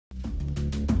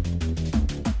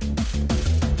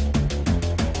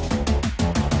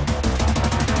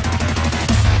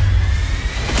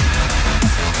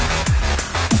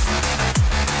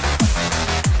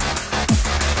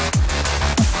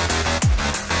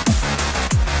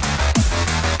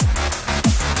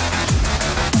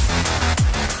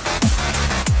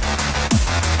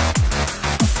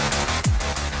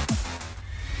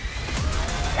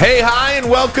Hey, hi, and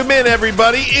welcome in,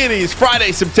 everybody. It is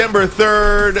Friday, September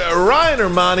 3rd. Ryan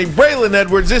Armani, Braylon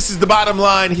Edwards. This is The Bottom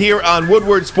Line here on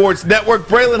Woodward Sports Network.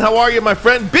 Braylon, how are you, my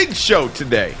friend? Big show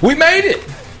today. We made it.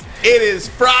 It is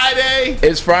Friday.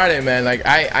 It's Friday, man. Like,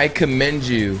 I commend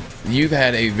you. You've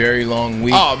had a very long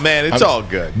week. Oh, man, it's all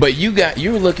good. But you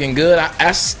were looking good.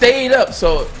 I stayed up.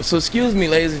 So excuse me,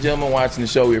 ladies and gentlemen watching the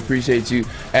show. We appreciate you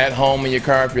at home in your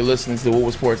car if you're listening to the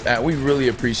Woodward Sports app. We really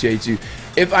appreciate you.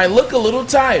 If I look a little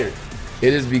tired,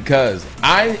 it is because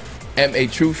I am a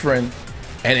true friend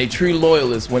and a true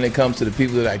loyalist when it comes to the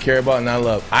people that I care about and I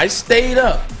love. I stayed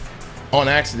up on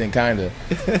accident, kind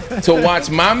of, to watch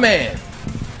my man,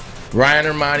 Ryan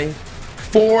Armani,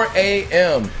 4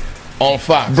 a.m. on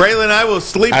Fox. Braylon, I will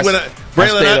sleep when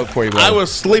I will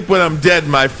sleep when I'm dead,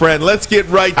 my friend. Let's get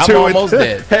right to it. I'm almost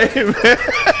dead. Hey, man.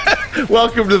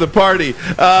 Welcome to the party.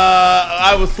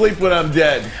 I will sleep when I'm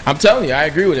dead. I'm telling you, I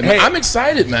agree with him. Hey, I'm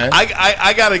excited, man.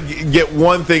 I got to get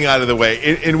one thing out of the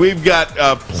way, and we've got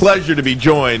pleasure to be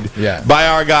joined by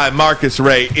our guy Marcus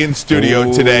Ray in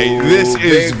studio today. This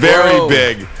is very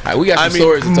big. We got some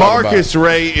stories to talk about. Marcus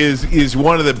Ray is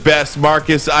one of the best.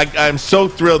 Marcus, I'm so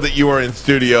thrilled that you are in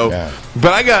studio. Yeah.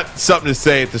 But I got something to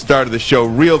say at the start of the show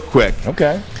real quick.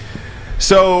 Okay.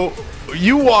 So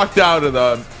you walked out of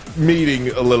the meeting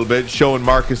a little bit, showing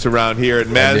Marcus around here, and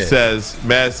Maz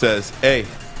says, "Hey,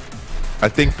 I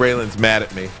think Braylon's mad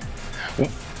at me."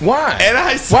 Why? And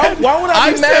I said, why would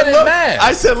I be mad at Maz?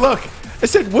 I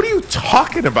said, what are you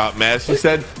talking about, Maz? She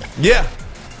said, yeah,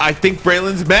 I think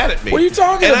Braylon's mad at me. What are you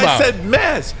talking about? And I said,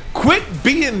 Maz, quit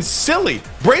being silly.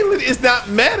 Braylon is not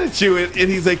mad at you. And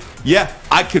he's like, yeah,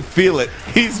 I could feel it.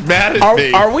 He's mad at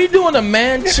me. Are we doing a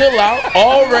man chill out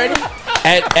already?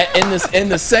 In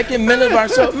the second minute of our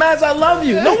show, Maz, I love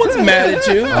you. No one's mad at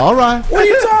you. All right. What are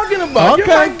you talking about?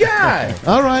 Okay. You're my guy.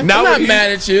 All right. I'm not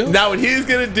mad at you. Now what he's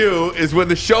gonna do is when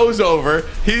the show's over,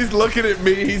 he's looking at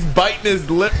me. He's biting his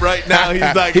lip right now. He's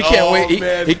like, he can't wait.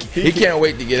 Man, he can't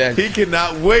wait to get at you. He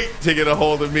cannot wait to get a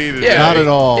hold of me today. Yeah, not at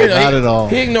all. Not at all.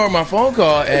 He ignored my phone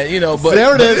call, and but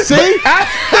there it is. See, there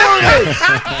it is.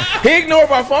 He ignored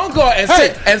my phone call and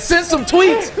sent some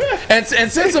tweets and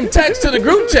sent some text to the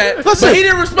group chat. Listen, but he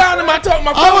didn't respond to my phone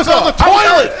call. I was on the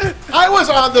toilet. I was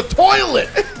on the toilet.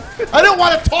 I didn't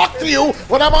want to talk to you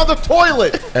when I'm on the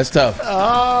toilet. That's tough.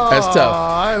 Oh, that's tough.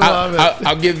 I love it.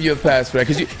 I'll give you a pass for that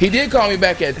because he did call me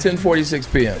back at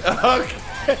 10:46 p.m. Okay.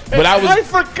 But I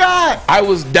forgot. I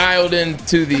was dialed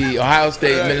into the Ohio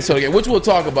State Minnesota game, which we'll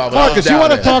talk about. Marcus, you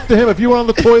want to talk to him if you were on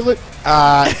the toilet?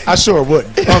 I sure would.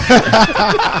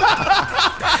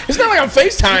 It's not like I'm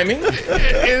FaceTiming.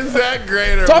 Is that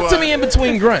great or Talk what? to me in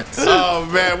between grunts. Oh,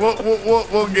 man.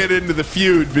 We'll get into the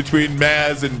feud between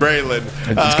Maz and Braylon.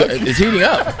 It's heating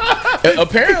up.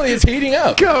 Apparently, it's heating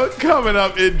up. Coming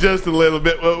up in just a little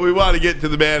bit. Well, we want to get to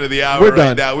the man of the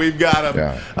hour now. We've got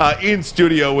him in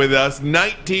studio with us.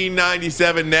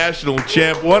 1997 national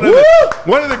champ. One of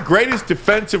the greatest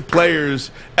defensive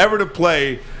players ever to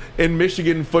play in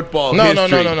Michigan football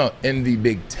history. No. In the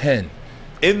Big Ten.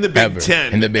 In the Big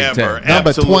Ten. In the Big Ten.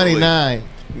 Number 29.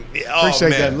 Appreciate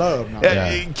that love.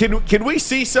 Can we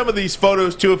see some of these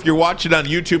photos too? If you're watching on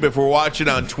YouTube, if we're watching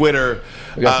on Twitter,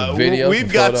 we got some videos,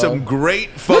 we've got some great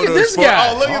photos. Look at this guy.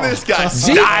 Oh, look at this guy.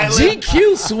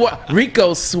 GQ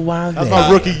Rico Suave. That's my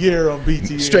rookie year on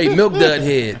BT. Straight milk dud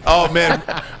head. Oh man.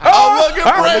 Look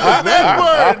at Braylon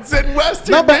Edwards in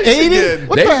Western Number Michigan. 80.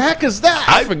 What the heck is that?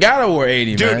 I forgot I wore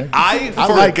 80, dude, man. I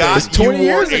forgot it's 20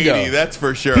 you wore years 80. ago. That's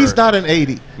for sure. He's not an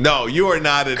 80. No, you are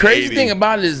not an 80. Crazy thing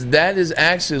about it is that is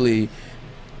actually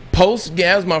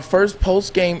that was my first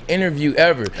post-game interview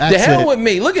ever. The hell with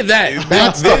me. Look at that.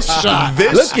 That's the shot.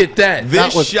 Look at that.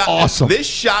 That was awesome. This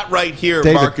shot right here,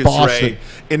 David Marcus Boston. Ray,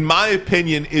 in my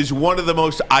opinion, is one of the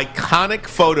most iconic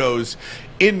photos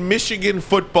in Michigan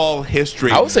football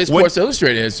history. I would say Sports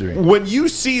Illustrated history. When you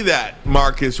see that,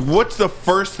 Marcus, what's the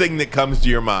first thing that comes to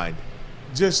your mind?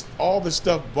 Just all the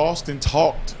stuff Boston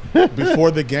talked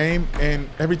before the game and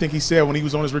everything he said when he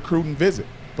was on his recruiting visit.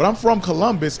 But I'm from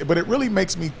Columbus, but it really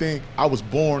makes me think I was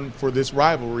born for this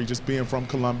rivalry, just being from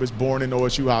Columbus, born in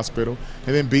OSU Hospital,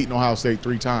 and then beating Ohio State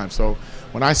 3 times. So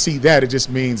when I see that, it just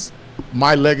means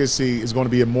my legacy is going to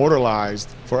be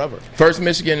immortalized forever. First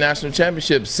Michigan national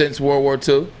championship since World War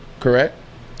II, correct?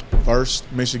 First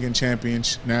Michigan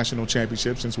national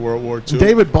championship since World War II.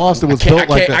 David Boston was built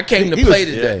like I came to play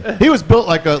today. He was built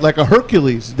like a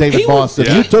Hercules, David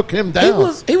Boston. You took him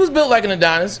down. He was built like an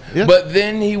Adonis, but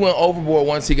then he went overboard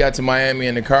once he got to Miami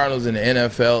and the Cardinals and the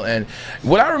NFL. And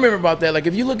what I remember about that, like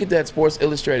if you look at that Sports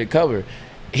Illustrated cover,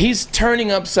 he's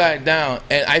turning upside down,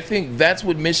 and I think that's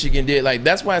what Michigan did. Like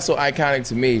that's why it's so iconic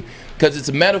to me, because it's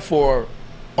a metaphor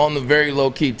on the very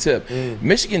low-key tip.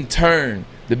 Michigan turned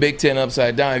the Big Ten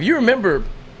upside down. If you remember,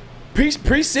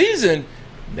 preseason,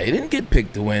 they didn't get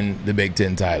picked to win the Big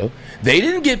Ten title. They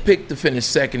didn't get picked to finish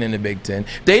second in the Big Ten.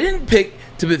 They didn't pick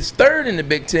to be third in the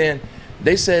Big Ten.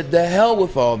 They said, the hell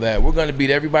with all that. We're going to beat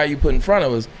everybody you put in front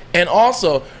of us. And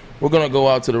also, we're going to go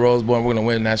out to the Rose Bowl and we're going to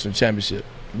win a national championship.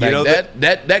 Like, you know,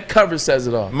 that cover says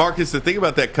it all. Marcus, the thing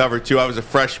about that cover, too, I was a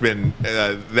freshman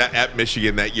at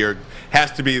Michigan that year.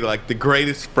 Has to be like the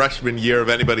greatest freshman year of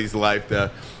anybody's life.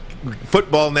 The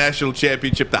football national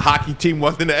championship, the hockey team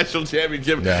won the national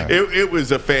championship. Yeah. It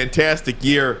was a fantastic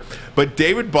year. But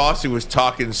David Boston was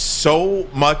talking so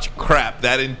much crap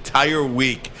that entire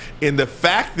week. In the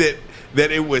fact that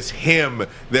it was him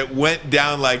that went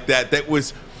down like that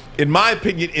was, in my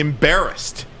opinion,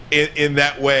 embarrassed in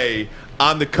that way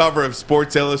on the cover of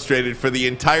Sports Illustrated for the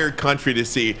entire country to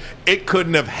see. It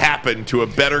couldn't have happened to a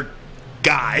better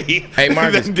guy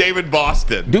than David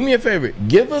Boston. Do me a favor.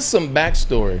 Give us some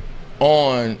backstory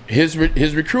on his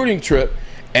recruiting trip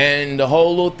and the whole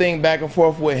little thing back and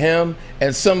forth with him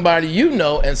and somebody you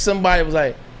know, and somebody was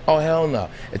like, oh, hell no.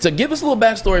 And so give us a little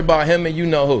backstory about him and you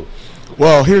know who.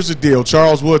 Well, here's the deal.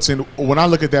 Charles Woodson, when I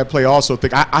look at that play, I also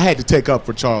think I had to take up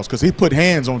for Charles because he put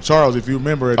hands on Charles, if you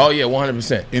remember. Oh, yeah,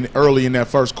 100%. Early in that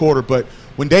first quarter. But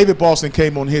when David Boston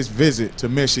came on his visit to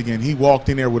Michigan, he walked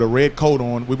in there with a red coat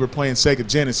on. We were playing Sega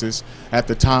Genesis at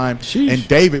the time. Sheesh. And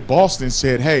David Boston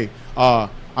said, hey,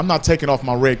 I'm not taking off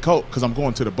my red coat because I'm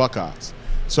going to the Buckeyes.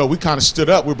 So we kind of stood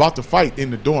up. We're about to fight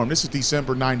in the dorm. This is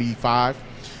December 95.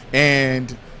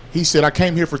 And he said, I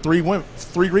came here for three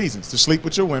reasons: to sleep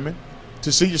with your women,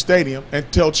 to see your stadium, and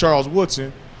tell Charles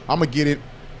Woodson, I'm going to get it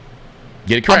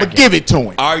cracking. I'm going to give it to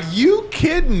him. Are you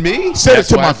kidding me? Said it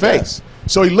to my face.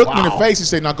 So he looked me in the face and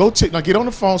said, now get on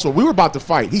the phone. So we were about to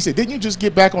fight. He said, didn't you just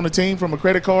get back on the team from a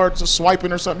credit card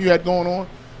swiping or something you had going on?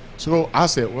 So I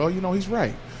said, well, you know, he's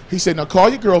right. He said, now call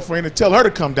your girlfriend and tell her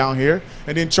to come down here.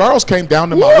 And then Charles came down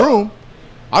to my room.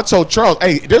 I told Charles,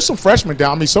 hey, there's some freshmen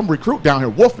some recruit down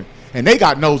here woofing. And they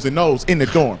got nose to nose in the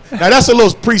dorm. Now, that's a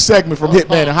little pre-segment from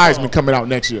Hitman and Heisman coming out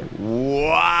next year.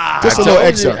 Wow. Just a little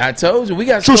excerpt. I told you. We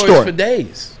got stories for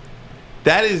days.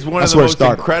 That is one of the most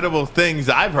incredible things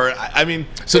I've heard. I mean.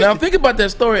 So now think about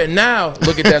that story, and now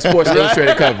look at that Sports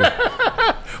Illustrated cover.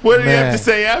 What did he have to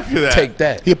say after that? Take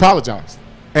that. He apologized.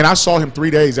 And I saw him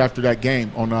 3 days after that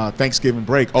game on Thanksgiving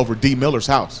break over D. Miller's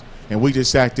house. And we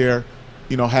just sat there,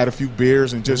 you know, had a few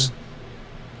beers and just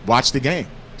watched the game.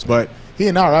 But he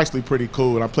and I are actually pretty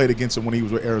cool, and I played against him when he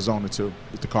was with Arizona too,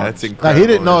 with the Cardinals. That's incredible. Now, he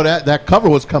didn't know that cover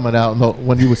was coming out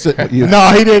when he was sitting with you. No,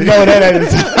 he didn't know that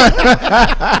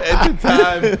at the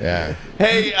time. Yeah.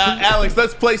 Hey, Alex,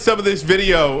 let's play some of this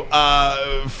video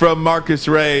from Marcus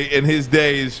Ray in his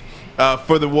days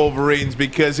for the Wolverines,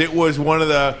 because it was one of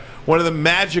the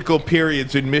magical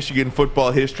periods in Michigan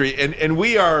football history, and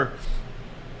we are,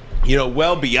 you know,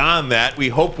 well beyond that. We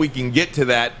hope we can get to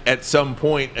that at some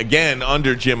point again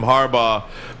under Jim Harbaugh.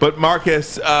 But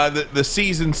Marcus, the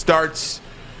season starts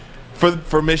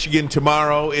for Michigan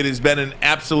tomorrow. It has been an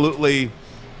absolutely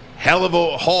hell of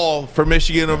a haul for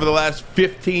Michigan over the last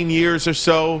 15 years or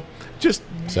so. Just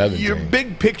 17. Your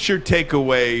big picture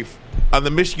takeaway on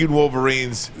the Michigan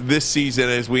Wolverines this season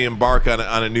as we embark on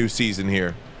a new season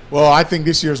here. Well, I think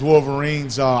this year's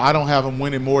Wolverines, I don't have them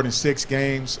winning more than 6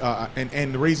 games.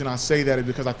 And the reason I say that is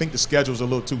because I think the schedule's a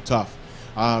little too tough.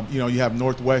 You know, you have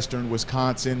Northwestern,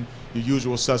 Wisconsin, your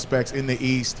usual suspects in the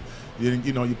East.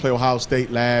 You know, you play Ohio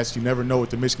State last. You never know with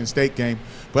the Michigan State game.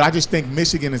 But I just think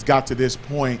Michigan has got to this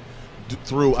point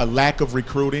through a lack of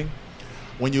recruiting.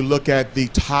 When you look at the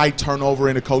high turnover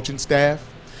in the coaching staff,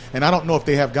 and I don't know if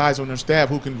they have guys on their staff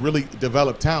who can really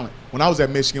develop talent. When I was at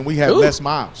Michigan, we had Les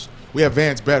Miles. We have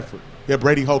Vance Bedford. We have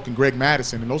Brady Hoke and Greg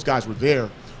Madison, and those guys were there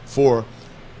for,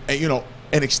 you know,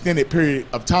 an extended period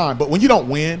of time. But when you don't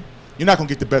win, you're not going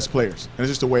to get the best players, and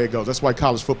it's just the way it goes. That's why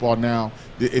college football now,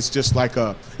 it's just like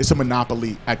it's a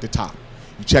monopoly at the top.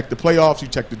 You check the playoffs, you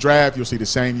check the draft, you'll see the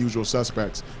same usual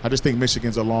suspects. I just think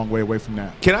Michigan's a long way away from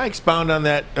that. Can I expound on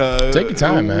that? Take your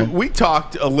time, man. We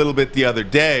talked a little bit the other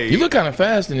day. You look kind of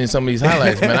fast in some of these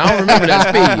highlights, man. I don't remember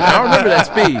that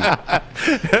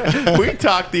speed. We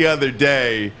talked the other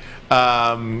day,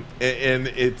 and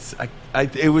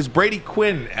it was Brady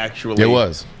Quinn, actually. It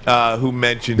was. Who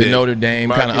mentioned it. The Notre Dame,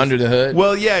 kind of under the hood.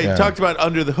 Well, yeah, he talked about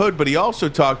under the hood, but he also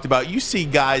talked about, you see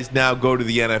guys now go to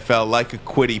the NFL like a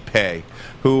Kwity Paye,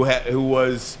 who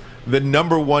was the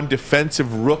 #1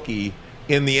 defensive rookie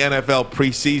in the NFL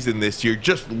preseason this year,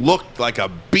 just looked like a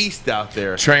beast out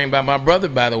there. Trained by my brother,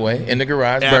 by the way, in the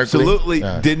garage, Absolutely.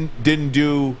 Berkeley. Didn't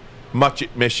do much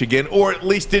at Michigan, or at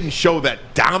least didn't show that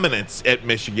dominance at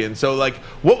Michigan. So, like,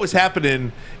 what was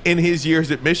happening in his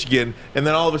years at Michigan, and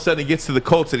then all of a sudden he gets to the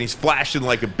Colts and he's flashing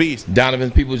like a beast.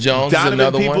 Donovan Peoples-Jones is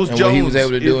another one, and what he was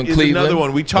able to do in Cleveland. Another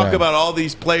one. We talk about all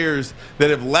these players that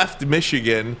have left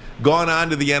Michigan, gone on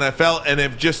to the NFL, and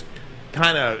have just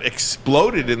kind of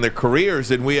exploded in their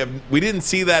careers, and we didn't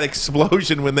see that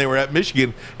explosion when they were at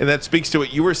Michigan, and that speaks to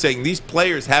what you were saying. These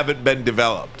players haven't been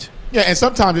developed. Yeah, and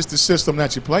sometimes it's the system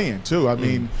that you play in too. I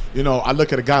mean, you know, I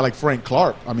look at a guy like Frank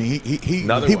Clark. I mean,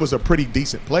 he was a pretty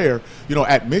decent player, you know,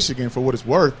 at Michigan for what it's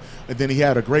worth. And then he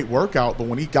had a great workout, but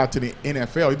when he got to the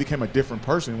NFL, he became a different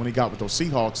person when he got with those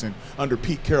Seahawks and under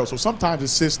Pete Carroll. So sometimes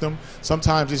it's system,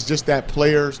 sometimes it's just that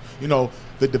players, you know,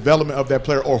 the development of that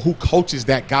player or who coaches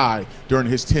that guy during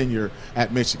his tenure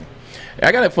at Michigan.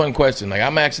 I got a fun question. Like,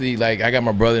 I'm actually, like, I got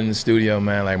my brother in the studio,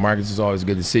 man. Like, Marcus, is always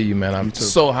good to see you, man. I'm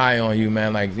so high on you,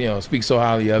 man. Like, you know, speak so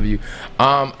highly of you.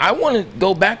 I want to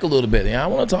go back a little bit. I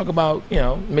want to talk about, you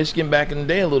know, Michigan back in the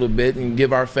day a little bit and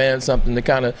give our fans something to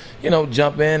kind of, you know,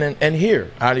 jump in and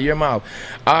hear out of your mouth.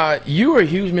 You were a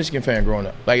huge Michigan fan growing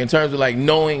up. Like, in terms of, like,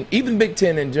 knowing, even Big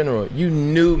Ten in general, you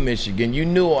knew Michigan, you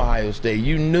knew Ohio State,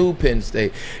 you knew Penn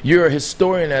State. You're a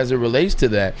historian as it relates to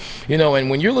that. You know, and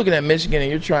when you're looking at Michigan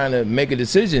and you're trying to make a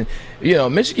decision, you know,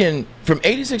 Michigan from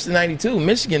 86 to 92,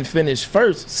 Michigan finished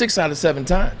first 6 out of 7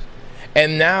 times.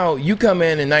 And now you come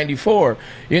in 94,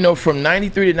 you know, from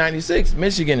 93 to 96,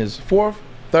 Michigan is 4th,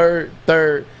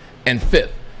 3rd, and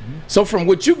 5th. So from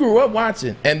what you grew up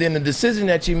watching and then the decision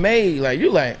that you made, like,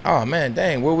 you're like, oh, man,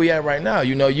 dang, where we at right now?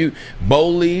 You know, Bo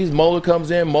leaves, Moeller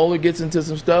comes in, Moeller gets into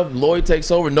some stuff, Lloyd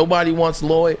takes over. Nobody wants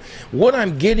Lloyd. What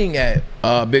I'm getting at,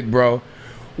 big bro,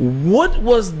 what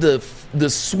was the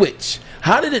switch?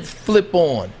 How did it flip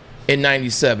on in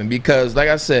 97? Because, like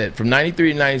I said, from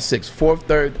 93 to 96, 4th,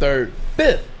 3rd,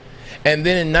 5th. And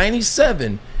then in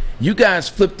 97, you guys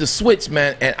flipped the switch,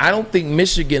 man. And I don't think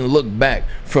Michigan looked back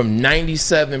from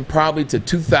 97 probably to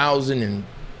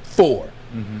 2004.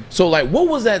 So, like, what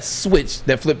was that switch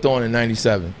that flipped on in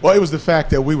 97? Well, it was the fact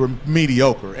that we were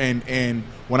mediocre. And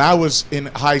when I was in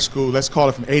high school, let's call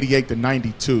it from 88 to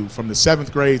 92, from the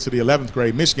 7th grade to the 11th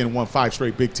grade, Michigan won 5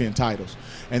 straight Big Ten titles.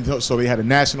 And so they had a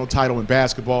national title in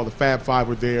basketball. The Fab Five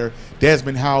were there.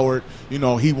 Desmond Howard, you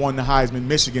know, he won the Heisman.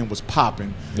 Michigan was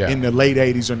popping in the late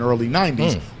 80s and early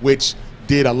 90s, which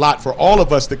did a lot for all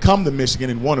of us to come to Michigan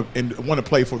and want to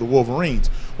play for the Wolverines.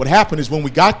 What happened is when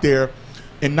we got there,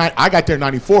 I got there in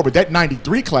 94, but that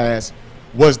 93 class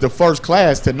was the first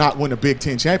class to not win a Big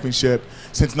Ten championship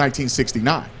since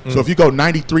 1969. So if you go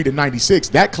 93 to 96,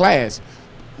 that class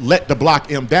let the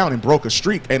Block M down and broke a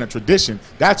streak and a tradition.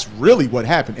 That's really what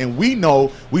happened. And we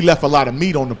know we left a lot of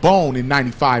meat on the bone in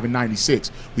 95 and 96.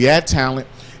 We had talent.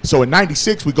 So in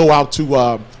 96, we go out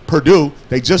to Purdue.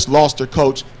 They just lost their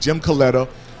coach, Jim Coletta.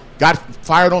 Got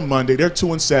fired on Monday. They're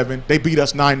 2-7. They beat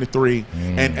us 9-3,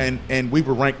 and we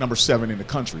were ranked number 7 in the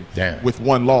country with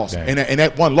 1 loss. And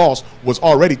that 1 loss was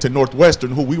already to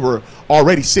Northwestern, who we were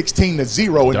already 16-0 in the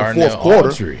 4th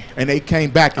quarter, and they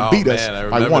came back and beat us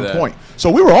by 1 point.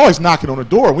 So we were always knocking on the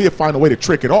door. We would find a way to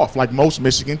trick it off, like most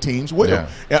Michigan teams will,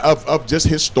 of just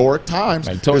historic times.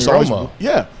 Like Tony Romo.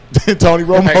 Tony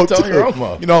Romo, Tony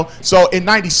Romo. You know, so in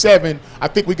 97, I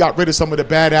think we got rid of some of the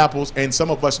bad apples, and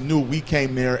some of us knew we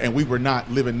came there and we were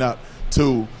not living up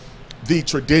to the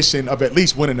tradition of at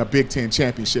least winning a Big Ten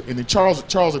championship. And then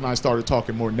Charles and I started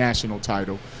talking more national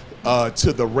title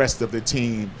to the rest of the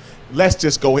team. Let's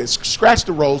just go ahead, scratch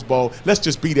the Rose Bowl. Let's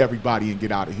just beat everybody and get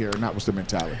out of here. And that was the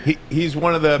mentality. He's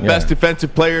one of the best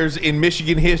defensive players in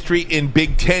Michigan history, in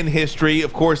Big Ten history.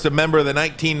 Of course, a member of the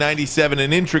 1997,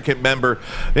 an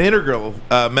integral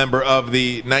member of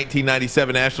the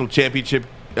 1997 National Championship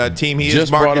team. He just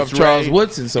is Marcus brought up Charles Ray.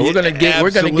 Woodson, so we're gonna get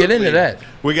into that.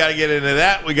 We got to get into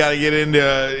that. We got to get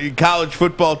into college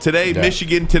football today,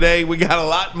 Michigan today. We got a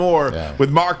lot more with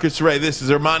Marcus Ray. This is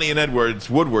Armani and Edwards,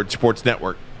 Woodward Sports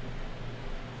Network.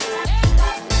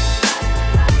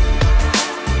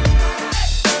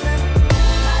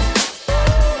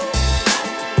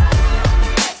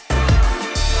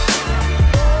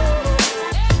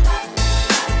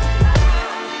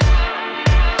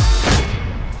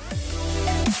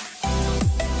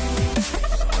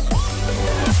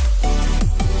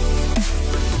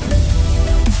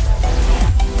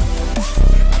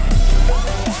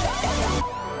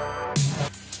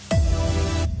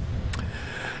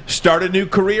 Start a new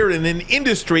career in an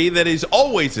industry that is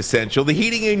always essential, the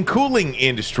heating and cooling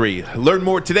industry. Learn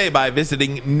more today by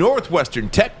visiting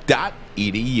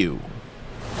northwesterntech.edu.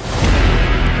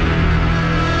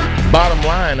 Bottom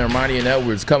bottom line, Armani and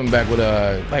Edwards coming back with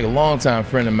a longtime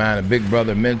friend of mine, a big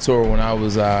brother, mentor when I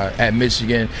was at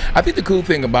Michigan. I think the cool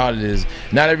thing about it is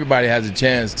not everybody has a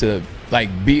chance to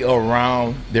be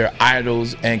around their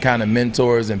idols and kind of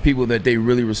mentors and people that they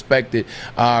really respected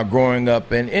growing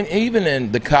up, and even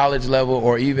in the college level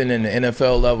or even in the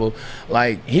NFL level.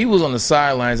 He was on the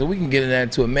sidelines, and we can get into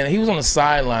that in a minute. He was on the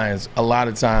sidelines a lot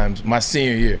of times my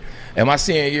senior year. And my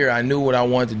senior year, I knew what I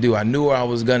wanted to do. I knew where I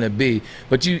was going to be.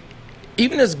 But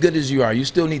even as good as you are, you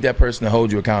still need that person to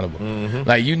hold you accountable.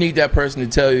 Mm-hmm. You need that person to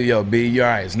tell you, yo, B, you're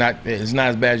all right. It's not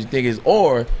as bad as you think it is,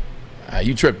 or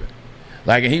you tripping.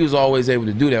 And he was always able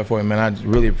to do that for him, and I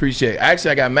really appreciate it.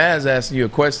 Actually, I got Maz asking you a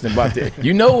question about that.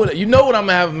 You know what I'm going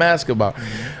to have a mask about.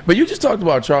 But you just talked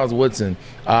about Charles Woodson.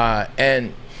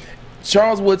 And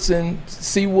Charles Woodson,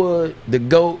 Seawood, the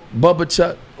GOAT, Bubba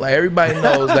Chuck, everybody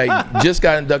knows, just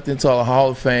got inducted into a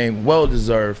Hall of Fame,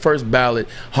 well-deserved, first ballot,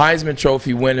 Heisman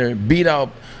Trophy winner, beat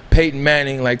out Peyton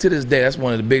Manning. To this day, that's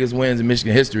one of the biggest wins in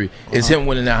Michigan history, is him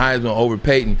winning that Heisman over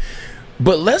Peyton.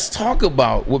 But let's talk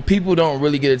about what people don't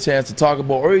really get a chance to talk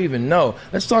about or even know.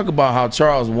 Let's talk about how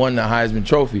Charles won the Heisman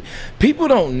Trophy. People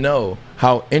don't know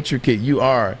how intricate you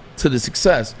are to the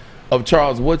success of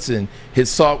Charles Woodson,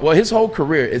 his whole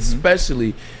career,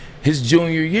 especially his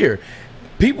junior year.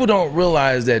 People don't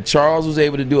realize that Charles was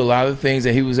able to do a lot of things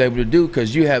that he was able to do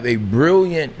because you have a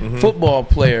brilliant football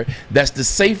player that's the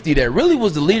safety that really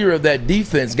was the leader of that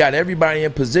defense, got everybody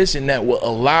in position that will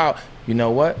allow, you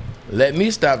know what? Let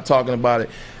me stop talking about it.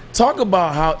 Talk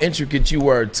about how intricate you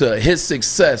were to his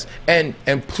success, and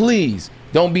please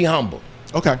don't be humble.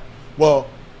 Okay. Well,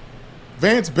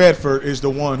 Vance Bedford is the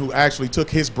one who actually took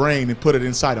his brain and put it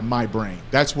inside of my brain.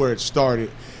 That's where it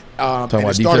started. Talking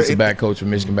about defensive back coach for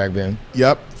Michigan back then.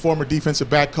 Yep, former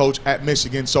defensive back coach at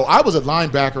Michigan. So I was a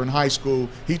linebacker in high school.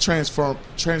 He transformed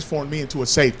me into a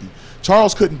safety.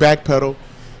 Charles couldn't backpedal.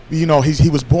 He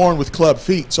was born with club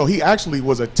feet, so he actually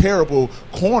was a terrible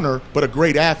corner, but a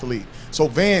great athlete. So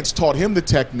Vance taught him the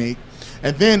technique,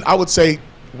 and then I would say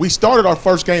we started our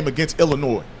first game against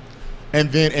Illinois,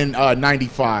 and then in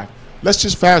 '95. Let's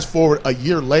just fast forward a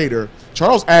year later.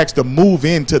 Charles asked to move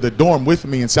into the dorm with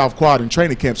me in South Quad in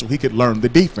training camp so he could learn the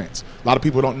defense. A lot of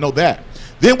people don't know that.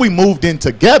 Then we moved in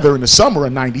together in the summer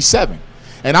of '97,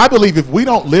 and I believe if we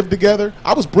don't live together,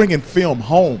 I was bringing film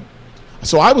home.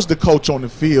 So I was the coach on the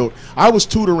field. I was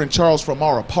tutoring Charles from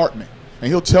our apartment, and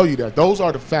he'll tell you that. Those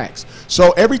are the facts. So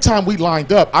every time we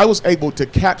lined up, I was able to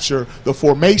capture the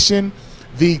formation,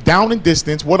 the down and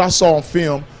distance, what I saw on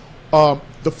film,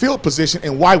 the field position,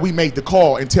 and why we made the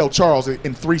call, and tell Charles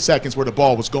in 3 seconds where the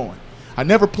ball was going. I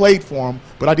never played for him,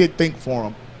 but I did think for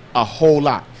him a whole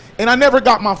lot. And I never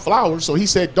got my flowers, so he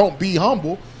said, don't be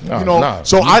humble.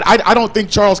 So I don't think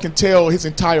Charles can tell his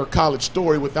entire college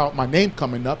story without my name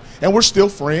coming up. And we're still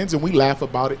friends, and we laugh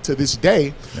about it to this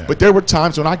day. Yeah. But there were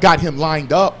times when I got him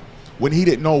lined up when he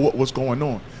didn't know what was going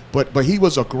on. But he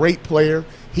was a great player.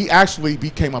 He actually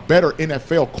became a better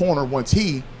NFL corner once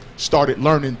he started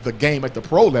learning the game at the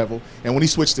pro level. And when he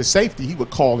switched to safety, he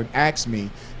would call and ask me,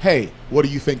 hey, what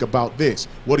do you think about this?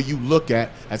 What do you look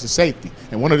at as a safety?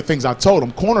 And one of the things I told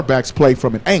him, cornerbacks play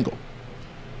from an angle.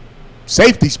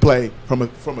 Safeties play from a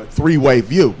three-way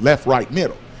view, left, right,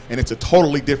 middle. And it's a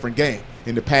totally different game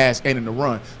in the pass and in the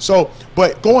run. So,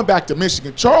 but going back to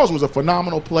Michigan, Charles was a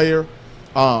phenomenal player.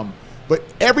 But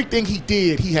everything he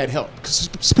did, he had help. Because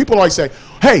people always say,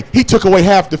 hey, he took away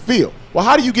half the field. Well,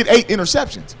 how do you get 8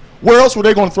 interceptions? Where else were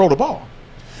they going to throw the ball?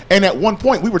 And at one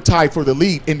point, we were tied for the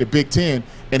lead in the Big Ten,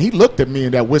 and he looked at me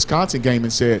in that Wisconsin game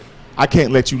and said, I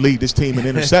can't let you lead this team in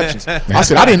interceptions. I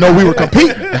said, I didn't know we were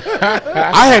competing.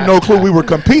 I had no clue we were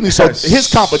competing. So his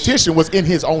competition was in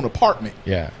his own apartment.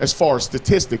 Yeah. As far as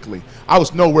statistically, I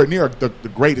was nowhere near the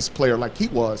greatest player like he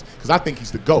was, because I think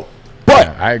he's the GOAT. But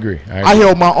yeah, I agree. I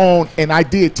held my own, and I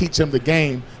did teach him the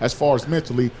game as far as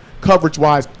mentally,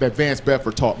 coverage-wise, that Vance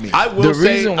Bedford taught me. The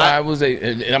reason why I'm going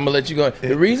to let you go.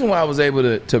 The reason why I was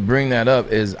able to bring that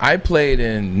up is I played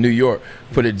in New York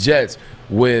for the Jets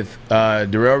with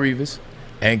Darrelle Revis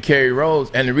and Kerry Rhodes.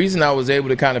 And the reason I was able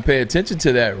to kind of pay attention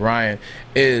to that, Ryan,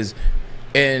 is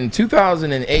in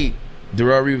 2008,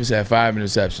 Darrelle Revis had 5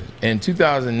 interceptions. In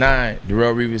 2009,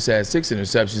 Darrelle Revis had 6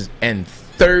 interceptions and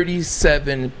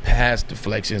 37 pass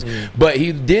deflections. But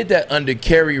he did that under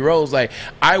Kerry Rhodes. Like,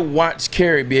 I watched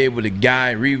Kerry be able to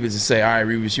guide Revis and say, all right,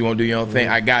 Revis, you want to do your own thing?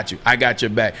 I got you. I got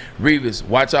your back. Revis,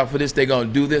 watch out for this. They're going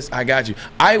to do this. I got you.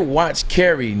 I watched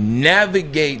Kerry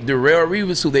navigate Darrelle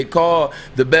Revis, who they call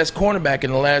the best cornerback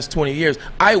in the last 20 years.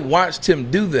 I watched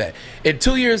him do that. In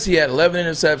 2 years, he had 11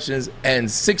 interceptions and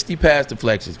 60 pass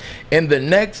deflections. In the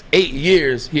next 8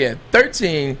 years, he had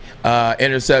 13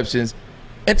 interceptions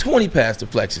and 20 pass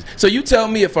deflections. So you tell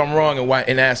me if I'm wrong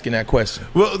in asking that question.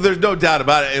 Well, there's no doubt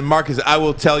about it. And Marcus, I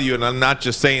will tell you, and I'm not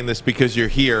just saying this because you're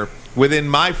here, within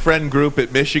my friend group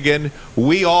at Michigan,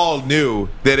 we all knew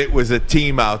that it was a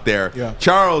team out there. Yeah.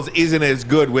 Charles isn't as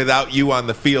good without you on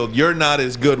the field. You're not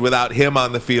as good without him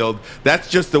on the field. That's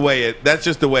just the way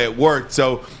it worked.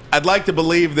 So I'd like to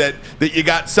believe that you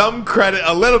got some credit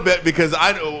a little bit, because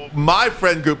my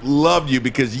friend group loved you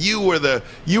because you were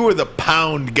the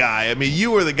pound guy. I mean,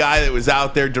 you were the guy that was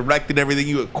out there directing everything.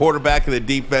 You were quarterback of the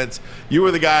defense. You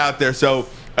were the guy out there. So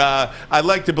I'd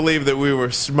like to believe that we were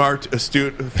smart,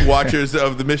 astute watchers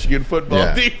of the Michigan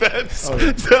football defense. Oh,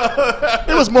 yeah. So,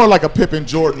 it was more like a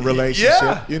Pippen-Jordan relationship.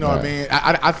 Yeah. You know what I mean?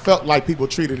 I felt like people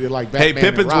treated it like Batman. Hey,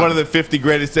 Pippen's one of the 50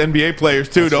 greatest NBA players,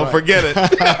 too. Don't forget it.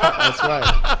 That's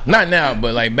right. Not now,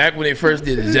 but like back when they first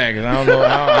did the Jackets. I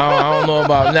don't know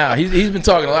about now. He's been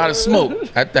talking a lot of smoke.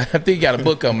 I think he got a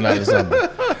book coming out or something.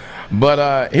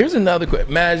 But here's another question.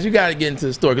 Maz, you got to get into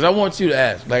the story because I want you to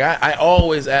ask. Like, I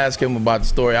always ask him about the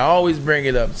story. I always bring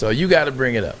it up, so you got to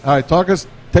bring it up. All right,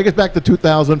 take us back to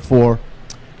 2004.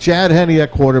 Chad Henne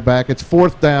at quarterback. It's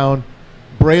 4th down.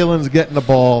 Braylon's getting the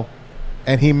ball,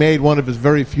 and he made one of his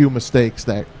very few mistakes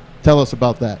there. Tell us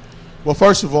about that. Well,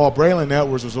 first of all, Braylon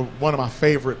Edwards was one of my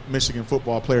favorite Michigan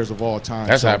football players of all time.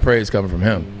 That's high praise coming from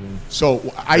him.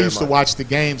 So I used to watch the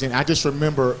games, and I just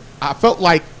remember I felt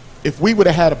like if we would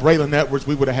have had a Braylon Edwards,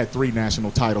 we would have had 3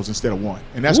 national titles instead of 1.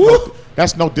 And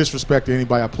that's no disrespect to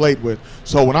anybody I played with.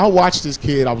 So when I watched this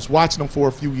kid, I was watching him for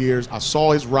a few years. I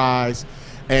saw his rise.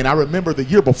 And I remember the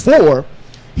year before,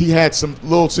 he had some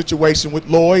little situation with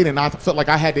Lloyd, and I felt like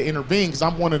I had to intervene because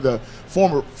I'm one of the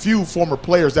few former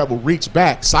players that will reach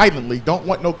back silently, don't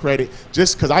want no credit,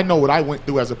 just because I know what I went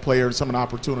through as a player and some of the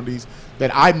opportunities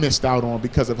that I missed out on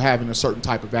because of having a certain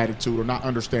type of attitude or not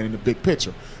understanding the big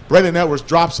picture. Braylon Edwards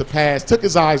drops a pass, took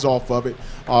his eyes off of it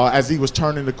as he was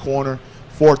turning the corner,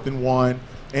 4th and 1,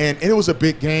 and it was a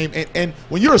big game. And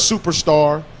when you're a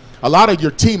superstar, a lot of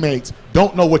your teammates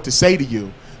don't know what to say to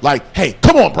you. Like, hey,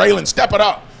 come on, Braylon, step it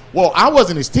up. Well, I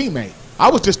wasn't his teammate. I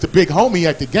was just a big homie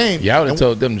at the game. Yeah, I would have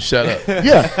told them to shut up.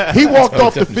 Yeah, he walked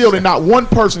off the field and not one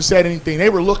person said anything. They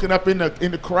were looking up in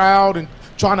the crowd and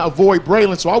trying to avoid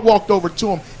Braylon. So I walked over to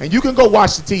him, and you can go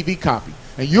watch the TV copy,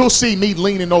 and you'll see me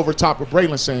leaning over top of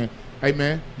Braylon saying, hey,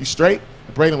 man, you straight?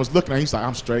 And Braylon was looking at me. He's like,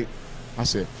 I'm straight. I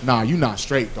said, nah, you not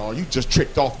straight, dog. You just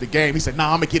tricked off the game. He said,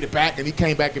 nah, I'm going to get it back, and he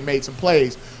came back and made some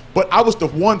plays. But I was the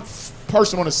one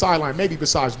person on the sideline, maybe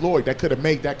besides Lloyd, that could have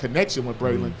made that connection with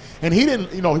Braylon. And he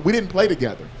didn't, we didn't play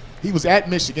together. He was at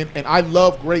Michigan, and I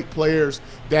love great players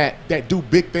that do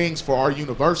big things for our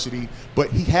university,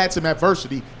 but he had some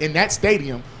adversity in that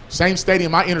stadium. Same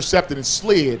stadium I intercepted and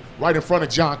slid right in front of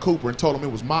John Cooper and told him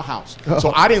it was my house.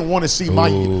 So I didn't want to see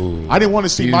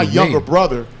my younger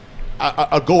brother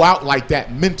go out like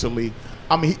that mentally.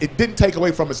 I mean, it didn't take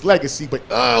away from his legacy, but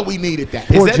we needed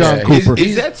that.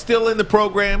 Is that still in the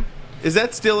program? Is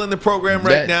that still in the program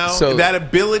right now? So, that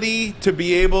ability to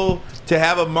be able to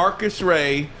have a Marcus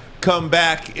Ray come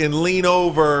back and lean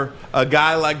over a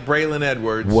guy like Braylon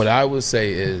Edwards. What I would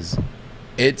say is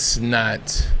it's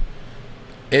not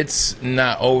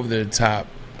over the top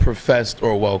professed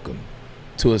or welcome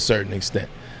to a certain extent.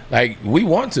 Like, we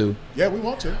want to. Yeah, we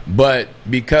want to. But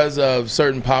because of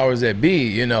certain powers that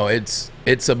be,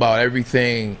 it's about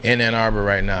everything in Ann Arbor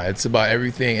right now. It's about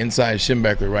everything inside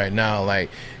Schembeckler right now. Like,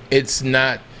 it's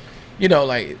not,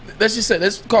 like,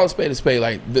 let's call a spade a spade.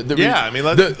 Like,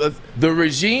 the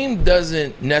regime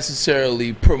doesn't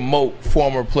necessarily promote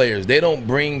former players. They don't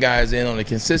bring guys in on a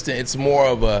consistent. It's more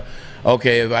of a,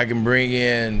 okay, if I can bring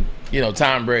in,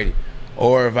 Tom Brady,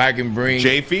 or if I can bring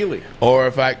Jay Feely, or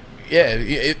if I.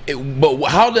 Yeah, but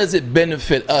how does it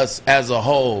benefit us as a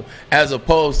whole, as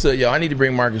opposed to I need to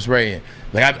bring Marcus Ray in?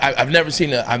 Like I've never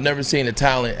seen a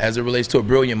talent as it relates to a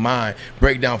brilliant mind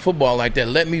break down football like that.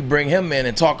 Let me bring him in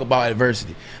and talk about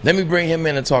adversity. Let me bring him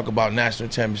in and talk about national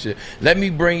championship. Let me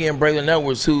bring in Braylon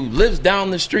Edwards, who lives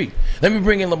down the street. Let me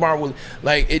bring in Lamar Willis.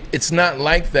 Like it's not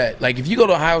like that. Like if you go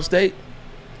to Ohio State,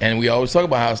 and we always talk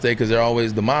about Ohio State because they're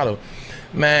always the model.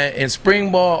 Man, in spring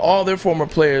ball, all their former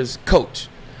players coach.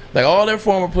 Like, all their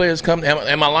former players come –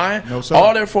 am I lying? No, sir.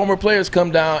 All their former players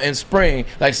come down in spring.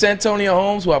 Like, Santonio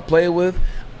Holmes, who I played with,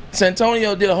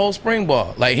 Santonio did a whole spring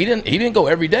ball. Like, he didn't go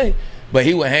every day, but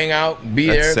he would hang out, be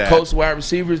there, coach wide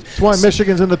receivers. That's why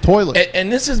Michigan's in the toilet. And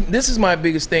this is my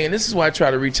biggest thing, and this is why I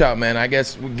try to reach out, man. I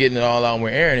guess we're getting it all out and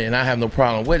we're airing it, and I have no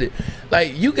problem with it.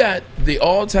 Like, you got the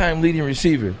all-time leading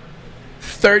receiver,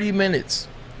 30 minutes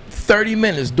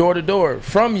door to door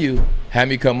from you, have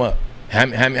me come up.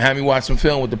 Had me watch some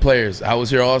film with the players. I was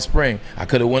here all spring. I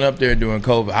could have went up there during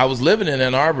COVID. I was living in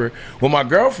Ann Arbor with my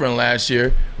girlfriend last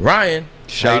year, Ryan.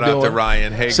 Shout out to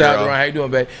Ryan. Hey, Shout girl. out to Ryan. How you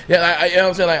doing, babe? Yeah, you know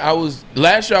what I'm saying? Like,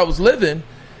 last year I was living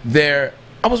there.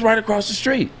 I was right across the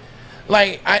street.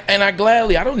 Like, I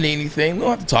gladly, I don't need anything. We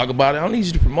don't have to talk about it. I don't need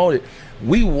you to promote it.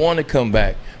 We want to come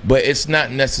back, but it's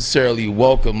not necessarily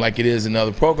welcome like it is in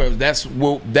other programs. That's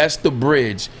the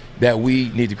bridge that we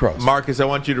need to cross. Marcus, I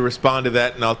want you to respond to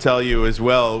that, and I'll tell you as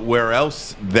well where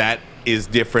else that is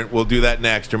different. We'll do that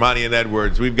next. Germani and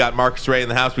Edwards. We've got Marcus Ray in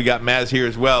the house. We got Maz here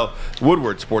as well.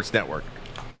 Woodward Sports Network.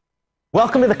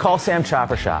 Welcome to the Call Sam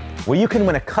Chopper Shop, where you can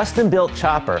win a custom-built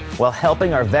chopper while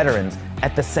helping our veterans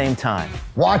at the same time.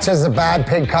 Watch as the Bad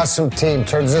Pig Custom Team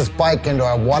turns this bike into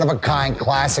a one-of-a-kind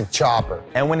classic chopper.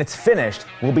 And when it's finished,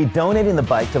 we'll be donating the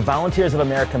bike to Volunteers of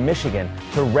America, Michigan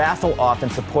to raffle off in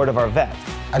support of our vets.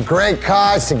 A great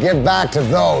cause to give back to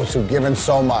those who've given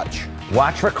so much.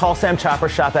 Watch for Call Sam Chopper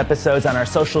Shop episodes on our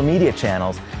social media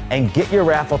channels and get your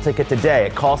raffle ticket today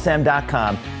at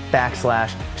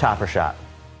callsam.com/chopper shop.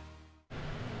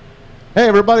 Hey,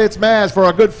 everybody, it's Maz for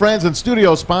our good friends and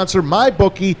studio sponsor,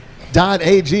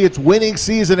 MyBookie.ag. It's winning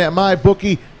season at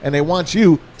MyBookie, and they want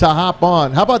you to hop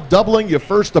on. How about doubling your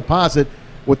first deposit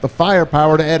with the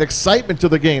firepower to add excitement to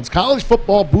the games? College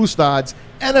football boost odds,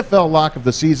 NFL lock of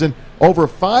the season, over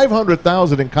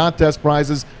 $500,000 in contest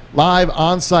prizes live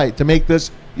on site to make this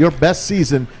your best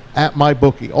season at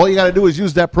MyBookie. All you got to do is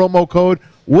use that promo code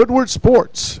Woodward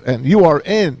Sports, and you are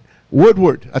in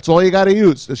Woodward. That's all you got to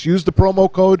use. Just use the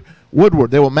promo code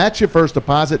Woodward. They will match your first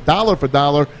deposit dollar for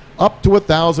dollar up to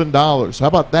 $1,000. How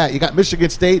about that? You got Michigan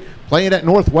State playing at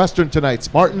Northwestern tonight.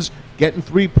 Spartans getting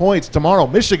 3 points tomorrow.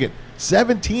 Michigan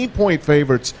 17-point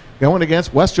favorites going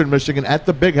against Western Michigan at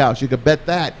the Big House. You can bet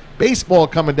that. Baseball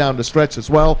coming down the stretch as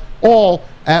well. All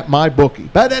at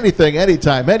MyBookie. Bet anything,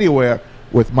 anytime, anywhere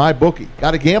with MyBookie.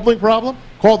 Got a gambling problem?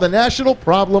 Call the National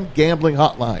Problem Gambling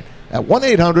Hotline at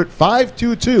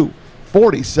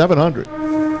 1-800-522-4700.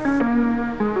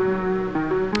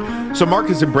 So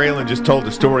Marcus and Braylon just told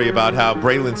a story about how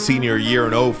Braylon's senior year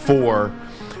in 2004,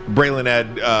 Braylon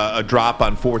had a drop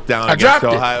on fourth down against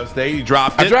Ohio State. He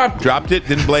dropped it. Dropped it.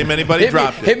 Didn't blame anybody.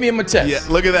 Hit me in my chest. Yeah,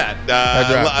 look at that.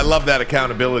 I love that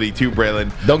accountability too,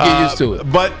 Braylon. Don't get used to it.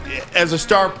 But as a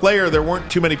star player, there weren't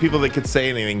too many people that could say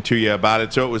anything to you about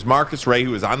it. So it was Marcus Ray,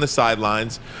 who was on the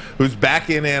sidelines, who's back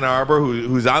in Ann Arbor,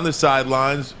 who's on the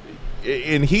sidelines,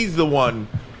 and he's the one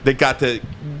that got to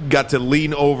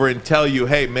lean over and tell you,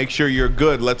 hey, make sure you're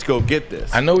good. Let's go get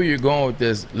this. I know where you're going with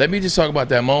this. Let me just talk about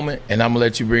that moment, and I'm going to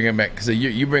let you bring it back because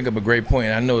you bring up a great point,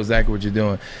 and I know exactly what you're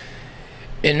doing.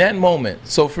 In that moment,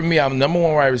 so for me, I'm number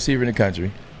one wide receiver in the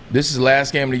country. This is the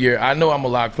last game of the year. I know I'm a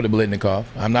lock for the Blitnikoff.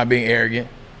 I'm not being arrogant.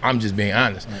 I'm just being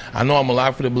honest. I know I'm a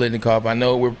lock for the Blitnikoff. I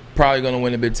know we're probably going to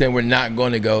win the Big Ten. We're not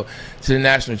going to go to the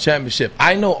national championship.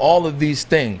 I know all of these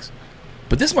things,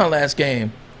 but this is my last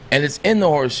game. And it's in the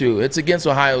Horseshoe. It's against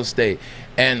Ohio State.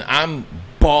 And I'm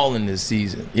balling this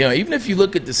season. You know, even if you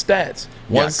look at the stats.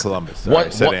 Columbus. I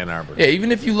said Ann Arbor. Yeah,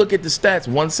 even if you look at the stats,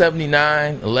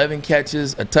 179, 11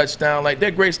 catches, a touchdown. Like,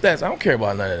 they're great stats. I don't care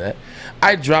about none of that.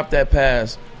 I dropped that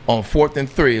pass on 4th and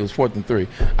 3. It was 4th and 3.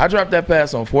 I dropped that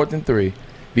pass on 4th and 3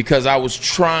 because I was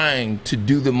trying to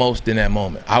do the most in that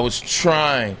moment. I was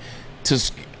trying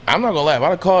to – I'm not going to lie. If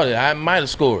I'd have called it, I might have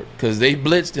scored because they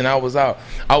blitzed and I was out.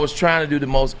 I was trying to do the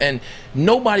most, and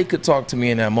nobody could talk to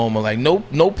me in that moment. Like, no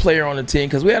player on the team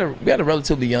because we had a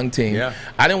relatively young team. Yeah.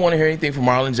 I didn't want to hear anything from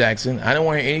Marlon Jackson. I didn't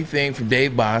want to hear anything from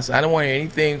Dave Boss. I didn't want to hear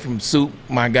anything from Soup,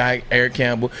 my guy, Eric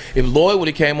Campbell. If Lloyd would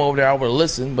have came over there, I would have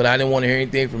listened, but I didn't want to hear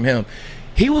anything from him.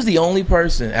 He was the only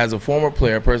person, as a former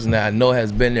player, a person that I know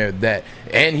has been there,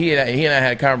 and he and I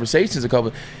had conversations a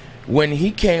couple. When he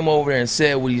came over there and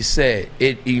said what he said,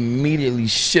 it immediately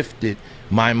shifted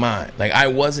my mind. Like, I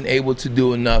wasn't able to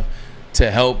do enough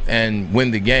to help and win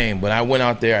the game, but I went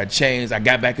out there, I changed, I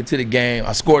got back into the game,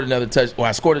 I scored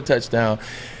a touchdown.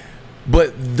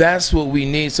 But that's what we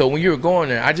need. So when you were going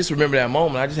there, I just remember that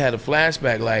moment. I just had a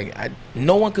flashback. Like,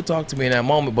 no one could talk to me in that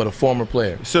moment but a former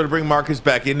player. So to bring Marcus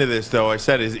back into this, though, I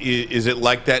said, is it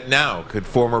like that now? Could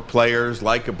former players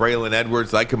like a Braylon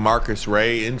Edwards, like a Marcus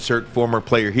Ray, insert former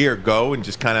player here, go and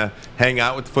just kind of hang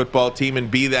out with the football team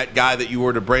and be that guy that you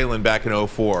were to Braylon back in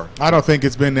 2004? I don't think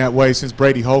it's been that way since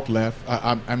Brady Hoke left.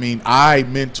 I mean, I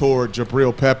mentored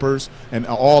Jabril Peppers and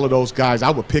all of those guys. I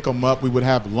would pick them up. We would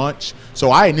have lunch. So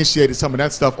I initiated some of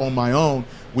that stuff on my own.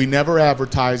 We never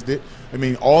advertised it. I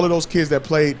mean, all of those kids that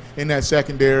played in that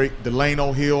secondary,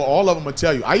 Delano Hill, all of them would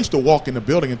tell you. I used to walk in the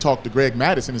building and talk to Greg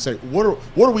Madison and say, what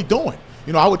are we doing?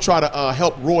 You know, I would try to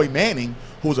help Roy Manning,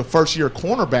 who was a first-year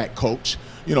cornerback coach.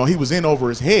 You know, he was in over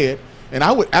his head. And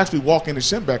I would actually walk into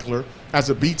Schembechler as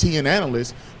a BTN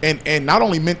analyst and not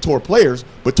only mentor players,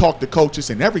 but talk to coaches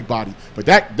and everybody. But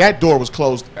that door was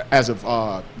closed as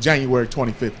of January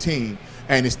 2015,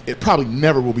 and it probably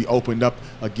never will be opened up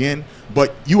again.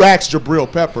 But you asked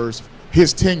Jabril Peppers,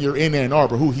 his tenure in Ann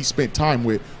Arbor, who he spent time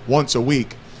with once a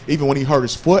week, even when he hurt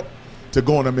his foot, to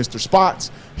going to Mr.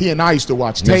 Spots. He and I used to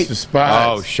watch tape. Mr. Spots.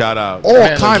 Oh, shout out. All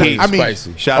kind of, I mean,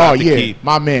 spicy. Shout out to yeah, Keith.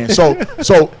 my man.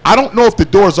 So I don't know if the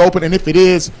door's open, and if it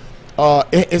is,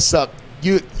 it's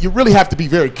you really have to be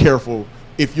very careful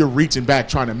if you're reaching back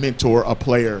trying to mentor a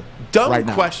player. Dumb right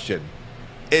now. question.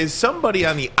 Is somebody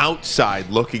on the outside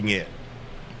looking in?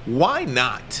 Why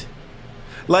not?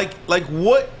 Like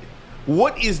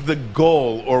what is the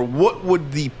goal, or what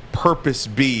would the purpose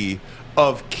be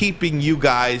of keeping you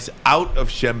guys out of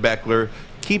Schembechler,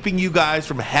 keeping you guys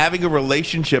from having a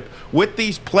relationship with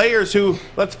these players who,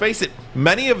 let's face it,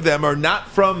 many of them are not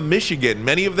from Michigan.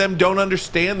 Many of them don't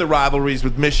understand the rivalries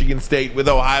with Michigan State, with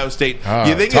Ohio State.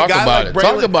 You think a guy like Braylon,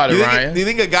 talk about it, Ryan. You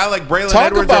think a guy like Braylon Talk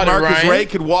Edwards about or it, Marcus Ryan. Ray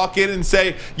could walk in and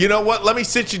say, you know what, let me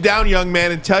sit you down, young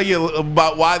man, and tell you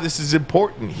about why this is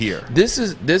important here? This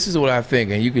is what I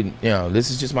think, and you can, this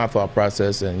is just my thought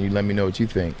process, and you let me know what you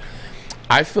think.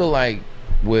 I feel like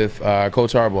with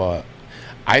Coach Harbaugh,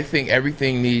 I think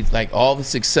everything needs, like all the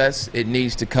success, it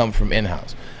needs to come from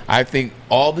in-house. I think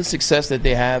all the success that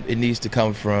they have, it needs to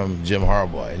come from Jim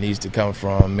Harbaugh. It needs to come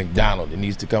from McDonald. It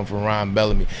needs to come from Ron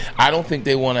Bellamy. I don't think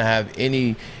they want to have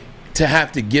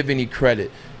to give any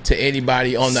credit to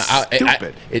anybody on the out.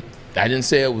 Stupid. I didn't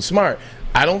say it was smart.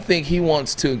 I don't think he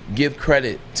wants to give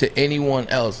credit to anyone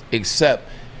else except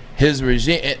his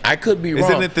regime. And I could be wrong.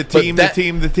 Isn't it the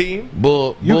team?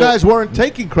 You guys weren't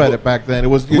taking credit back then. It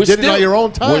was you did it on your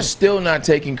own time. We're still not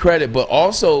taking credit, but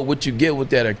also what you get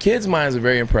with that are kids' minds are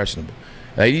very impressionable.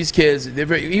 Like these kids,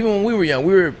 even when we were young,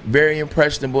 we were very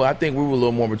impressionable. I think we were a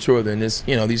little more mature than these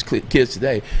kids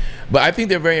today. But I think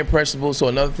they're very impressionable. So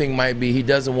another thing might be he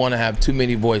doesn't want to have too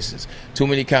many voices, too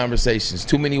many conversations,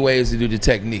 too many ways to do the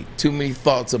technique, too many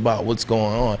thoughts about what's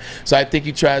going on. So I think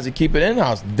he tries to keep it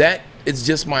in-house. It's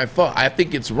just my thought. I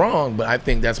think it's wrong, but I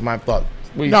think that's my thought.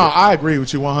 No, I agree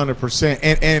with you 100%.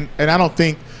 And I don't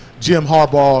think Jim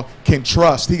Harbaugh can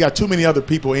trust. He got too many other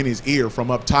people in his ear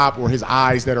from up top or his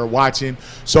eyes that are watching.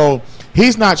 So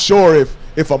he's not sure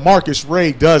if a Marcus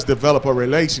Ray does develop a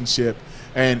relationship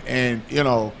and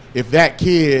if that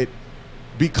kid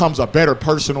becomes a better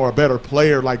person or a better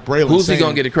player like Braylon. Who's he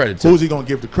going to get the credit to? Who's he going to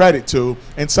give the credit to?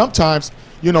 And sometimes,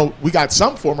 we got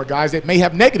some former guys that may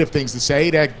have negative things to say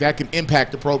that can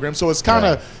impact the program. So it's kind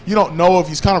of, you don't know if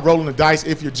he's kind of rolling the dice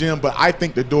if you're Jim, but I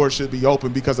think the door should be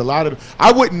open because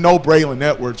I wouldn't know Braylon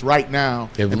Edwards right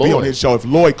now and be on his show if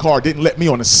Lloyd Carr didn't let me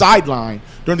on the sideline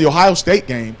during the Ohio State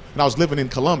game, and I was living in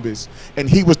Columbus, and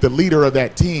he was the leader of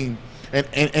that team, and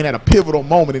at a pivotal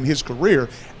moment in his career,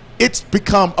 it's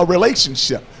become a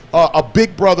relationship. A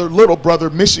big brother, little brother,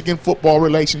 Michigan football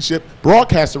relationship,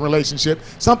 broadcasting relationship,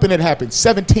 something that happened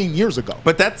 17 years ago.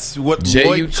 But that's what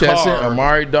J.U. Chesson,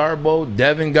 Amari Darboh,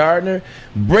 Devin Gardner,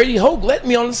 Brady Hoke let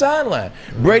me on the sideline.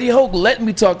 Brady Hoke let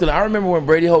me talk to them. I remember when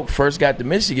Brady Hoke first got to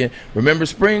Michigan. Remember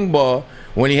spring ball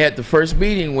when he had the first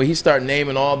meeting where he started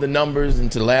naming all the numbers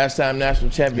into the last time national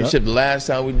championship, the last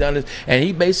time we done this, and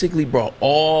he basically brought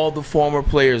all the former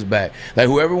players back. Like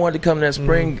whoever wanted to come to that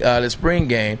spring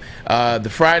game, the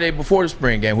Friday before the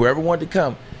spring game, whoever wanted to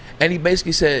come, and he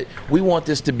basically said, "We want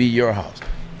this to be your house.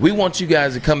 We want you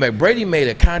guys to come back." Brady made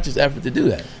a conscious effort to do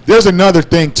that. There's another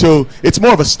thing too. It's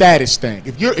more of a status thing.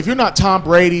 If you're not Tom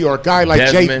Brady or a guy like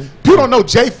Desmond. Jay, people don't know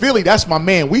Jay Philly. That's my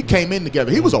man. We came in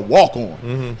together. He was a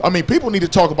walk-on. I mean, people need to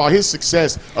talk about his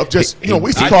success of just we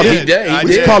used to call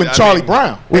him Charlie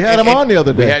Brown. We had him on the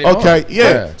other day. Okay,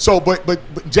 yeah. So, but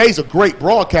Jay's a great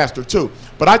broadcaster too.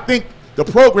 But I think the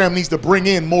program needs to bring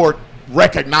in more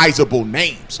recognizable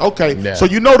names. Okay, so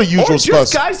the usual stuff.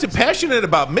 Just guys that are passionate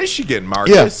about Michigan,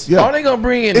 Marcus. Yeah. All they gonna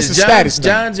bring in is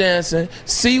John Jansen,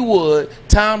 C. Wood,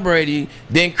 Tom Brady,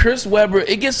 then Chris Webber.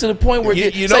 It gets to the point where they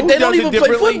don't even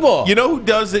play football. You know who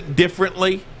does it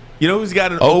differently? You know who's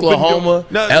got an Oklahoma,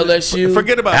 LSU,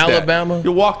 forget about Alabama. That.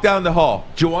 You walk down the hall.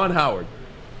 Juwan Howard.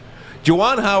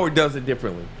 Juwan Howard does it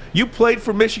differently. You played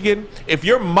for Michigan. If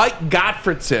you're Mike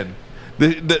Gottfredson,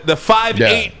 the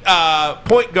 5'8"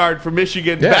 point guard for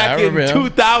Michigan back in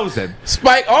 2000.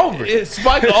 Spike Aubrey.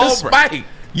 Spike Aubrey. Spike.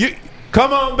 You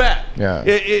come on back. Yeah.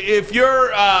 If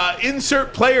you're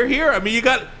insert player here, I mean,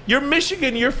 you're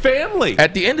Michigan, your family.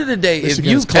 At the end of the day, if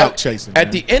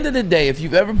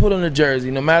you've ever put on a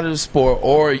jersey, no matter the sport,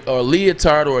 or a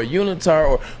leotard or a unitard,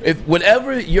 or if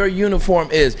whatever your uniform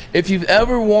is, if you've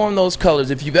ever worn those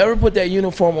colors, if you've ever put that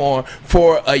uniform on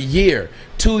for a year,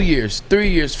 2 years, 3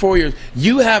 years, 4 years,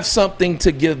 you have something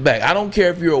to give back. I don't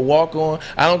care if you're a walk-on.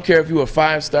 I don't care if you're a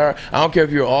 5-star. I don't care if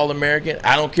you're All-American.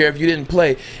 I don't care if you didn't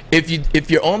play.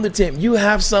 If you're on the team, you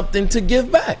have something to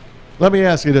give back. Let me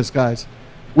ask you this, guys.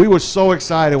 We were so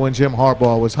excited when Jim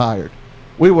Harbaugh was hired.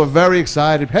 We were very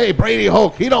excited. Hey, Brady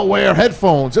Hoke, he don't wear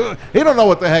headphones. He don't know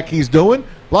what the heck he's doing.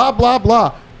 Blah, blah,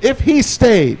 blah. If he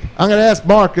stayed, I'm going to ask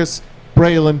Marcus,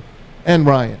 Braylon, and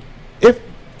Ryan. If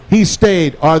he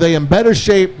stayed, are they in better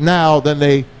shape now than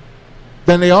they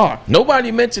are?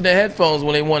 Nobody mentioned the headphones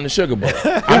when they won the Sugar Bowl.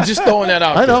 I'm just throwing that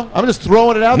out there. I know. I'm just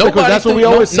throwing it out there because that's what we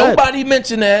always said. Nobody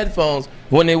mentioned the headphones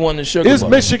when they won the Sugar Bowl. Is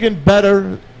Michigan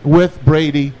better with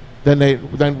Brady than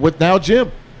with now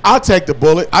Jim? I'll take the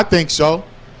bullet. I think so.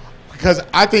 Because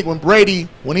I think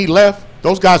when he left,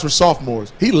 those guys were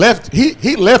sophomores. He left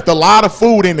a lot of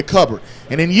food in the cupboard.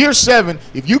 And in year 7,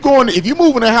 if you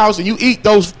move in the house and you eat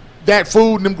that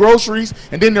food and them groceries,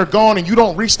 and then they're gone and you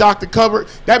don't restock the cupboard,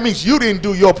 that means you didn't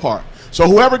do your part. So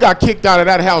whoever got kicked out of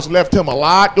that house left him a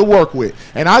lot to work with.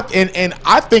 And I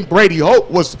think Brady Hope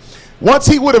was,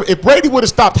 if Brady would have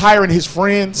stopped hiring his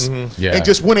friends and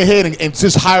just went ahead and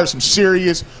just hired some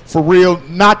serious, for real,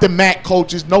 not the MAC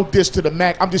coaches, no diss to the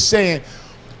MAC. I'm just saying,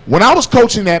 when I was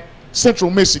coaching at Central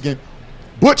Michigan,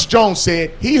 Butch Jones said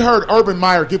he heard Urban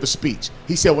Meyer give a speech.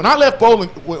 He said, when I left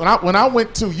when I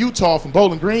went to Utah from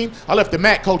Bowling Green, I left the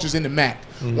MAC coaches in the MAC.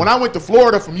 When I went to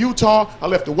Florida from Utah, I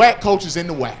left the WAC coaches in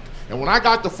the WAC. And when I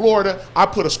got to Florida, I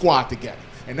put a squad together.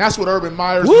 And that's what Urban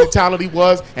Meyer's mentality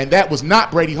was, and that was not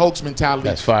Brady Hoke's mentality.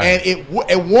 That's fine. And in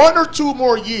 1 or 2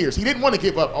 more years, he didn't want to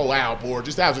give up Al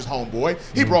Borges. That was his homeboy.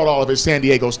 He brought all of his San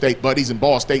Diego State buddies and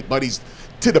Ball State buddies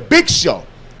to the big show.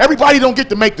 Everybody don't get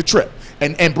to make the trip.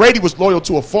 And Brady was loyal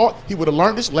to a fault. He would have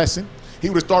learned his lesson. He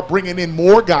would have started bringing in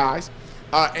more guys.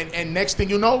 And next thing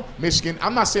you know, Michigan,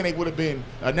 I'm not saying they would have been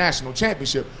a national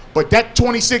championship, but that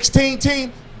 2016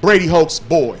 team, Brady Hoke's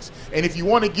boys. And if you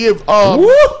want to give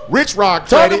Rich Rod credit.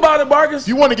 Talk about it, Marcus. If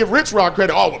you want to give Rich Rod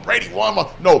credit, well, Brady won.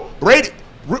 No, Brady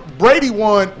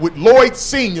won with Lloyd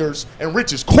Seniors and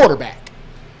Rich's quarterback.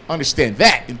 Understand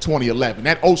that in 2011.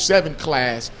 That 07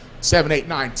 class, 7, 8,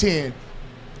 9, 10,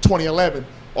 2011.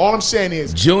 All I'm saying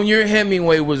is Junior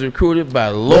Hemingway was recruited by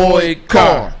Lloyd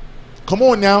Carr. Come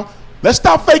on now. Let's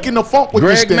stop faking the funk with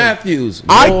this thing. Greg Matthews,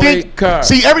 Lloyd Carr.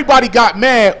 See, everybody got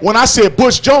mad when I said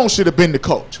Butch Jones should have been the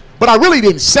coach. But I really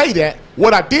didn't say that.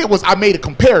 What I did was I made a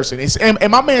comparison.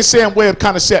 And my man Sam Webb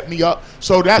kind of set me up.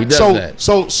 So that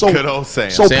Good old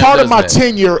Sam. So part of my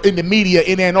tenure in the media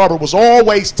in Ann Arbor was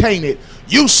always tainted.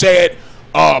 You said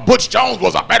Butch Jones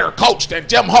was a better coach than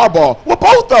Jim Harbaugh. Well,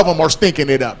 both of them are stinking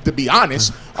it up, to be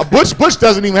honest. Butch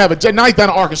doesn't even have a – now he's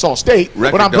down at Arkansas State.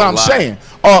 But I'm saying.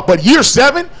 But year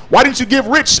 7, why didn't you give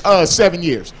Rich 7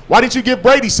 years? Why didn't you give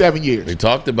Brady 7 years? We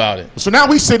talked about it. So now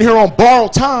we sitting here on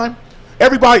borrowed time.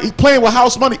 Everybody playing with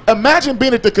house money. Imagine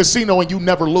being at the casino and you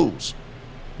never lose.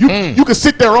 You can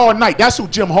sit there all night. That's who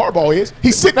Jim Harbaugh is.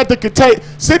 He's sitting at the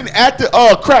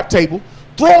crap table,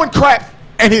 throwing crap,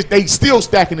 and they still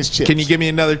stacking his chips. Can you give me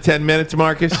another 10 minutes,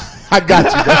 Marcus? I got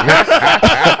you.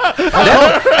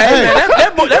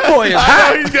 That boy is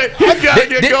hot. He's got to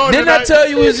get going. Didn't I tell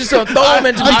you we was just going to throw him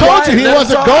into the I told you he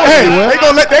wasn't going. Hey,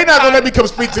 they're not going to let me come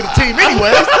speak to the team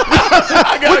anyways.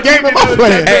 What game am I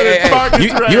playing?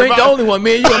 You ain't the only one.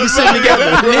 Me and you going to be sitting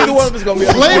together. Neither one of us going to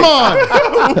be Flame on.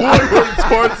 Woodward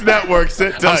Sports Network.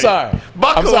 Sit tight. I'm sorry.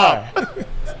 Buckle up.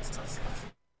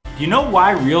 Do you know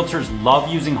why realtors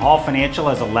love using Hall Financial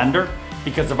as a lender?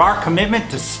 Because of our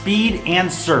commitment to speed and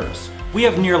service. We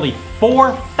have nearly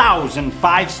 4,000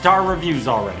 5-star reviews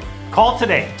already. Call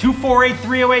today,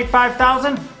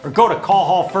 248-308-5000, or go to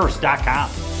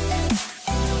callhallfirst.com.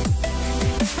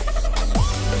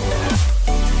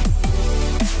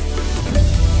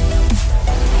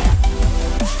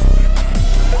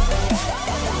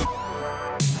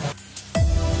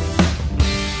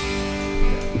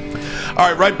 All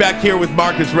right, right back here with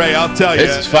Marcus Ray. I'll tell you.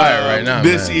 This is fire right now.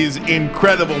 This is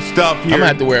incredible stuff here. I'm going to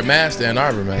have to wear a mask to Ann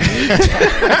Arbor, man.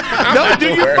 No,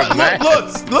 dude,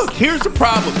 look, here's the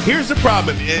problem. Here's the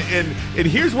problem. And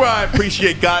here's where I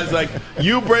appreciate guys like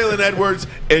you, Braylon Edwards,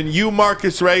 and you,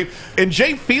 Marcus Ray, and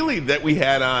Jay Feely that we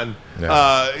had on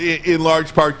in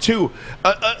large part, too.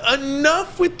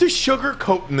 Enough with the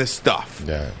sugarcoating this stuff.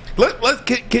 Yeah. Let's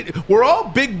get we're all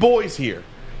big boys here.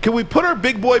 Can we put our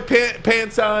big boy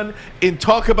pants on and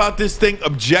talk about this thing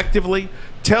objectively?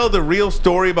 Tell the real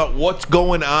story about what's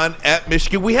going on at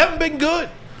Michigan. We haven't been good.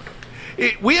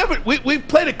 We've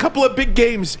played a couple of big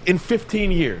games in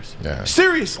 15 years. Yeah.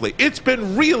 Seriously, it's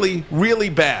been really, really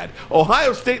bad.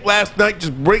 Ohio State last night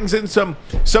just brings in some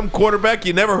quarterback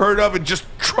you never heard of and just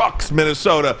trucks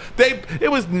Minnesota.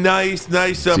 It was nice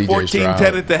 14-10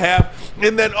 at the half,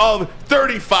 and then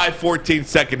 35-14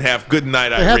 second half. Good night,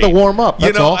 They had to warm up.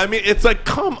 That's all. I mean, it's like,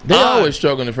 come on. They always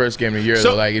struggle in the first game of the year.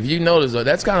 So, like, if you notice,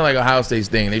 that's kind of like Ohio State's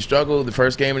thing. They struggle the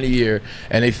first game of the year,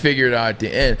 and they figure it out at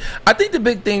the end. I think the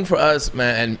big thing for us,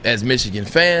 man, and as Michigan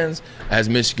fans, as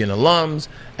Michigan alums,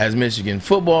 as Michigan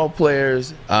football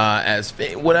players,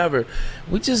 whatever,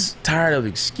 we're just tired of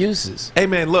excuses. Hey,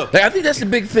 man, look. Like, I think that's the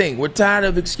big thing. We're tired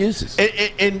of excuses.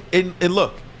 And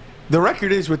look, the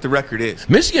record is what the record is.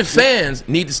 Michigan fans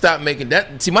need to stop making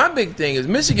that. See, my big thing is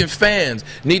Michigan fans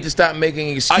need to stop making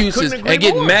excuses and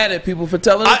get mad at people for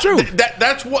telling the truth.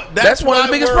 That's one of the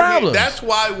biggest problems. That's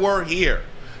why we're here.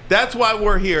 That's why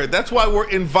we're here. That's why we're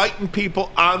inviting people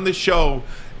on the show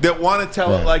that want to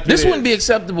tell it like it is. This wouldn't be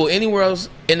acceptable anywhere else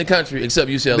in the country except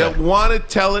UCLA. That want to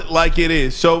tell it like it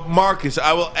is. So, Marcus,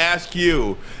 I will ask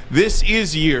you, this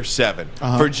is year 7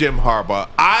 for Jim Harbaugh.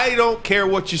 I don't care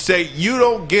what you say. You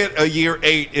don't get a year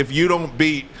 8 if you don't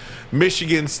beat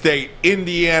Michigan State,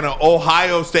 Indiana,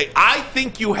 Ohio State. I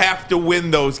think you have to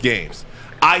win those games.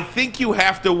 I think you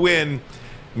have to win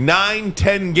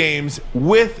 9-10 games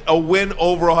with a win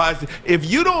over Ohio State. If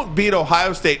you don't beat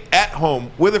Ohio State at home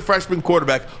with a freshman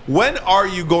quarterback, when are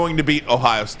you going to beat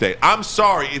Ohio State? I'm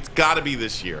sorry, it's got to be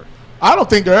this year. I don't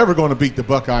think they're ever going to beat the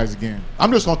Buckeyes again.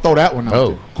 I'm just going to throw that one out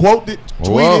there. Quote it,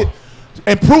 tweet it,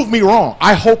 and prove me wrong.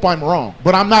 I hope I'm wrong,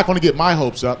 but I'm not going to get my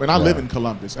hopes up. And I live in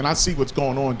Columbus, and I see what's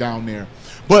going on down there.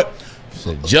 But it's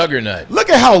a juggernaut. Look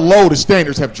at how low the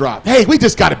standards have dropped. Hey, we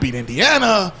just got to beat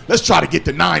Indiana. Let's try to get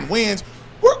to 9 wins.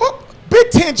 We're Big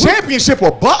Ten championship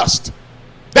or bust.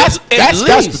 That's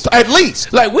at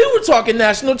least. Like, we were talking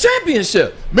national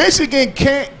championship. Michigan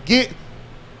can't get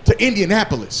to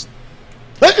Indianapolis.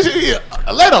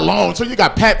 Let alone. So you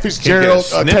got Pat Fitzgerald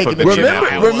taking the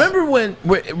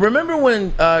Remember when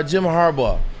Jim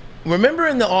Harbaugh, remember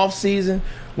in the offseason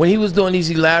when he was doing these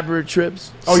elaborate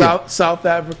trips, South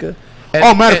Africa?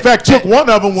 Matter of fact, took one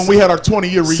of them when we had our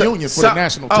 20-year reunion for the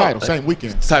national title, same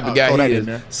weekend. Type of guy he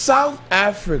is. South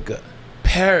Africa,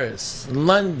 Paris,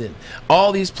 London,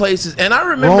 all these places. And I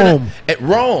remember at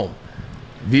Rome,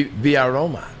 via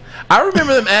Roma. I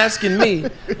remember them asking me,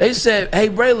 they said, hey,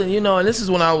 Braylon, and this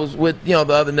is when I was with, the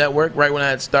other network, right when I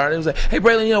had started. It was like, hey,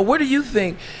 Braylon, where do you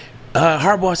think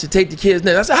Harbaugh should take the kids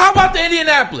next? I said, how about the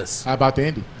Indianapolis? How about the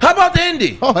Indy? How about the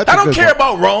Indy? I don't care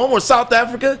about Rome or South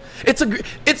Africa.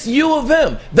 It's U of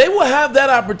M. They will have that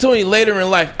opportunity later in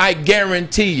life, I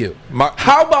guarantee you.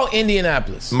 How about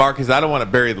Indianapolis? Marcus, I don't want to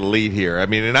bury the lead here. I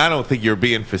mean, and I don't think you're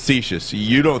being facetious.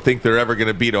 You don't think they're ever going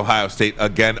to beat Ohio State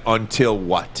again until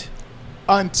what?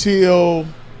 Until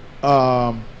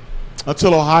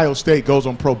Ohio State goes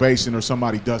on probation or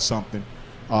somebody does something.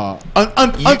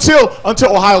 Until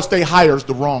Ohio State hires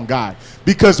the wrong guy.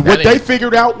 Because what they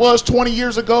figured out was 20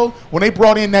 years ago when they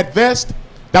brought in that vest,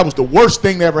 that was the worst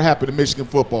thing that ever happened to Michigan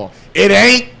football. It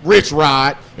ain't Rich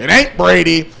Rod, it ain't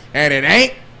Brady, and it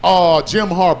ain't Jim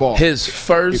Harbaugh. His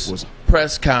first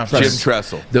press conference. Jim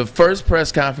Tressel. The first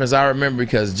press conference I remember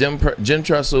because Jim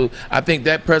Tressel, I think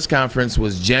that press conference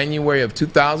was January of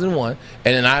 2001,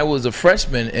 and then I was a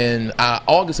freshman in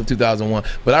August of 2001.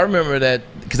 But I remember that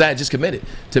because I had just committed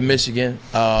to Michigan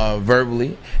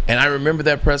verbally, and I remember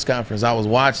that press conference. I was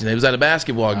watching. It was at a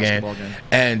basketball game,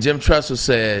 and Jim Tressel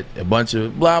said a bunch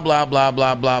of blah, blah, blah,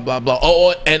 blah, blah, blah, blah.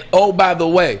 Oh, by the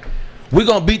way, we're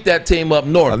going to beat that team up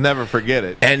north. I'll never forget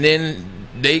it. And then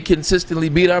they consistently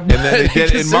beat our butt. And then they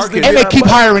did, and they keep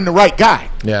hiring the right guy.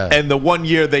 Yeah. And the one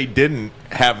year they didn't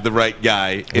have the right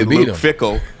guy in Luke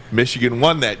Fickell, Michigan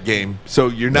won that game. So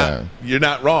you're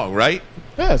not wrong, right?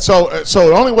 Yeah. So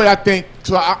the only way I think,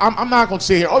 I'm not going to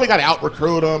sit here, they got to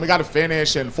out-recruit them, they got to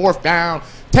finish, and 4th down.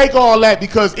 Take all that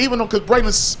because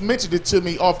Braylon mentioned it to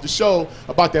me off the show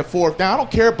about that 4th down. I don't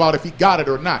care about if he got it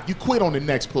or not. You quit on the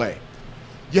next play.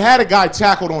 You had a guy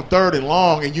tackled on 3rd and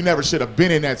long, and you never should have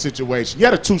been in that situation. You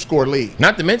had a 2-score lead.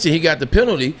 Not to mention he got the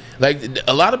penalty. Like,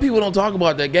 a lot of people don't talk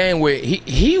about that game where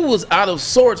he was out of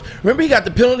sorts. Remember he got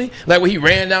the penalty? Like, when he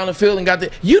ran down the field and got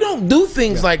the – you don't do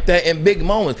things like that in big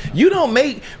moments. You don't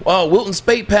make Wilton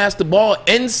Speight pass the ball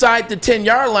inside the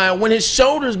 10-yard line when his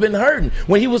shoulder's been hurting,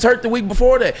 when he was hurt the week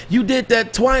before that. You did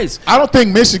that twice. I don't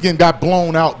think Michigan got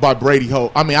blown out by Brady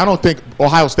Hoke. I mean, I don't think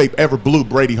Ohio State ever blew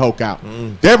Brady Hoke out.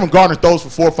 Devin Gardner throws for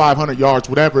 400 or 500 yards,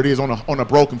 whatever it is, on a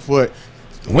broken foot.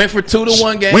 Went for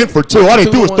 2-1 game. Went for 2. All they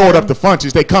do is throw it up the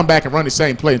funches. They come back and run the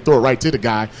same play and throw it right to the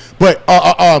guy. But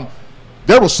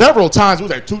there were several times. It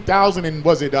was like 2000 and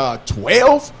was it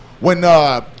 12 when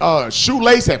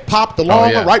Shoelace had popped the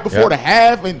long one right before the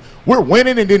half, and we're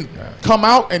winning and then come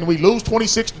out and we lose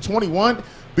 26-21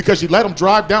 because you let them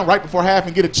drive down right before half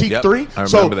and get a cheap 3.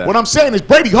 So what I'm saying is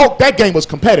Brady hoped that game was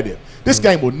competitive. This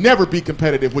game will never be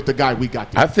competitive with the guy we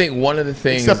got there. I think one of the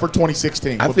things, except for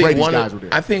 2016, I think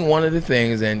one of the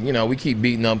things, and we keep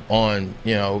beating up on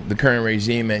the current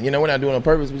regime, and we're not doing it on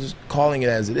purpose. We're just calling it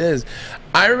as it is.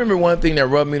 I remember one thing that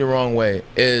rubbed me the wrong way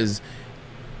is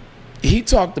he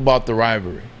talked about the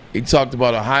rivalry. He talked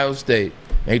about Ohio State,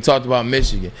 and he talked about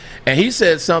Michigan, and he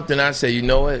said something. I said, you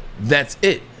know what? That's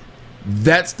it.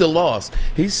 That's the loss.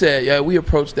 He said, yeah, we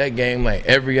approached that game like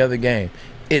every other game.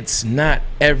 It's not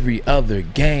every other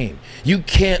game. You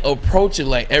can't approach it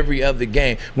like every other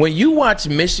game. When you watch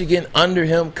Michigan under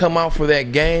him come out for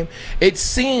that game, it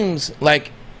seems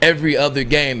like every other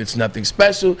game. It's nothing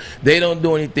special. They don't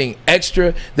do anything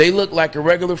extra. They look like a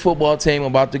regular football team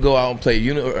about to go out and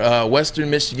play Western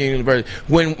Michigan University.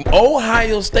 When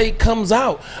Ohio State comes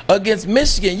out against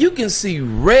Michigan, you can see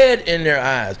red in their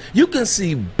eyes. You can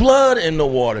see blood in the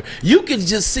water. You can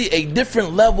just see a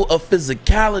different level of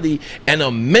physicality and a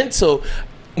mental.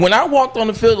 When I walked on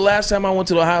the field the last time I went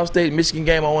to the Ohio State-Michigan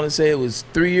game, I want to say it was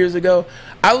 3 years ago,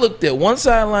 I looked at one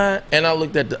sideline and I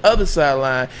looked at the other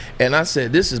sideline, and I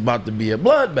said, this is about to be a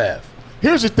bloodbath.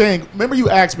 Here's the thing. Remember you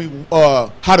asked me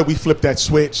how did we flip that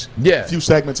switch a few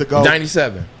segments ago?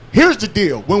 97. Here's the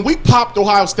deal. When we popped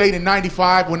Ohio State in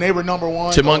 95, when they were number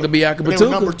 1. Chimanga Biaka-Batuka. They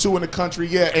were number 2 in the country,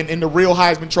 and the real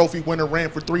Heisman Trophy winner ran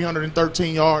for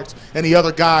 313 yards, and the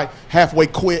other guy halfway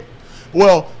quit.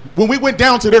 Well, when we went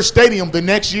down to their stadium the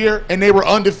next year and they were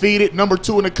undefeated, number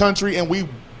 2 in the country, and we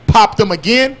popped them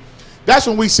again, that's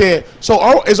when we said,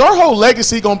 so is our whole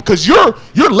legacy going, because your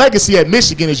legacy at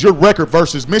Michigan is your record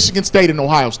versus Michigan State and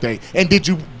Ohio State. And did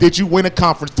you win a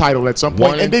conference title at some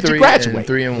point? And did you graduate?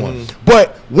 3-1.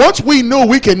 But once we knew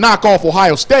we could knock off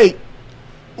Ohio State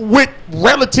with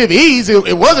relative ease,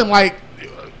 it wasn't like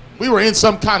we were in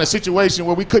some kind of situation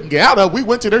where we couldn't get out of. We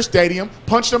went to their stadium,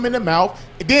 punched them in the mouth.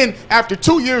 And then after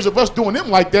 2 years of us doing them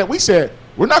like that, we said,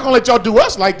 we're not going to let y'all do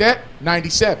us like that.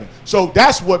 97. So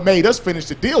that's what made us finish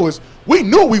the deal is we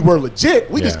knew we were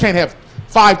legit. We just can't have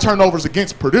 5 turnovers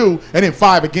against Purdue and then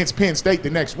 5 against Penn State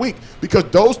the next week because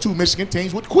those 2 Michigan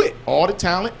teams would quit. All the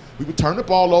talent. We would turn the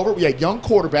ball over. We had young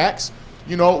quarterbacks.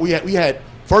 We had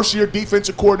first-year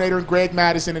defensive coordinator in Greg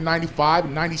Madison in 95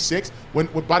 and 96. When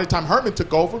by the time Herman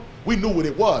took over, we knew what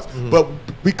it was. But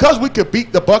because we could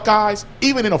beat the Buckeyes,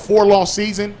 even in a 4-loss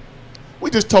season, we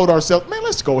just told ourselves, man,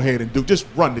 let's go ahead and just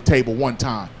run the table one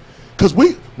time. Because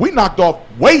we knocked off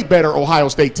way better Ohio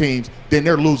State teams than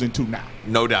they're losing to now.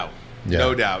 No doubt. Yeah.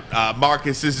 No doubt.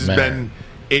 Marcus, this has been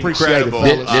incredible.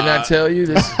 Didn't I tell you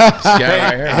this guy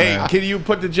right here? Hey, can you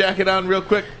put the jacket on real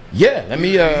quick? Yeah, let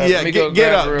me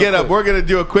get up. We're going to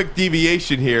do a quick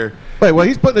deviation here. Wait, well,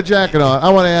 he's putting the jacket on. I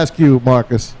want to ask you,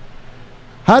 Marcus,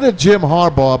 how did Jim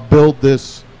Harbaugh build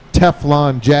this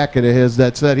Teflon jacket of his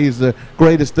that said he's the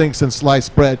greatest thing since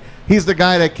sliced bread? He's the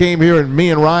guy that came here and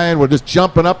me and Ryan were just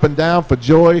jumping up and down for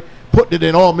joy, putting it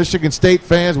in all Michigan State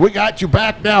fans. We got you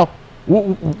back now.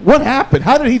 What happened?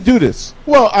 How did he do this?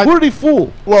 Well, who did he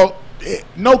fool? Well,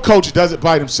 no coach does it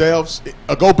by themselves.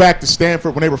 Go back to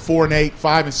Stanford when they were 4-8,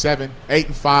 5-7,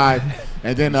 8-5,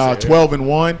 and then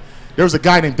 12-1. There was a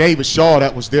guy named David Shaw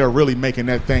that was there really making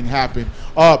that thing happen.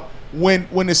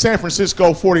 When the San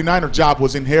Francisco 49er job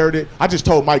was inherited, I just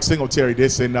told Mike Singletary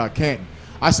this in Canton.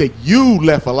 I said, you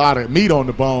left a lot of meat on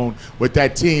the bone with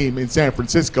that team in San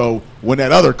Francisco when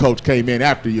that other coach came in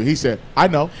after you. He said, I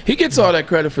know. He gets all that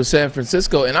credit for San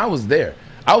Francisco, and I was there.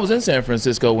 I was in San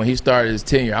Francisco when he started his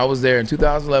tenure. I was there in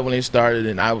 2011 when he started,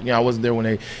 and I wasn't there when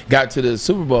they got to the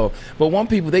Super Bowl. But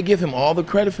they give him all the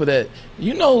credit for that.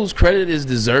 You know whose credit is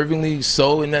deservingly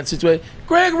so in that situation?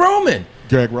 Greg Roman.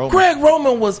 Greg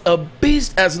Roman was a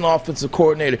beast as an offensive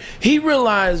coordinator. He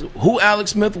realized who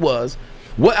Alex Smith was,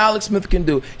 what Alex Smith can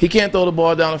do. He can't throw the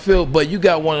ball down the field, but you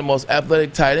got one of the most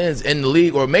athletic tight ends in the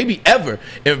league, or maybe ever,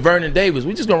 in Vernon Davis.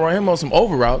 We're just going to run him on some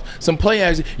over routes, some play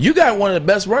action. You got one of the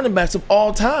best running backs of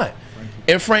all time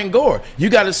in Frank Gore. You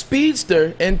got a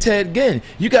speedster in Ted Ginn.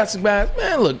 You got some guys,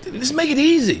 man, look, just make it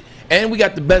easy. And we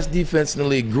got the best defense in the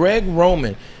league. Greg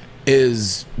Roman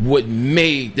is what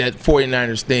made that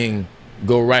 49ers thing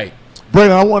go right.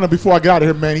 Braylon, I want to, before I get out of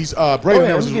here, man,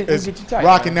 Braylon is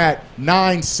rocking that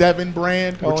 9-7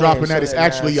 brand. We're dropping that. It's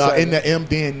actually in the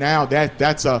MDN now.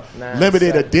 That's a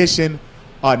limited edition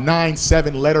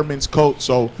 9/7 Letterman's coat.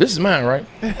 So this is mine, right?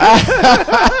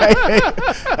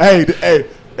 hey,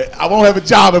 I won't have a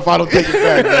job if I don't take it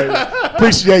back, man.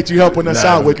 Appreciate you helping us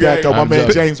out with that, though. My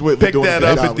man James Whitley pick that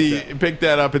up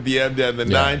at the end, the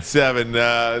 9/7.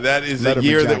 That is a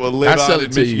year that will live on in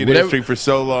Michigan history for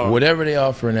so long. Whatever they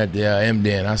offering at the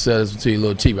MDN, I sell this to you a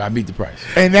little cheaper. I beat the price.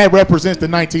 And that represents the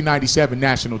 1997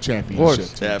 national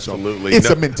championship. Absolutely, so it's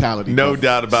a mentality. No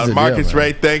doubt about it. Marcus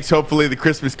Ray, thanks. Hopefully, the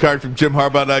Christmas card from Jim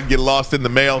Harbaugh doesn't get lost in the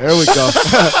mail. There we go.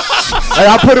 Hey,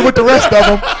 I'll put it with the rest of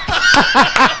them.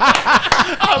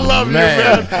 I love you,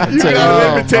 man. You got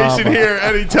an invitation here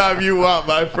anytime you want,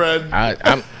 my friend.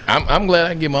 I'm glad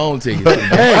I can get my own ticket.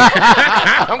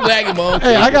 I'm glad I get my own ticket.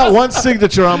 Hey, I got one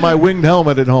signature on my winged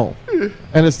helmet at home,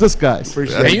 and it's this guy's.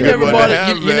 And you never bought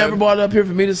it. You never bought it up here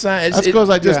for me to sign. That's because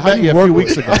I just met you a few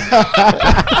weeks ago.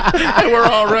 And we're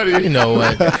already, you know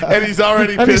what? And he's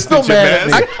already and pissed he's still at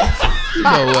you, mad. You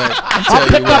know what? I'll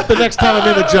pick up the next time I'm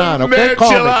in the John. Okay, man,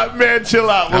 chill out, man. Chill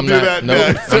out. We'll do that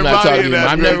next. I'm not talking to you.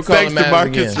 I'm never calling Thanks to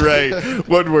Marcus Ray,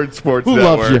 Woodward Sports Who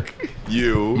Network. Loves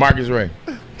you? Marcus Ray.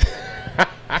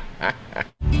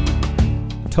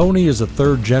 Tony is a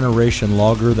third-generation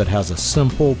logger that has a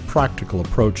simple, practical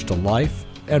approach to life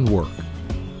and work.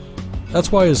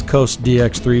 That's why his Coast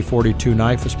DX342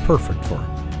 knife is perfect for him.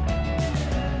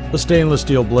 The stainless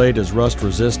steel blade is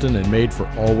rust-resistant and made for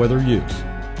all-weather use.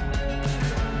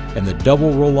 And the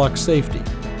double roll-lock safety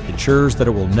ensures that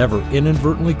it will never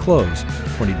inadvertently close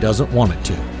when he doesn't want it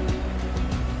to.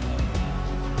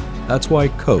 That's why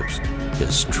Coast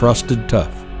is trusted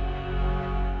tough.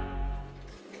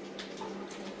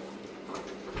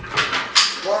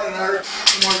 Morning, Art.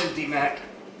 Morning, D-Mac.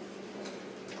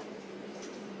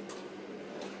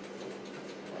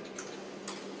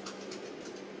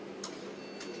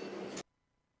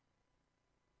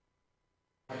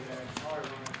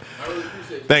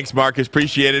 Thanks, Marcus.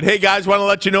 Appreciate it. Hey, guys, want to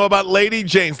let you know about Lady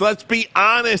Jane's. Let's be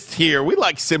honest here. We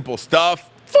like simple stuff.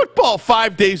 Football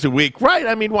 5 days a week, right?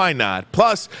 I mean, why not?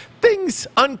 Plus, things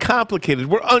uncomplicated.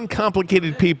 We're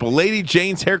uncomplicated people. Lady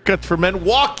Jane's haircuts for men.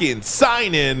 Walk in,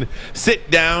 sign in, sit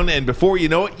down, and before you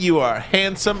know it, you are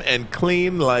handsome and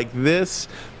clean like this.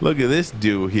 Look at this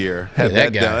dude here. Had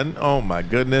that done. Oh, my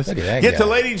goodness. Get to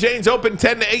Lady Jane's, open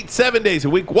 10 to 8, 7 days a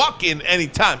week. Walk in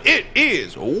anytime. It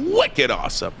is wicked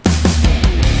awesome.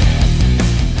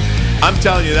 I'm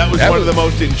telling you, that was one of the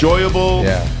most enjoyable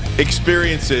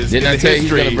experiences in the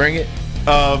history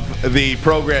of the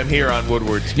program here on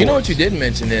Woodward Sports. You know what you didn't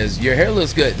mention is your hair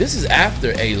looks good. This is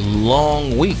after a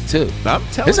long week, too. I'm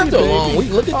telling you, this after a long week.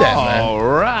 Look at that, man. All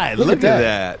right. Look at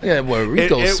that. Yeah, boy,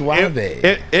 Rico Suave.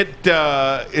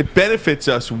 It benefits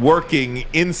us working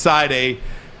inside a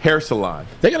hair salon.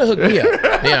 They gotta hook me up.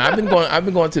 Yeah, I've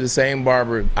been going to the same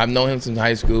barber. I've known him since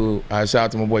high school. Shout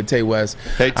out to my boy Tay West.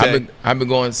 Hey, Tay. I've been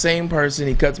going same person.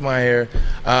 He cuts my hair.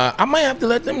 I might have to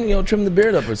let them trim the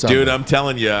beard up or something. Dude, I'm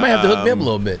telling you, might have to hook me up a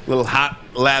little bit. Little hot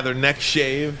lather neck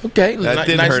shave. Okay, that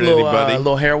didn't nice hurt little, anybody.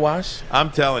 Little hair wash.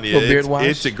 I'm telling you, little beard wash.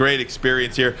 It's a great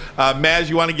experience here. Maz,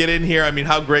 you want to get in here? I mean,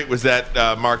 how great was that,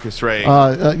 Marcus Ray?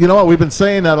 You know what? We've been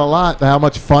saying that a lot. How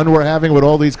much fun we're having with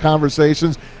all these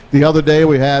conversations. The other day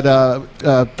we had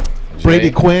Brady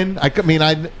Quinn.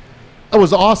 It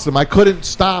was awesome. I couldn't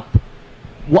stop.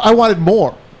 I wanted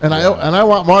more, and I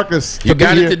want Marcus. You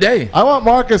got it today. I want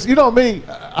Marcus. You know me.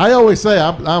 I always say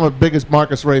I'm the biggest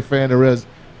Marcus Ray fan there is.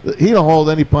 He don't hold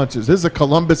any punches. This is a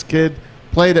Columbus kid,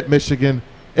 played at Michigan.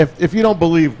 If you don't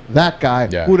believe that guy,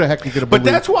 who the heck are you going to believe?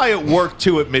 But that's why it worked,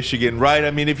 too, at Michigan, right?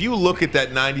 I mean, if you look at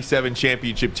that 97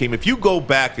 championship team, if you go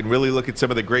back and really look at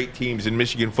some of the great teams in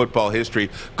Michigan football history,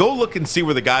 go look and see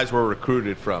where the guys were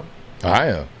recruited from.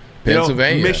 Ohio,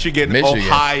 Pennsylvania, Michigan,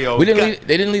 Ohio. They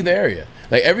didn't leave the area.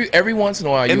 Like every once in a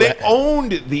while. And they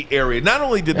owned the area. Not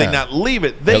only did they not leave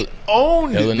it, they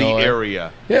owned the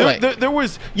area. Yeah,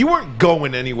 you weren't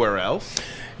going anywhere else.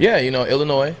 Yeah,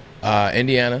 Illinois.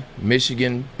 Indiana,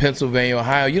 Michigan, Pennsylvania,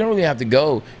 Ohio. You don't really have to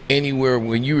go anywhere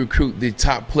when you recruit the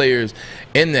top players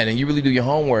in that, and you really do your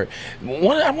homework.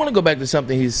 I want to go back to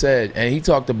something he said, and he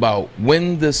talked about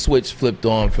when the switch flipped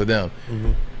on for them.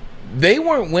 Mm-hmm. They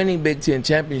weren't winning Big Ten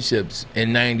championships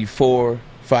in 94,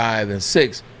 5, and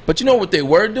 6, but you know what they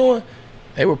were doing?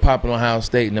 They were popping Ohio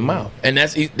State in the mouth, and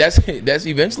that's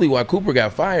eventually why Cooper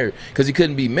got fired, because he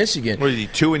couldn't beat Michigan. What is he,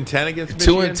 2-10 against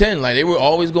Michigan? 2-10. Like they were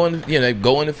always going, they'd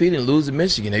go undefeated and lose to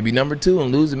Michigan. They'd be number 2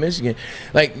 and lose to Michigan.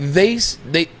 Like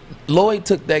Lloyd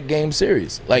took that game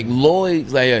serious. Like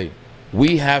Lloyd's like, hey,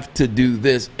 we have to do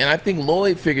this, and I think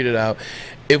Lloyd figured it out.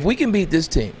 If we can beat this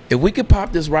team, if we can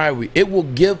pop this rivalry, it will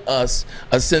give us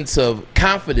a sense of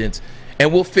confidence.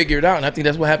 and we'll figure it out. And I think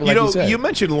that's what happened. Like you said, you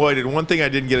mentioned Lloyd, and one thing I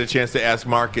didn't get a chance to ask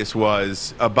Marcus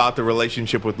was about the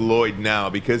relationship with Lloyd now,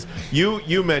 because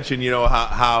you mentioned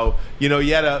how you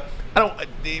had a. I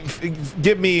don't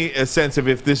give me a sense of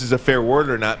if this is a fair word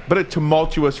or not, but a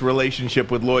tumultuous relationship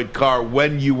with Lloyd Carr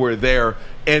when you were there,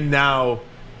 and now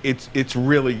it's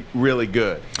really, really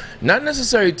good. Not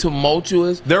necessarily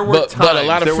tumultuous, but a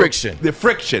lot of friction. The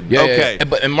friction, yeah, okay.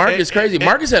 Yeah. And Marcus is crazy.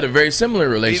 Marcus had a very similar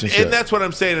relationship. And that's what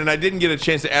I'm saying, and I didn't get a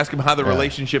chance to ask him how the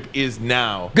relationship is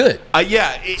now. Good.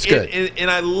 It's good.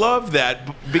 And I love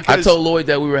that because I told Lloyd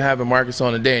that we were having Marcus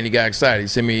on today, and he got excited. He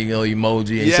sent me emoji,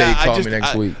 and he said he'd call me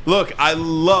next week. Look, I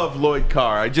love Lloyd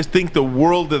Carr. I just think the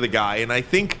world of the guy, and I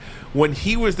think when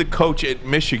he was the coach at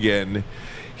Michigan,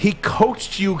 he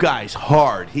coached you guys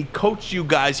hard. He coached you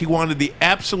guys. He wanted the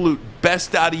absolute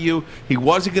best out of you. He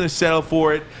wasn't going to settle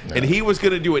for it, and he was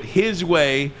going to do it his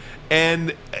way.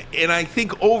 And I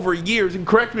think over years, and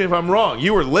correct me if I'm wrong,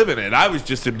 you were living it. I was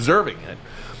just observing it.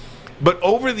 But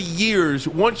over the years,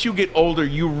 once you get older,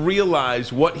 you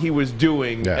realize what he was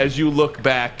doing as you look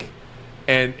back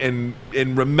and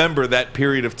remember that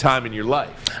period of time in your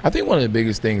life. I think one of the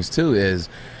biggest things, too, is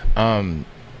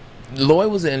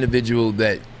Lloyd was an individual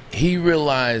that he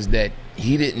realized that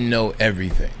he didn't know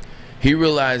everything. He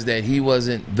realized that he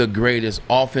wasn't the greatest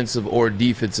offensive or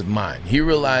defensive mind. He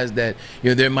realized that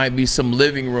there might be some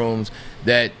living rooms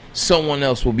that someone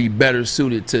else will be better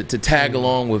suited to tag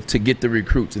along with to get the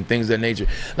recruits and things of that nature.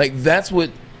 Like, that's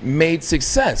what made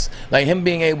success. Like him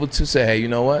being able to say, hey, you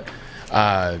know what?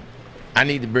 I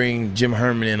need to bring Jim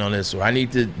Herman in on this, or I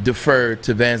need to defer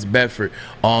to Vance Bedford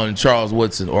on Charles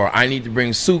Woodson, or I need to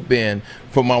bring Soup in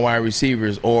for my wide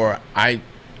receivers, or I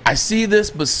see this,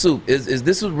 but Soup, is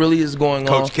this what really is going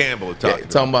on? Coach Campbell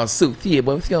talking about Soup. Yeah,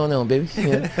 but what's going on, baby?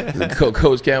 Yeah.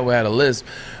 Coach Campbell had a list,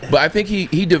 but I think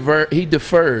he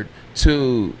deferred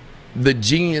to the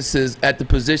geniuses at the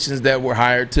positions that were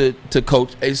hired to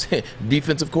coach a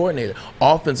defensive coordinator,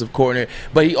 offensive coordinator.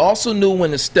 But he also knew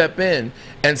when to step in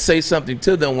and say something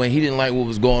to them when he didn't like what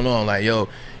was going on. Like, yo,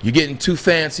 you're getting too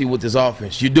fancy with this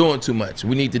offense. You're doing too much.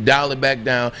 We need to dial it back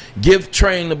down. Give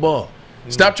Train the ball.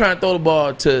 Stop trying to throw the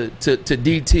ball to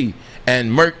DT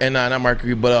and not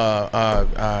Mercury, but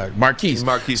Marquise.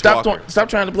 Stop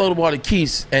trying to throw the ball to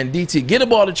Keese and DT. Get the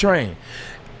ball to Train.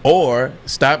 Or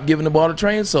stop giving the ball to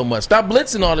Train so much. Stop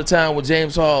blitzing all the time with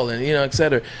James Hall and et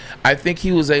cetera. I think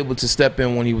he was able to step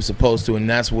in when he was supposed to, and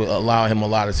that's what allowed him a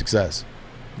lot of success.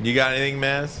 You got anything,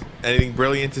 Maz? Anything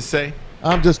brilliant to say?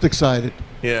 I'm just excited.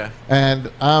 Yeah.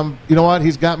 And you know what?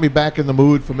 He's got me back in the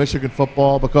mood for Michigan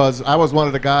football, because I was one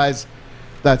of the guys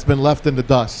that's been left in the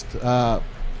dust.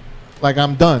 Like,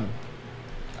 I'm done.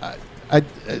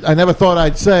 I never thought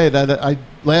I'd say that.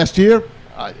 Last year,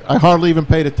 I hardly even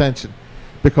paid attention.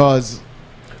 Because,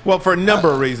 well, for a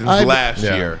number of reasons last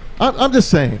year. I'm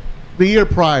just saying, the year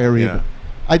prior even.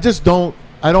 I just don't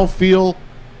feel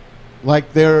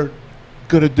like they're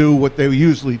going to do what they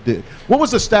usually did. What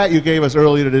was the stat you gave us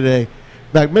earlier today?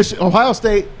 Like Ohio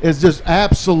State is just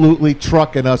absolutely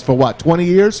trucking us for what, 20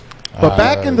 years? But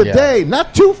back in the day,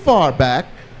 not too far back,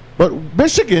 but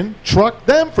Michigan trucked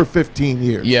them for 15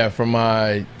 years. Yeah, from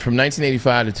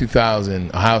 1985 to 2000,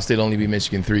 Ohio State only beat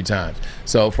Michigan 3 times.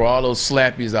 So for all those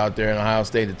slappies out there in Ohio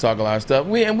State that talk a lot of stuff,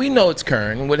 we know it's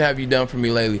current. And what have you done for me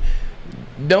lately?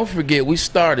 Don't forget, we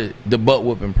started the butt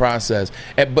whooping process,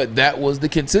 but that was the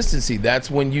consistency. That's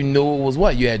when you knew it was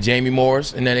what you had. Jamie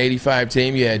Morris in that '85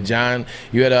 team. You had John.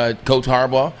 You had Coach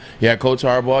Harbaugh. You had Coach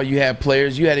Harbaugh. You had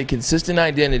players. You had a consistent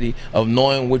identity of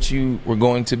knowing what you were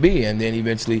going to be, and then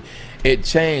eventually it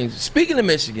changed. Speaking of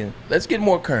Michigan, let's get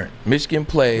more current. Michigan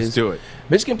plays. Let's do it.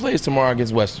 Michigan plays tomorrow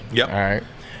against Western. Yep. All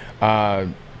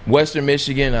right. Western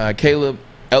Michigan. Caleb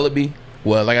Ellaby.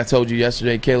 Well, like I told you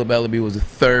yesterday, Caleb Ellaby was the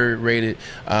third-rated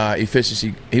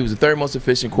efficiency. He was the third most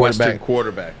efficient quarterback. Western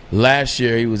quarterback. Last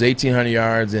year, he was 1,800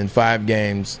 yards in 5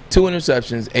 games, 2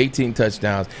 interceptions, 18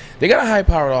 touchdowns. They got a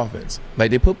high-powered offense.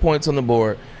 Like, they put points on the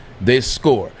board, they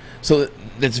score. So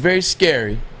that's very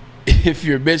scary if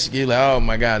you're Michigan. You're like, oh,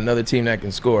 my God, another team that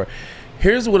can score.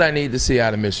 Here's what I need to see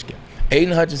out of Michigan.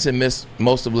 Aiden Hutchinson missed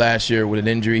most of last year with an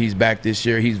injury. He's back this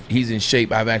year. He's in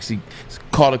shape. I've actually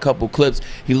caught a couple clips.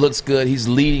 He looks good. He's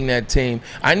leading that team.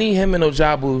 I need him and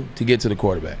Ojabu to get to the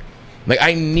quarterback. Like,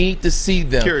 I need to see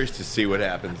them. Curious to see what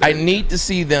happens. I need to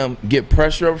see them get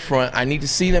pressure up front. I need to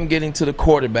see them getting to the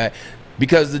quarterback,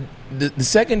 because the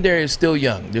secondary is still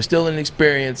young. They're still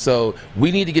inexperienced, so we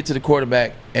need to get to the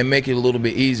quarterback and make it a little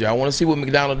bit easier. I want to see what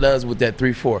McDonald does with that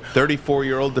 3-4.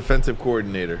 34-year-old defensive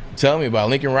coordinator. Tell me about it.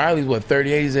 Lincoln Riley's, what,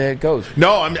 38? He's a head coach.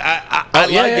 No, I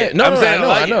like it. No,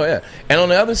 I know, yeah. And on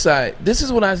the other side, this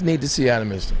is what I need to see out of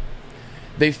Michigan.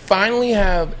 they finally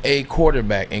have a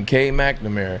quarterback in Cade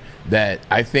McNamara that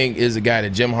I think is a guy that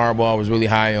Jim Harbaugh was really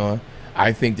high on.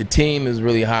 I think the team is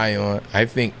really high on. I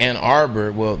think Ann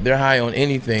Arbor, well, they're high on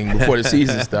anything before the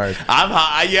season starts. I'm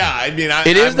high. Yeah, I mean,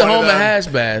 it is the home of Hash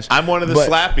Bash. I'm one of the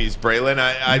slappies,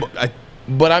 Braylon.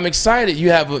 But I'm excited.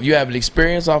 You have an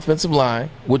experienced offensive line,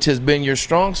 which has been your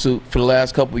strong suit for the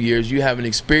last couple of years. You have an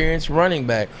experienced running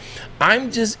back.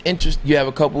 I'm just interested. You have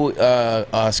a couple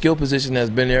skill position that's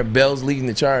been there. Bell's leading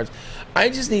the charge. I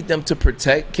just need them to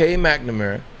protect Cade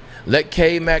McNamara. Let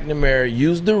Cade McNamara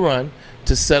use the run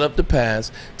to set up the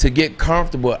pass, to get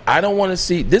comfortable. I don't want to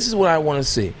see – this is what I want to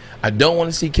see. I don't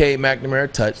want to see Cade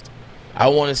McNamara touched. I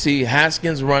want to see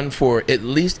Haskins run for at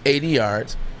least 80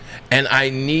 yards. And I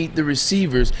need the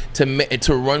receivers to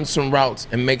run some routes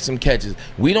and make some catches.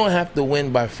 We don't have to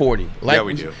win by 40. Yeah,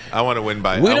 we do. I want to win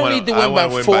by. We don't need to win by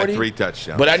 40. By 3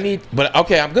 touchdowns. But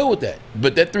okay, I'm good with that.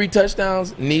 But that 3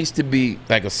 touchdowns needs to be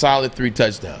like a solid 3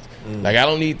 touchdowns. Like I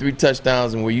don't need 3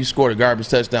 touchdowns and where you scored a garbage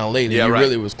touchdown late and you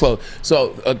really was close.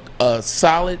 So a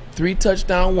solid 3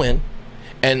 touchdown win,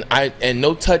 and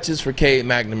no touches for Cade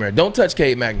McNamara. Don't touch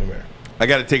Cade McNamara. I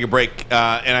got to take a break,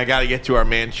 and I got to get to our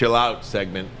Man Chill Out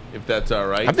segment, if that's all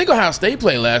right. I think Ohio State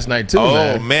played last night too.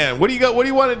 Oh man, what do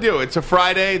you want to do? It's a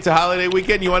Friday, it's a holiday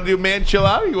weekend. You want to do Man Chill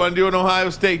Out? Or you want to do an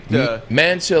Ohio State?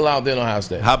 Man Chill Out, then Ohio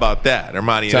State. How about that,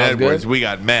 Armani and Edwards? Good? We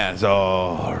got Maz.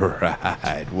 All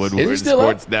right, Woodward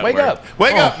Sports Network. Wake up,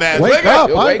 wake up, Maz. Wake up!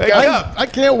 Wake up! I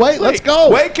can't wait. Let's go.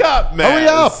 Wake up, Maz. Hurry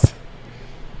up!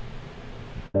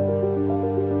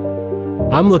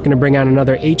 I'm looking to bring on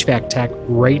another HVAC tech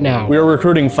right now. We are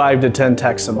recruiting 5 to 10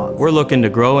 techs a month. We're looking to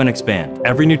grow and expand.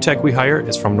 Every new tech we hire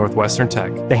is from Northwestern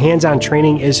Tech. The hands-on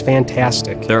training is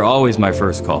fantastic. They're always my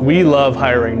first call. We love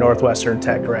hiring Northwestern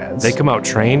Tech grads. They come out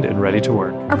trained and ready to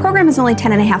work. Our program is only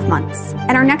 10.5 months,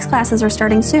 and our next classes are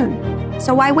starting soon.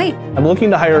 So why wait? I'm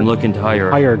looking to hire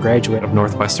a graduate of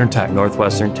Northwestern Tech.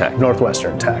 Northwestern Tech.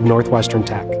 Northwestern Tech. Northwestern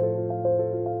Tech.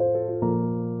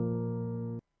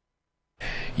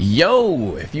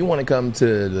 Yo, if you want to come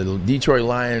to the Detroit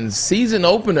Lions season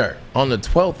opener on the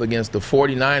 12th against the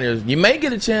 49ers, you may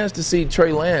get a chance to see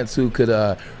Trey Lance, who could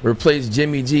replace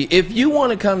Jimmy G. If you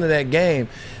want to come to that game,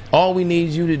 all we need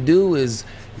you to do is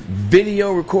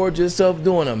video record yourself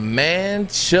doing a Man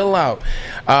Chill Out.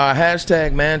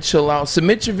 Hashtag Man Chill Out.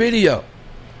 Submit your video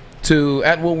to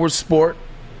 @Woodward Sport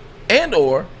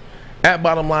and/or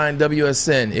 @BottomLine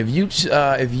WSN.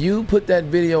 If you put that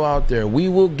video out there, we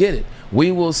will get it.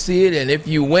 We will see it, and if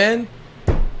you win,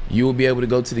 you will be able to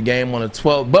go to the game on the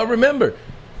 12th. But remember,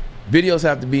 videos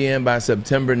have to be in by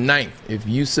September 9th. If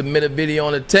you submit a video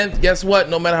on the 10th, guess what?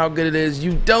 No matter how good it is,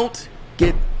 you don't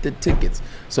get the tickets.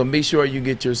 So make sure you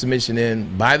get your submission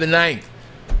in by the 9th.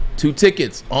 2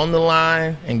 tickets on the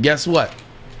line, and guess what?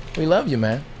 We love you,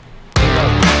 man.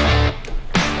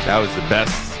 That was the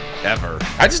best ever.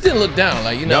 I just didn't look down,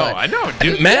 like, you know. No, I know,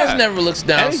 dude. Maz never looks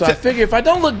down, so I figure if I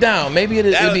don't look down, maybe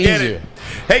it'll be easier.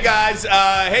 Hey guys,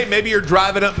 maybe you're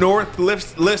driving up north,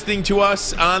 listening to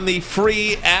us on the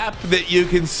free app that you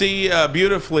can see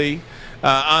beautifully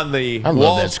on the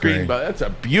wall screen. But that's a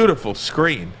beautiful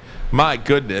screen. My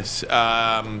goodness.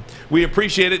 We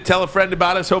appreciate it. Tell a friend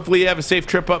about us. Hopefully you have a safe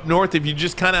trip up north. If you're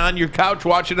just kind of on your couch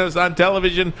watching us on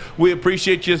television, we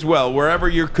appreciate you as well. Wherever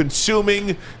you're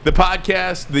consuming the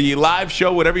podcast, the live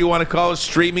show, whatever you want to call it,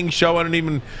 streaming show, I don't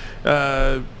even,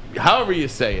 however you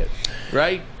say it,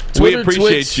 right? Twitter, we appreciate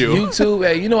Twitch, you. YouTube.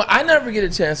 Hey, you know, I never get a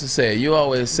chance to say it. You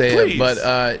always say it.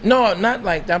 But no, not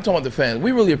like that. I'm talking about the fans.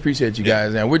 We really appreciate you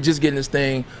guys. And we're just getting this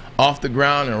thing off the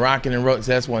ground and rocking and rolling.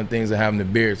 That's one of the things of having the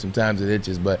beard. Sometimes it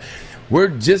itches. But we're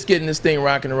just getting this thing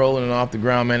rocking and rolling and off the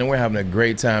ground, man, and we're having a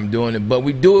great time doing it. But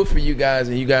we do it for you guys,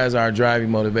 and you guys are our driving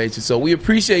motivation. So we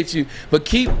appreciate you. But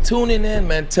keep tuning in,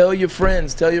 man. Tell your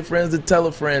friends. Tell your friends to tell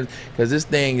a friend, because this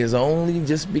thing is only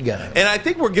just begun. And I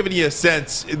think we're giving you a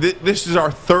sense. This is our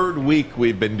 3rd week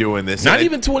we've been doing this. Not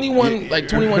even 21 days.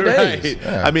 Right.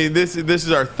 Yeah. I mean, this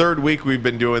is our 3rd week we've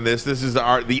been doing this. This is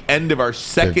the end of our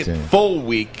 2nd full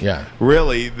week,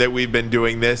 really, that we've been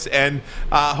doing this. And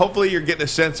hopefully you're getting a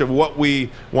sense of what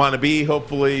we want to be,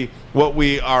 hopefully what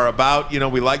we are about. You know,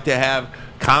 we like to have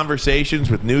conversations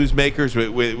with newsmakers,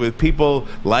 with people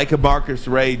like a Marcus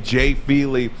Ray, Jay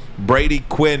Feely, Brady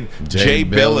Quinn, Jay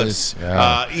Billis,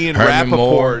 Ian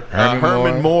Rappaport,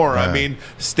 Herman Moore. I mean,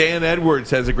 Stan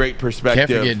Edwards has a great perspective.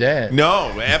 Can't forget that.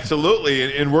 No,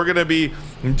 absolutely. And we're going to be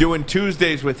doing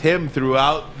Tuesdays with him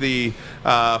throughout the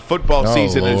football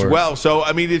season as well. So,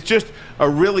 I mean, it's just a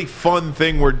really fun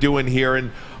thing we're doing here.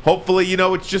 And hopefully,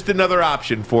 it's just another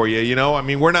option for you. I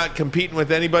mean, we're not competing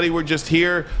with anybody. We're just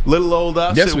here, little old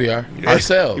us. Yes, we are.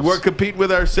 Ourselves. We're competing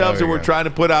with ourselves, and we're trying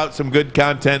to put out some good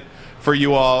content for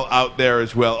you all out there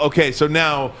as well. Okay, so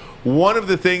now one of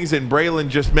the things, and Braylon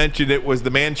just mentioned it, was the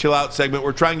Man Chill Out segment.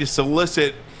 We're trying to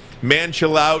solicit Man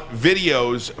Chill Out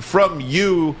videos from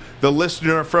you, the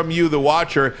listener, from you, the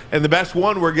watcher. And the best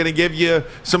one, we're going to give you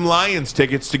some Lions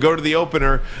tickets to go to the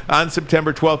opener on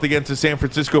September 12th against the San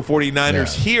Francisco 49ers.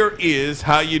 Yeah. Here is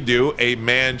how you do a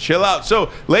Man Chill Out.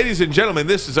 So, ladies and gentlemen,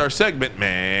 this is our segment,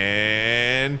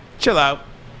 Man Chill Out.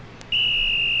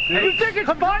 You think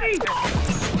it's funny?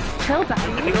 Chill,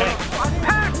 buddy.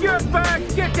 Pack your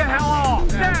bags, get the hell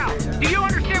off. Now, do you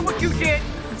understand what you did?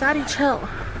 Daddy, chill.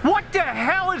 What the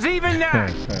hell is even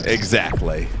that?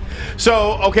 Exactly.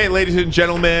 So, okay, ladies and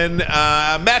gentlemen,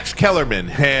 Max Kellerman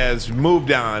has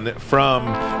moved on from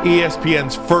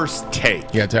ESPN's First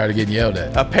Take. You got tired of getting yelled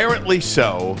at. Apparently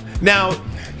so. Now,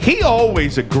 he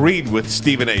always agreed with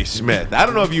Stephen A. Smith. I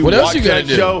don't know if you watched that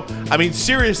show. I mean,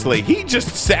 seriously, he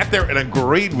just sat there and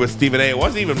agreed with Stephen A. It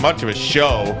wasn't even much of a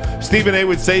show. Stephen A.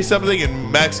 would say something,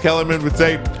 and Max Kellerman would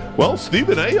say, well,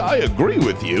 Stephen A., I agree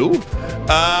with you.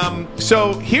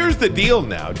 So here's the deal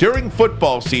now. During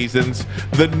football seasons,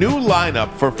 the new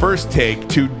lineup for First Take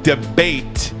to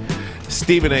debate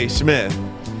Stephen A. Smith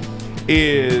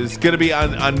is going to be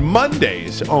on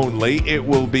Mondays only. It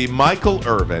will be Michael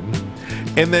Irvin.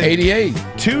 And then 88.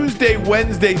 Tuesday,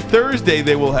 Wednesday, Thursday,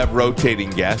 they will have rotating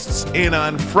guests. And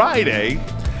on Friday,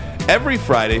 every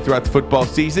Friday throughout the football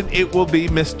season, it will be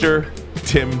Mr.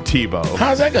 Tim Tebow.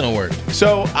 How's that going to work?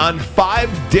 So on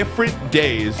 5 different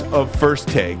days of First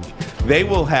Take, they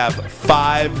will have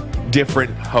 5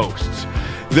 different hosts.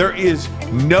 There is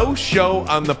no show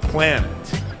on the planet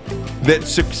that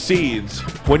succeeds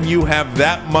when you have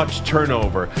that much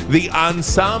turnover. The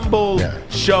ensemble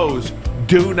shows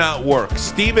do not work.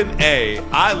 Stephen A.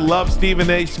 I love Stephen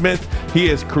A. Smith. He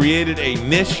has created a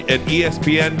niche at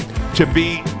ESPN to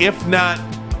be, if not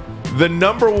the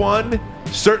 @1,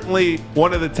 certainly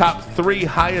one of the top 3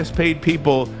 highest paid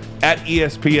people at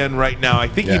ESPN right now. I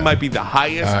think he might be the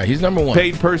highest he's #1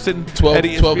 paid person 12, at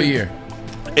ESPN. 12 a year.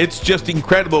 It's just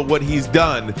incredible what he's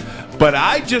done. But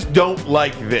I just don't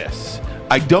like this.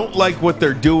 I don't like what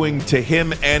they're doing to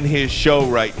him and his show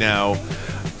right now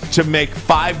to make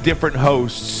 5 different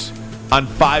hosts on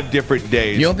 5 different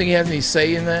days. You don't think he has any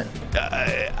say in that?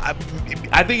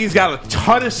 I think he's got a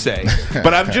ton of say,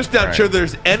 but I'm just not sure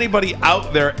there's anybody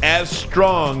out there as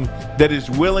strong that is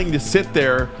willing to sit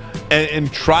there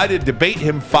and try to debate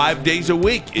him 5 days a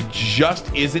week. It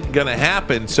just isn't going to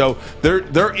happen. So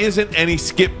there isn't any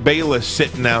Skip Bayless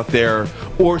sitting out there,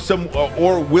 or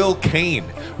Will Cain.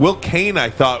 Will Cain, I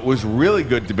thought, was really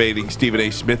good debating Stephen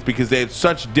A. Smith because they had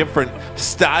such different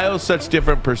styles, such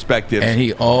different perspectives. And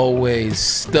he always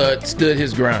stood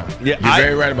his ground. Yeah, you're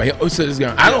very right about it. He always stood his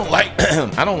ground. I don't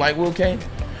like Will Cain,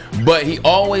 but he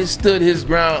always stood his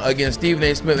ground against Stephen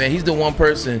A. Smith, and he's the one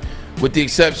person, with the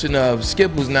exception of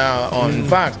Skip, who's now on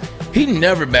Fox, he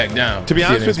never backed down. To be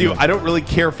honest with you, I don't really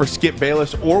care for Skip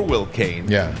Bayless or Will Cain.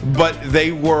 Yeah. But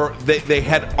they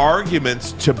had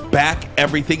arguments to back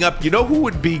everything up. You know who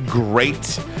would be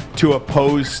great to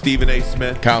oppose Stephen A.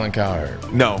 Smith? Colin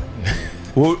Cowherd. No.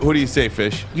 Who do you say,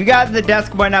 Fish? You guys at the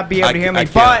desk might not be able to hear me,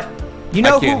 but you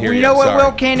know what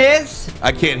Will Cain is?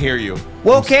 I can't hear you.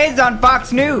 Will Cain's on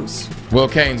Fox News. Will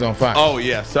Cain's on Fox. Oh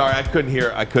yeah, sorry, I couldn't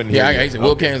hear. Yeah, I said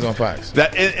Will Cain's on Fox.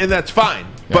 And that's fine.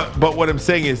 Yeah. But what I'm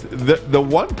saying is the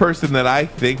one person that I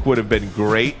think would have been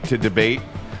great to debate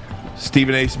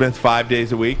Stephen A. Smith 5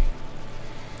 days a week.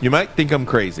 You might think I'm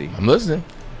crazy. I'm listening.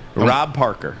 Rob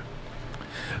Parker.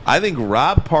 I think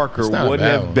Rob Parker would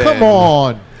have been. Come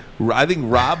on. I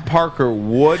think Rob Parker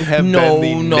would have been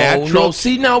the natural. No.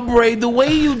 See now, Bray, the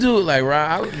way you do it, like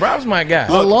Rob's my guy.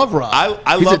 I love Rob.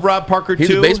 I love Rob Parker too.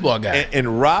 He's a baseball guy,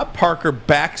 and Rob Parker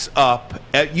backs up.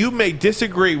 You may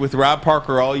disagree with Rob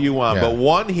Parker all you want, but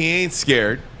one, he ain't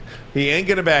scared. He ain't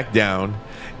gonna back down,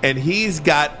 and he's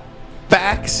got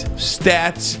facts,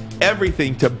 stats,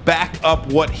 everything to back up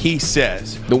what he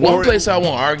says. The one place I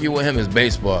won't argue with him is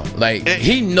baseball. Like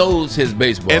he knows his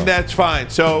baseball, and that's fine.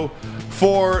 So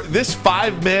for this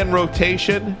 5-man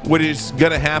rotation, what is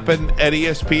going to happen at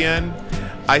ESPN,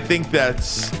 I think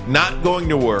that's not going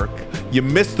to work. You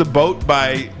missed the boat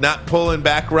by not pulling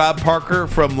back Rob Parker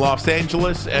from Los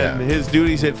Angeles and his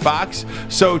duties at Fox.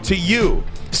 So to you,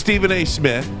 Stephen A.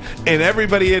 Smith, and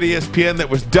everybody at ESPN that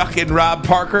was ducking Rob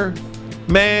Parker,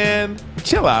 man,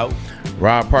 chill out.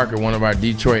 Rob Parker, one of our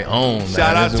Detroit own.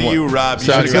 Shout out to you, Rob. You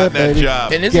should have gotten that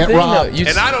job. And it's the thing, though,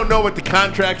 and I don't know what the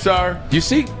contracts are. You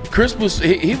see, Chris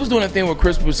he was doing a thing with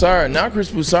Chris Broussard. Now Chris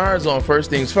Broussard's on First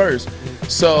Things First,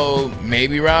 so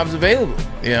maybe Rob's available.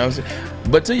 You know what I'm saying?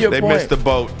 But to your point, they missed the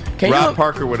boat. Rob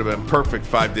Parker would have been perfect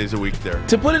 5 days a week there.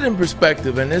 To put it in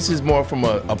perspective, and this is more from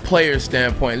a player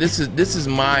standpoint. This is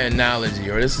my analogy,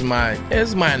 or this is my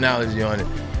analogy on it.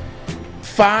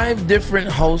 5 different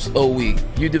hosts a week.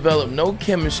 You develop no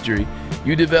chemistry.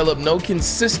 You develop no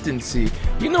consistency.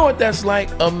 You know what that's like?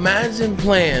 Imagine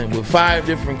playing with 5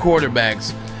 different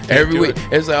quarterbacks every week.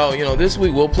 It's like, oh, you know, this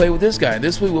week we'll play with this guy.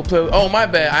 This week we'll play with, oh, my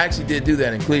bad. I actually did do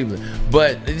that in Cleveland.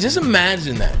 But just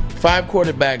imagine that. 5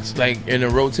 quarterbacks like in a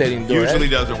rotating door. Usually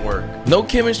doesn't work. No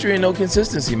chemistry and no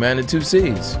consistency, man. The 2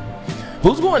 C's.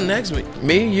 Who's going next week?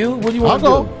 Me, you? What do you want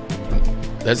to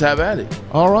do? Let's have at it.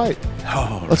 All right.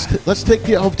 Let's take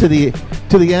you over to the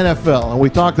NFL, and we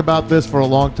talked about this for a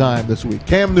long time this week.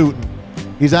 Cam Newton,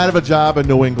 he's out of a job in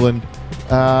New England.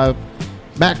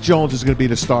 Mac Jones is going to be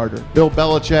the starter. Bill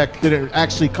Belichick didn't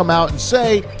actually come out and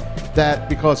say that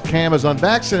because Cam is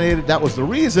unvaccinated, that was the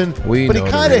reason. But he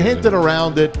kind of hinted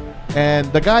around it,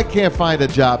 and the guy can't find a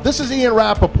job. This is Ian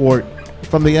Rappaport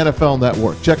from the NFL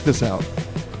Network. Check this out.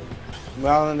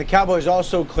 Well, and the Cowboys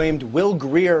also claimed Will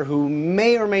Grier, who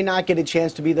may or may not get a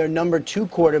chance to be their number 2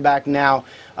 quarterback now,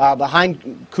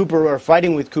 behind Cooper or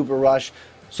fighting with Cooper Rush.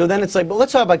 So then it's like, but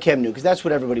let's talk about Cam Newton, because that's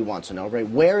what everybody wants to know, right?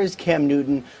 Where is Cam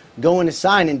Newton going to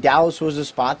sign? And Dallas was a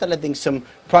spot that I think some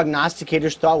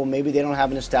prognosticators thought, well, maybe they don't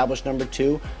have an established number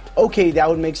 2. Okay, that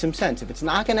would make some sense. If it's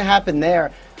not going to happen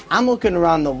there, I'm looking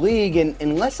around the league, and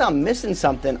unless I'm missing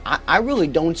something, I really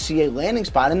don't see a landing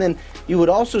spot. And then you would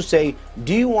also say,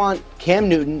 do you want Cam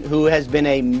Newton, who has been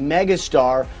a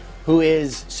megastar, who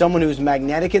is someone who's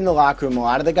magnetic in the locker room, a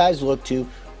lot of the guys look to,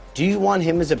 do you want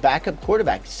him as a backup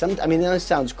quarterback? I mean, that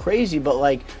sounds crazy, but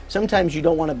like sometimes you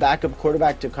don't want a backup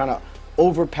quarterback to kind of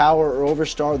overpower or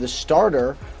overstar the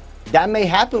starter. That may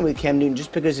happen with Cam Newton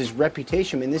just because his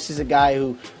reputation. I mean, this is a guy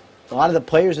who a lot of the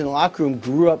players in the locker room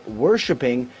grew up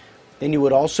worshiping. Then you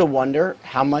would also wonder,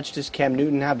 how much does Cam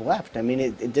Newton have left? I mean,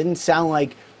 it didn't sound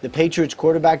like the Patriots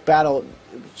quarterback battle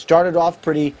started off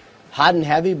pretty hot and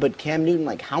heavy, but Cam Newton,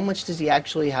 like, how much does he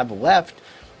actually have left?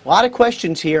 A lot of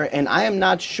questions here, and I'm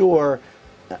not sure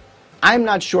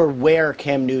where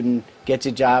Cam Newton gets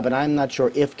a job, and I'm not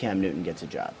sure if Cam Newton gets a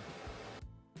job.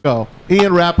 Oh,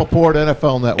 Ian Rappaport,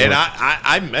 NFL Network. And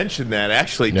I mentioned that,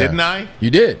 actually, didn't I? You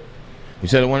did. You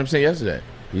said it 100% yesterday.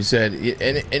 You said,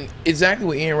 and exactly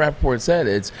what Ian Rappaport said,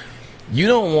 it's you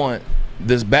don't want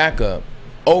this backup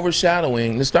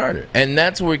overshadowing the starter. And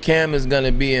that's where Cam is going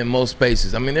to be in most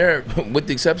spaces. I mean, with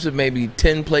the exception of maybe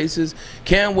 10 places,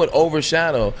 Cam would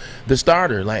overshadow the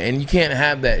starter. Like, and you can't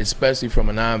have that, especially from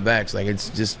a non-vax. Like,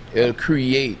 it'll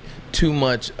create too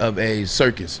much of a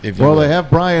circus, if you will. Well, they have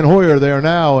Brian Hoyer there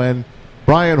now, and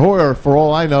Brian Hoyer, for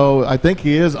all I know, I think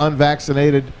he is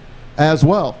unvaccinated as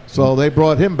well. So they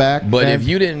brought him back. But if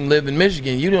you didn't live in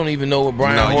Michigan, you don't even know what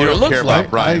Brian Hoyer looks like.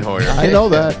 Brian Hoyer. I know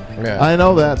that. Yeah. I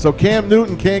know that. So Cam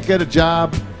Newton can't get a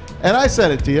job. And I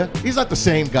said it to you. He's not the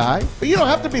same guy. But you don't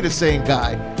have to be the same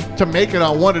guy to make it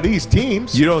on one of these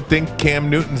teams. You don't think Cam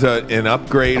Newton's an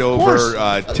upgrade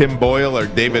over Tim Boyle or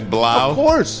David Blau? Of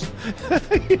course.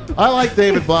 I like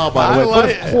David Blau, by the way. But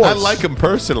of course. I like him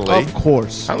personally. Of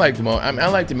course. I liked him. I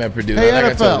liked him at Purdue. Hey, like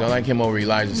NFL. I told you, I like him over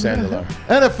Elijah Sandler.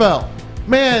 NFL.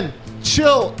 Man,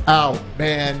 chill out,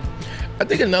 man. I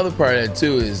think another part of that,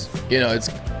 too, is, you know,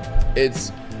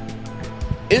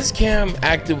 is Cam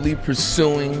actively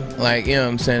pursuing, like, you know what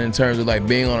I'm saying, in terms of, like,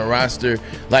 being on a roster,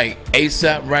 like,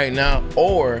 ASAP right now?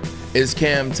 Or is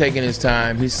Cam taking his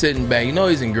time? He's sitting back. You know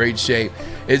he's in great shape.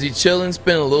 Is he chilling,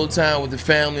 spending a little time with the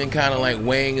family and kind of, like,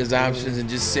 weighing his options and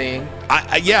just seeing?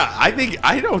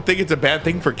 I don't think it's a bad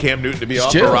thing for Cam Newton to be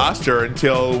off the roster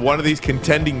until one of these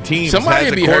contending teams has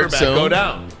a quarterback go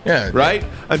down. Yeah. Right?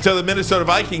 Until the Minnesota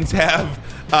Vikings have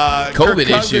COVID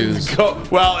issues.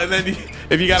 And then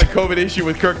if you got a COVID issue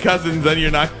with Kirk Cousins, then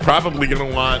you're not probably going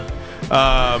to want.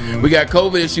 We got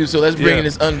COVID issues, so let's bring in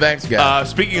this unvaxxed guy.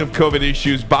 Speaking of COVID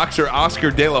issues, boxer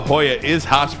Oscar De La Hoya is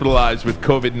hospitalized with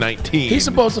COVID-19. He's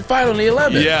supposed to fight on the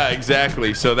 11th. Yeah,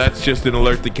 exactly. So that's just an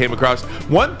alert that came across.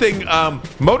 One thing,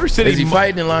 Motor City... Is he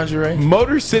fighting in lingerie?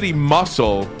 Motor City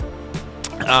Muscle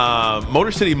on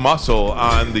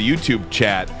the YouTube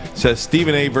chat says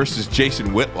Stephen A. versus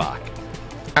Jason Whitlock.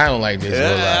 I don't like this.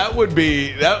 That would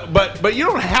be that, but you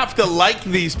don't have to like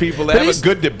these people to have a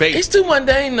good debate. It's too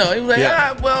mundane, though. He was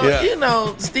like, you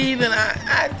know, Steven,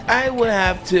 I would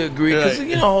have to agree because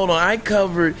you know, hold on, I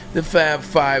covered the Fab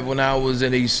Five when I was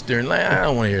at Eastern. Like, I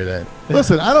don't want to hear that.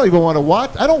 Listen, I don't even want to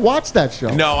watch. I don't watch that show.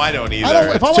 No, I don't either.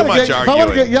 If I want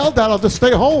to get yelled at, I'll just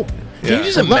stay home. Can you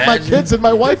just let imagine? my kids and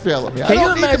my wife yell at me. I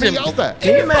don't need to be yelled at.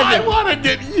 Can you If I imagine? want to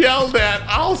get yelled at,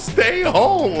 I'll stay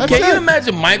home. Can you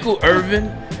imagine Michael Irvin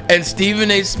and Stephen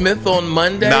A. Smith on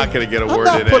Monday? Not going to get a word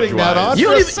not in putting that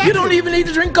edgewise. on. You don't even need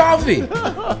to drink coffee. You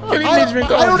don't even need to drink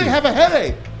coffee. I already have a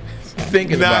headache.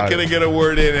 Thinking Not about going to get a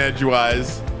word in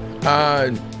edgewise.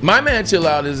 My man chill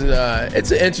out is it's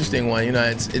an interesting one. You know,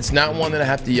 it's not one that I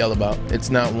have to yell about.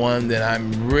 It's not one that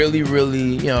I'm really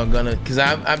gonna, because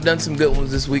I've done some good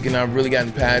ones this week and I've really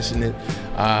gotten passionate.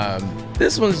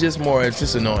 This one's just more, it's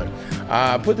just annoying.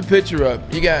 Put the picture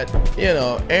up. You got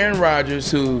Aaron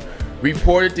Rodgers, who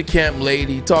reported to camp late.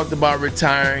 He talked about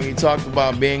retiring. He talked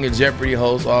about being a Jeopardy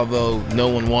host, although no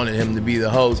one wanted him to be the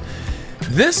host.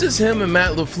 This is him and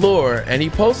Matt LaFleur, and he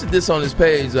posted this on his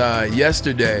page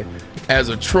yesterday as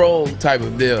a troll type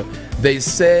of deal. They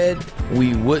said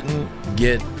we wouldn't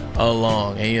get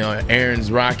along, and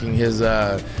Aaron's rocking his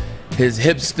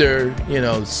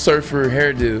hipster, surfer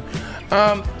hairdo.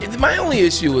 My only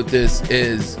issue with this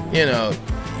is,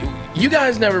 you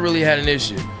guys never really had an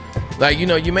issue. Like,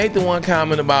 you made the one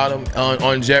comment about him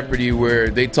on Jeopardy where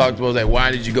they talked about, like,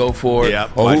 why did you go for it? Yeah,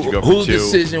 Whose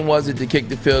decision was it to kick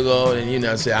the field goal?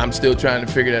 And, say, I'm still trying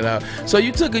to figure that out. So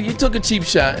you took a cheap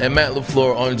shot at Matt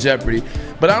LaFleur on Jeopardy.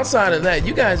 But outside of that,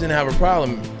 you guys didn't have a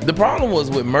problem. The problem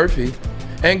was with Murphy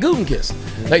and Gutekunst.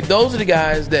 Like, those are the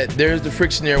guys that there's the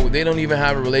friction there where they don't even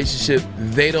have a relationship.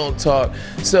 They don't talk.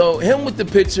 So him with the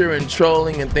picture and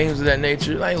trolling and things of that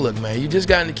nature, like, look, man, you just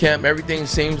got into camp. Everything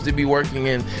seems to be working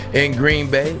in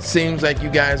Green Bay. Seems like you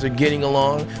guys are getting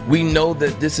along. We know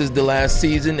that this is the last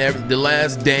season, the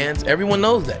last dance. Everyone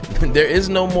knows that. There is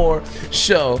no more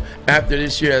show after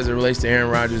this year as it relates to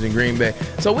Aaron Rodgers in Green Bay.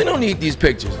 So we don't need these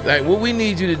pictures. Like, what we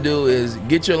need you to do is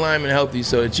get your linemen healthy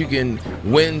so that you can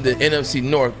win the NFC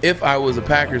North. If I was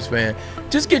a Packers fan,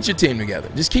 just get your team together.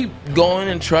 Just keep going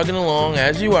and trucking along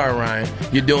as you are, Ryan.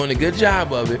 You're doing a good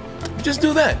job of it. Just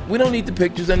do that. We don't need the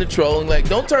pictures and the trolling. Like,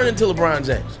 don't turn into LeBron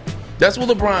James. That's what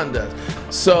LeBron does.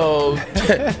 So,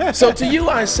 so to you,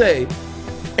 I say,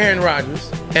 Aaron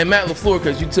Rodgers and Matt LaFleur,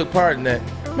 because you took part in that,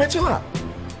 man, chill out.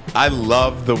 I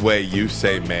love the way you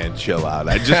say, man, chill out.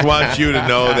 I just want you to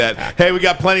know that, hey, we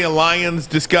got plenty of Lions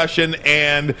discussion,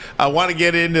 and I want to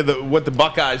get into what the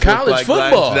Buckeyes look like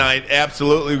last night.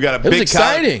 Absolutely. We've got a big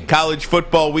college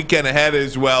football weekend ahead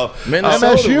as well.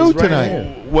 MSU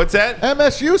tonight. What's that?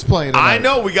 MSU's playing tonight. I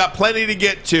know. We got plenty to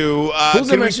get to. Who's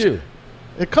MSU?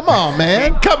 Come on,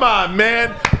 man. Come on,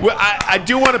 man. Well, I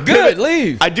do want to pivot.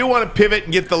 Leave. I do want to pivot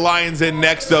and get the Lions in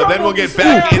next, though. Then we'll get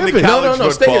back into college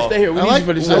football. Stay here. We need you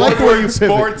for the show. I like where you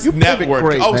Sports Network.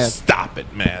 Great, man. Stop it,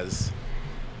 Maz.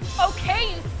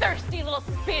 Okay, you thirsty little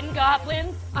spin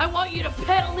goblins. I want you to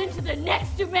pedal into the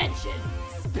next dimension.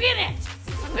 Spin it.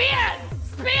 Spin.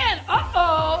 Spin.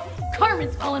 Uh-oh.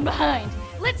 Carmen's falling behind.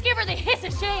 Let's give her the hiss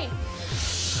of shame.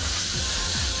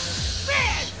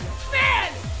 Spin.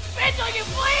 Spin. Until you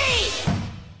bleed!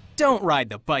 Don't ride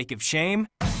the bike of shame.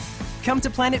 Come to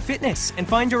Planet Fitness and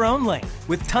find your own lane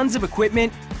with tons of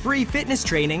equipment, free fitness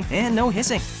training, and no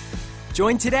hissing.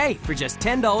 Join today for just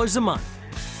 $10 a month.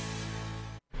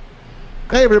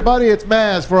 Hey everybody, it's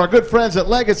Maz for our good friends at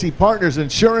Legacy Partners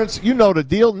Insurance. You know the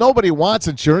deal. Nobody wants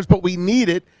insurance, but we need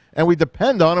it, and we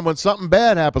depend on them when something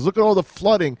bad happens. Look at all the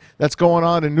flooding that's going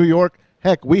on in New York.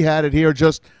 Heck, we had it here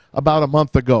just about a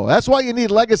month ago. That's why you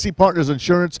need Legacy Partners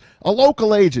Insurance, a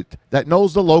local agent that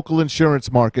knows the local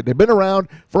insurance market. They've been around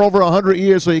for over 100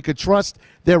 years, so you can trust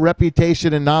their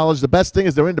reputation and knowledge. The best thing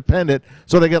is they're independent,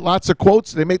 so they get lots of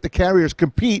quotes. They make the carriers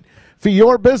compete for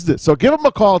your business. So give them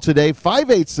a call today,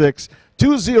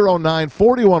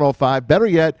 586-209-4105. Better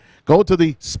yet, go to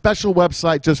the special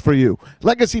website just for you,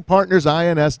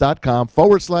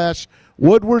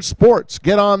 legacypartnersins.com/Woodward Sports.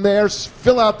 Get on there,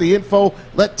 fill out the info,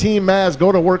 let Team Maz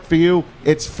go to work for you.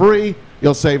 It's free.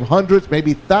 You'll save hundreds,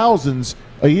 maybe thousands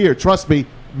a year. Trust me,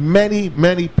 many,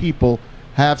 many people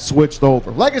have switched over.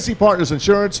 Legacy Partners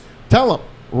Insurance, tell them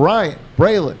Ryan,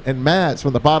 Braylon, and Maz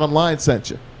from the Bottom Line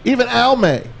sent you. Even Al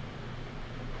May.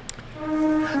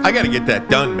 I got to get that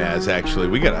done, Maz, actually.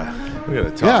 We gotta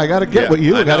talk. Yeah, I got to get with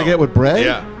you. I got to get with Bray.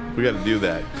 Yeah. We got to do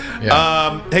that.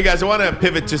 Yeah. Hey, guys, I want to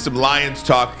pivot to some Lions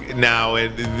talk now.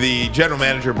 And the general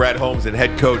manager, Brad Holmes, and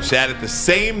head coach sat at the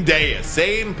same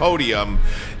podium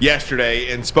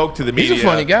yesterday and spoke to the media. He's a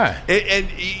funny guy. And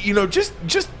you know, just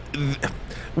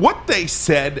what they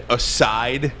said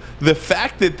aside, the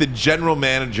fact that the general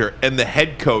manager and the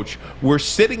head coach were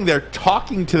sitting there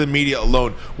talking to the media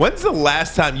alone, when's the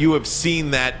last time you have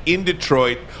seen that in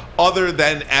Detroit other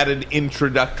than at an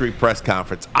introductory press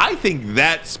conference? I think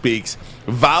that speaks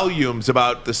volumes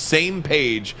about the same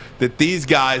page that these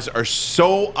guys are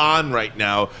so on right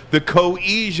now, the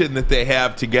cohesion that they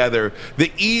have together,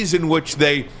 the ease in which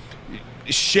they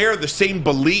share the same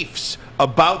beliefs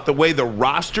about the way the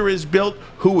roster is built,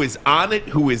 who is on it,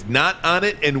 who is not on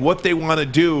it, and what they want to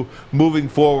do moving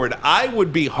forward. I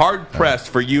would be hard-pressed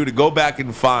for you to go back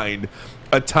and find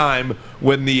a time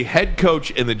when the head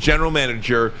coach and the general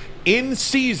manager in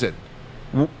season,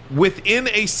 within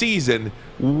a season,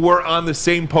 were on the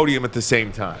same podium at the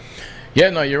same time. Yeah,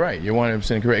 no, you're right. You're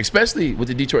 100% correct, especially with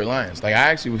the Detroit Lions. Like,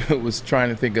 I actually was trying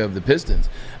to think of the Pistons.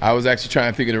 I was actually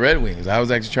trying to think of the Red Wings. I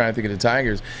was actually trying to think of the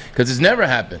Tigers, because it's never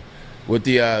happened with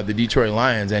the Detroit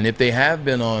Lions. And if they have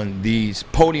been on these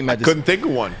podium at this, couldn't think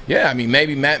of one. Yeah, I mean,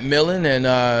 maybe Matt Millen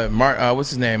and what's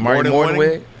his name, Marty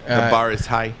Mornwig. The bar is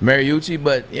high. Mariucci,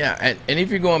 but yeah, and if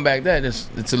you're going back that,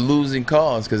 it's a losing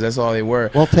cause, because that's all they were.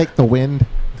 We'll take the wind.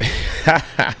 But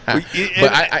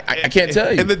I can't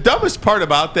tell you. And the dumbest part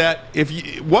about that,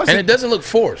 it wasn't, and it doesn't look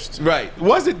forced, right?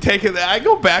 Wasn't taking that. I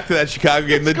go back to that Chicago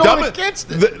game.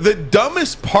 The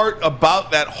dumbest part about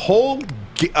that whole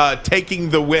taking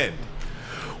the win,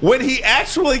 when he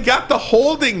actually got the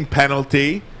holding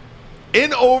penalty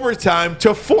in overtime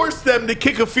to force them to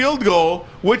kick a field goal,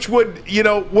 which would,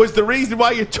 was the reason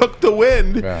why you took the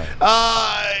win. Right.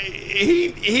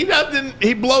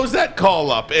 He blows that call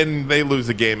up, and they lose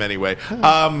the game anyway.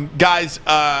 Guys,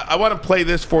 I want to play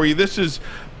this for you. This is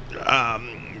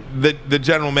the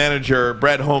general manager,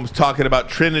 Brad Holmes, talking about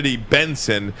Trinity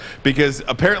Benson, because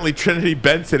apparently Trinity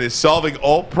Benson is solving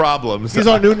all problems. He's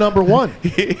our new number one.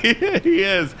 He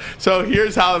is. So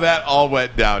here's how that all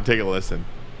went down. Take a listen.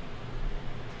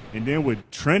 And then with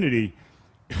Trinity,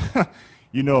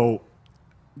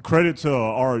 credit to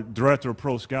our director of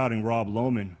pro scouting, Rob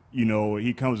Lohman.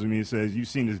 He comes to me and says, "You've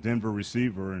seen this Denver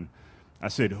receiver?" And I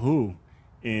said, "Who?"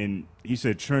 And he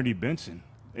said, "Trinity Benson."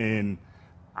 And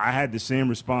I had the same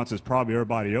response as probably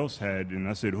everybody else had. And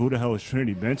I said, "Who the hell is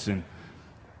Trinity Benson?"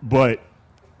 But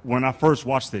when I first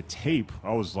watched the tape,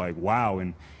 I was like, wow.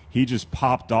 And he just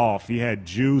popped off. He had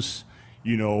juice,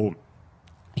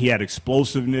 he had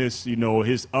explosiveness.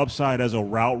 His upside as a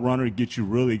route runner gets you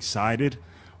really excited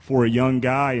for a young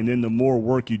guy. And then the more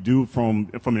work you do from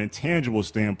an intangible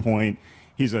standpoint,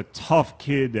 he's a tough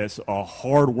kid that's a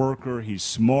hard worker. He's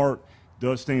smart,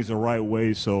 does things the right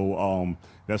way. So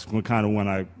that's kind of when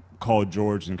I called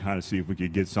George and kind of see if we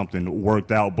could get something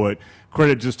worked out. But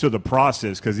credit just to the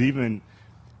process, because even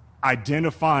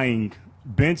identifying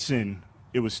Benson,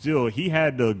 it was still, he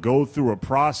had to go through a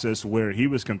process where he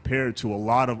was compared to a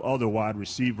lot of other wide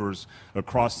receivers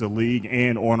across the league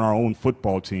and on our own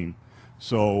football team.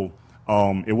 So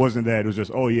it wasn't that it was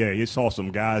just, oh yeah, he saw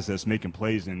some guys that's making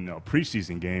plays in a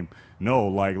preseason game. No,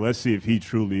 like, let's see if he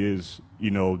truly is,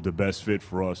 the best fit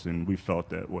for us, and we felt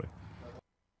that way.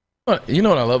 You know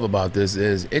what I love about this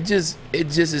is it just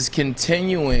is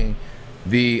continuing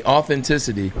the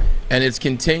authenticity, and it's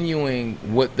continuing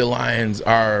what the Lions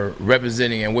are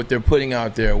representing and what they're putting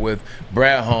out there with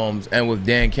Brad Holmes and with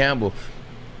Dan Campbell.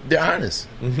 They're honest.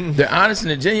 Mm-hmm. They're honest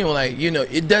and they're genuine. Like,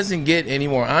 it doesn't get any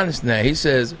more honest than that. He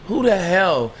says, "Who the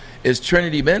hell is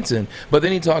Trinity Benson?" But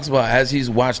then he talks about, as he's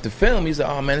watched the film, he's like,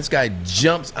 "Oh man, this guy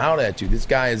jumps out at you. This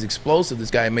guy is explosive.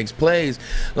 This guy makes plays.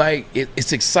 Like,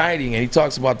 it's exciting." And he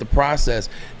talks about the process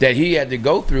that he had to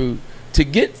go through to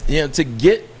get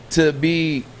to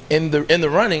be in the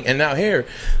running. And now here,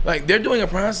 like, they're doing a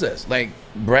process. Like,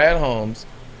 Brad Holmes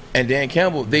and Dan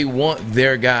Campbell, they want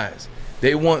their guys.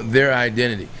 They want their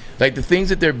identity. Like, the things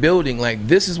that they're building, like,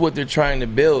 this is what they're trying to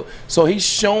build. So he's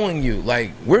showing you,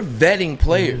 like, we're vetting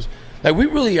players. Mm-hmm. Like, we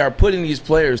really are putting these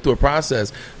players through a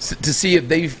process to see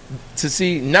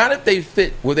not if they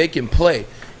fit where they can play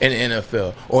in the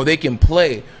NFL or they can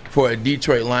play for a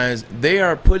Detroit Lions. They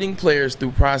are putting players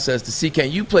through process to see,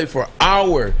 can you play for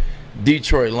our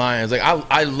Detroit Lions? Like,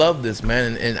 I love this,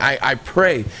 man, and I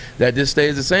pray that this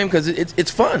stays the same, because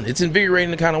it's fun. It's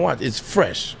invigorating to kind of watch. It's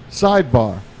fresh.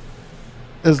 Sidebar: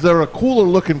 is there a cooler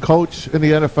looking coach in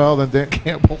the NFL than Dan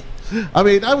Campbell? I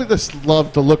mean, I would just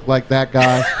love to look like that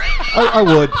guy. I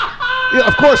would. Yeah,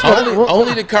 of course.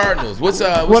 Only the Cardinals.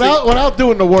 Without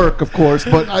doing the work, of course.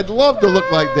 But I'd love to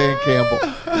look like Dan Campbell.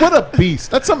 What a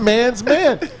beast! That's a man's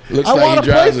man. Looks like he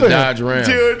drives a Dodge Ram.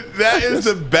 Dude, that is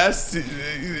the best.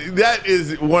 that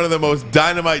is one of the most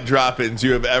dynamite drop-ins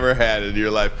you have ever had in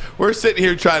your life. We're sitting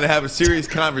here trying to have a serious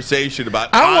conversation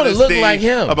about I want to look like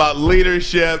him, about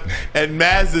leadership, and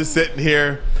Maz is sitting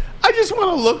here. I just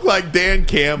want to look like Dan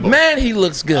Campbell. Man, he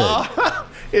looks good.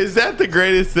 Is that the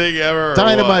greatest thing ever?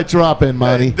 Dynamite drop in,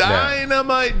 Monty.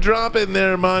 Dynamite drop in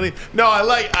there, Monty. No,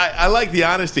 I like the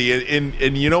honesty,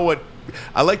 and you know what?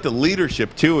 I like the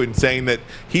leadership too, in saying that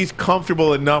he's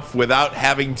comfortable enough without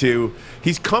having to.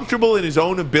 He's comfortable in his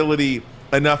own ability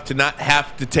enough to not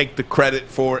have to take the credit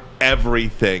for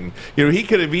everything. You know, he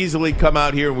could have easily come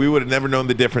out here and we would have never known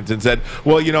the difference and said,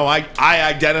 well, you know, I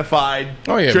identified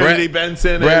Trinity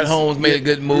Benson. Brad Holmes made a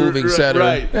good move, etc.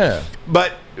 Right. Yeah.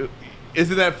 But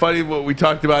isn't that funny what we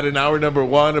talked about in hour number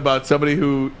 1 about somebody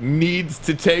who needs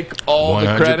to take all 100%.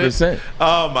 The credit?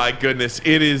 Oh, my goodness.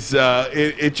 It is.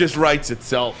 It just writes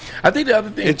itself. I think the other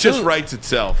thing, it just writes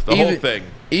itself, the whole thing.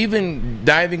 Even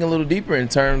diving a little deeper in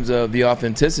terms of the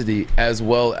authenticity as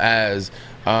well as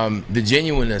the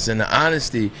genuineness and the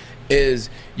honesty is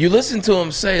you listen to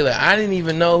him say, like, I didn't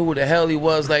even know who the hell he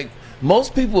was. Like,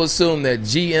 most people assume that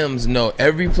GMs know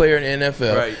every player in the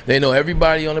NFL. Right. They know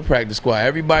everybody on the practice squad,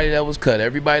 everybody that was cut,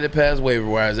 everybody that passed waiver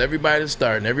wires, everybody that's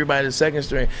starting, everybody that's second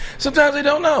string. Sometimes they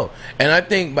don't know. And I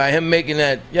think by him making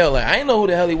that, like, I didn't know who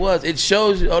the hell he was, it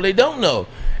shows you, they don't know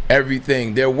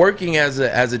everything. They're working as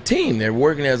a team. They're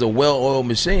working as a well-oiled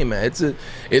machine, man.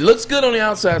 It looks good on the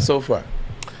outside so far.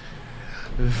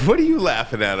 What are you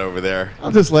laughing at over there?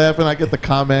 I'm just laughing. I get the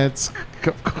comments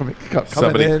coming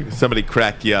in. Somebody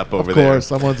cracked you up over there. Of course,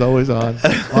 someone's always on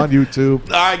YouTube.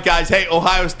 All right, guys. Hey,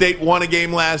 Ohio State won a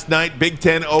game last night. Big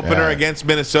Ten opener against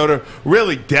Minnesota.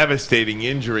 Really devastating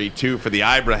injury, too, for the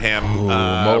Ibrahim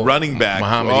running back.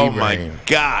 Muhammad Ibrahim. My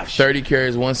gosh. 30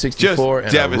 carries, 164,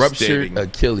 just and a ruptured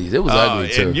Achilles. It was ugly,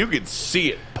 too. And you could see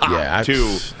it pop,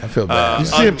 too. I feel bad. You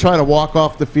see him trying to walk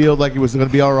off the field like he was going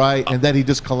to be all right, and then he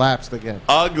just collapsed again.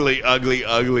 Ugly, ugly,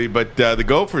 ugly. But the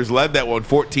Gophers led that one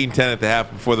 14-10 at the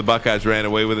half before the Buckeyes ran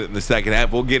away with it in the second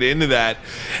half. We'll get into that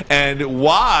and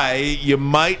why you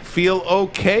might feel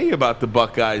okay about the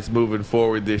Buckeyes moving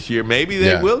forward this year. Maybe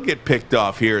they will get picked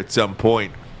off here at some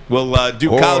point. We'll do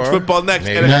college football next.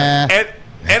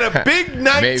 And a big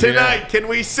night tonight. Can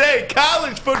we say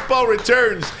college football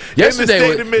returns in the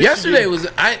state of Michigan? Yesterday was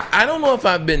I don't know if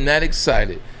I've been that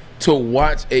excited to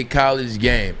watch a college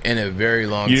game in a very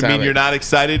long time. You mean you're not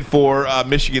excited for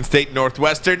Michigan State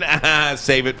Northwestern?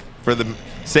 Save it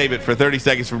for 30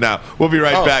 seconds from now. We'll be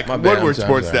right back. Woodward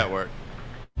Sports Network.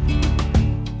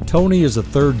 Tony is a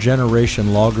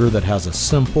third-generation logger that has a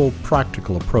simple,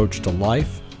 practical approach to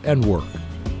life and work.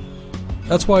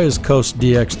 That's why his Coast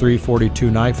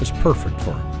DX342 knife is perfect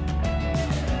for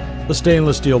him. The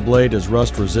stainless steel blade is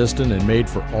rust-resistant and made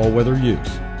for all-weather use.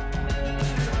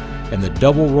 And the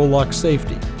double roll-lock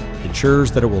safety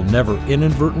ensures that it will never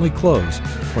inadvertently close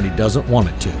when he doesn't want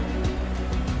it to.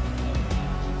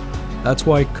 That's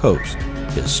why Coast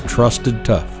is trusted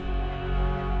tough.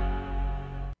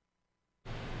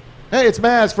 Hey, it's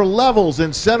Maz for Levels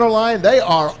in Centerline. They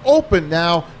are open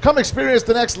now. Come experience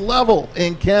the next level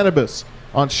in cannabis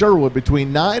on Sherwood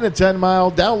between 9 and 10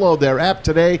 Mile. Download their app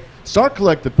today. Start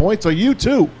collecting points so you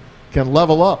too can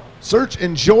level up. Search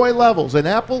Enjoy Levels in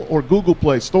Apple or Google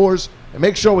Play stores. And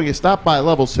make sure when you stop by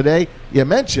Levels today, you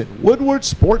mention Woodward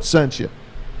Sports sent you.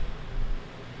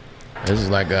 This is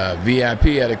like a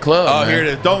VIP at a club. Oh, man. Here it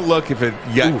is. Don't look if it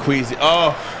got queasy.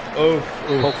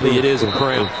 Hopefully it is a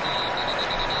cramp.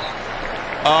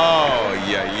 Oh,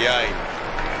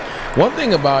 yeah. One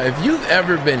thing about if you've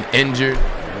ever been injured,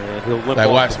 like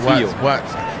watch.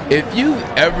 If you've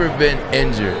ever been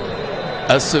injured,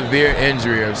 a severe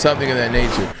injury or something of that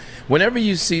nature, whenever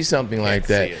you see something like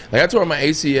that, like I tore my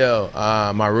ACL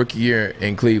my rookie year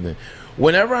in Cleveland.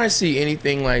 Whenever I see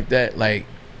anything like that, like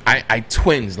I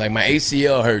twinge, like my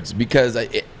ACL hurts because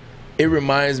it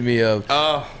reminds me of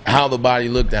how the body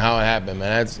looked and how it happened,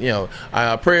 man.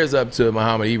 That's, prayers up to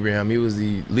Muhammad Ibrahim. He was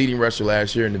the leading rusher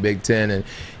last year in the Big Ten, and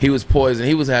he was poised.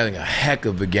 He was having a heck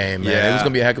of a game, man. It was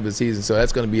going to be a heck of a season, so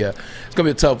it's going to be a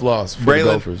tough loss for the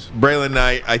Gophers. Braylon,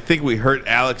 I think we hurt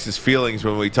Alex's feelings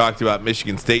when we talked about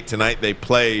Michigan State tonight. They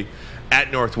play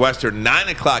at Northwestern, 9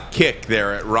 o'clock kick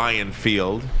there at Ryan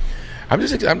Field. I'm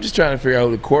just trying to figure out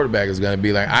who the quarterback is going to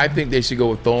be. Like, I think they should go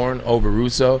with Thorne over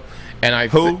Russo, and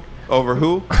who? Over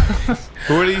who?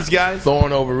 Who are these guys?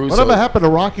 Thorne over Russo. Whatever happened to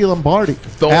Rocky Lombardi?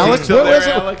 Alex,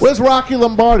 where's Rocky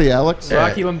Lombardi, Alex?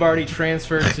 Rocky Lombardi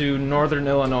transferred to Northern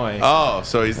Illinois. Oh,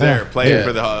 so he's there playing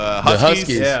for the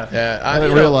Huskies? Yeah. I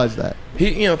didn't realize that.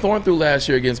 Thorne threw last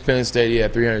year against Penn State. He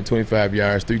had 325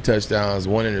 yards, 3 touchdowns,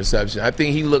 1 interception. I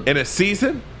think he looked in a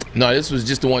season. No, this was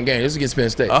just the one game. This was against Penn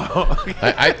State. Oh,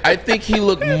 okay. I think he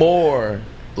looked more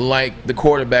like the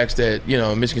quarterbacks that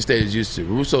Michigan State is used to.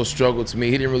 Russo struggled to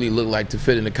me. He didn't really look like to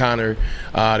fit in the Connor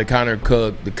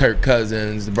Cook, the Kirk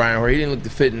Cousins, the Brian Hoyer. He didn't look to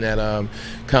fit in that kind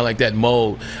of like that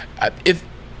mold. If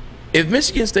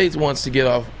Michigan State wants to get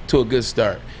off to a good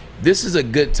start, this is a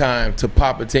good time to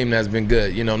pop a team that's been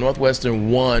good.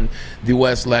 Northwestern won the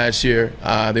West last year.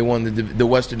 They won the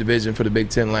Western Division for the Big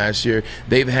Ten last year.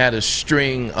 They've had a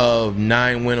string of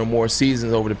 9-win or more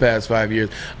seasons over the past 5 years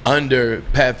under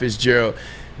Pat Fitzgerald.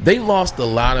 They lost a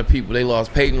lot of people. They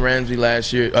lost Peyton Ramsey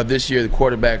this year, the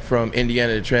quarterback from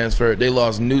Indiana that transferred. They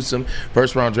lost Newsome,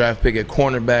 first-round draft pick at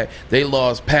cornerback. They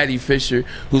lost Patty Fisher,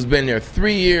 who's been there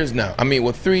 3 years now.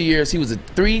 3 years. He was a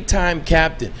 3-time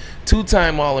captain,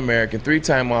 2-time All-American,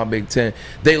 3-time All-Big Ten.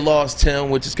 They lost Tim,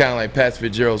 which is kind of like Pat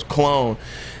Fitzgerald's clone.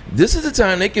 This is the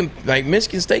time they can,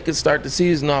 Michigan State can start the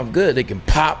season off good. They can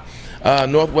pop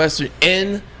Northwestern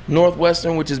in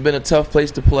Northwestern, which has been a tough place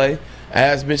to play. I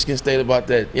asked Michigan State about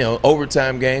that,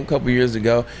 overtime game a couple years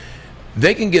ago.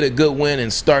 They can get a good win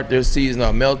and start their season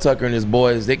off. Mel Tucker and his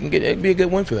boys, it'd be a good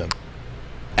win for them.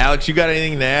 Alex, you got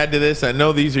anything to add to this? I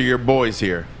know these are your boys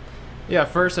here. Yeah,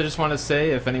 first I just want to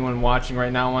say if anyone watching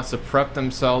right now wants to prep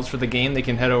themselves for the game, they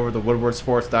can head over to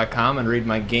woodwardsports.com and read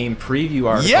my game preview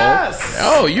article. Yes!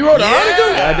 Oh, you wrote an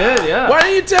article? I did, yeah. Why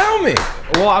didn't you tell me?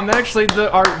 Well, I'm actually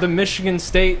the Michigan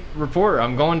State reporter.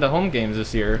 I'm going to home games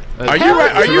this year. Are you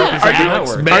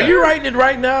writing it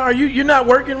right now? You're not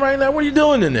working right now? What are you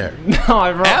doing in there? No,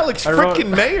 I wrote Alex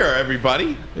freaking Mayer,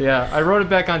 everybody. Yeah, I wrote it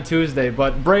back on Tuesday.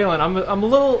 But Braylon, I'm a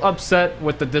little upset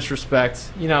with the disrespect.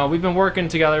 We've been working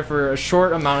together for a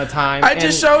short amount of time. I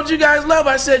just showed you guys love.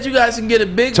 I said you guys can get a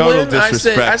big win.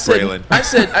 Braylon.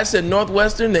 I said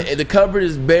Northwestern, the cupboard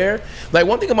is bare. Like,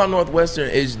 one thing about Northwestern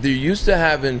is they're used to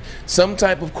having some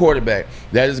type of quarterback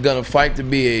that is going to fight to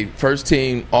be a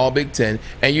first-team All-Big Ten,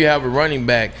 and you have a running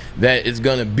back that is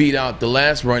going to beat out the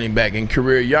last running back in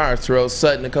career yards, Terrell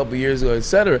Sutton a couple years ago,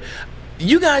 etc.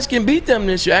 You guys can beat them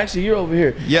this year. Actually, you're over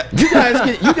here. Yeah. You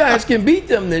guys can beat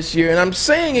them this year, and I'm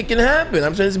saying it can happen.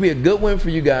 I'm saying this will be a good win for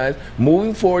you guys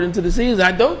moving forward into the season.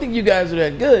 I don't think you guys are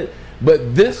that good,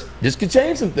 but this could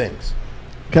change some things.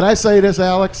 Can I say this,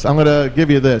 Alex? I'm going to give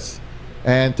you this,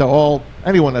 and to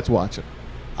anyone that's watching.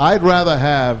 I'd rather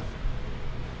have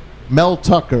Mel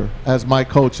Tucker as my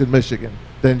coach in Michigan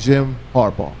than Jim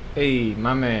Harbaugh. Hey,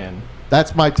 my man.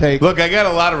 That's my take. Look, I got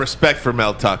a lot of respect for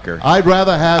Mel Tucker. I'd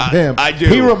rather have him. I do.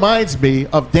 He reminds me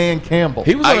of Dan Campbell.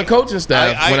 He was on the coaching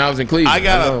staff when I was in Cleveland.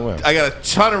 I got a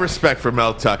ton of respect for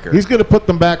Mel Tucker. He's going to put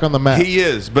them back on the map. He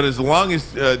is, but as long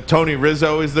as Tony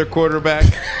Rizzo is their quarterback.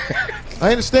 I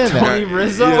understand that. Tony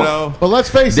Rizzo? But let's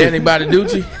face Danny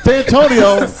Bonaducci.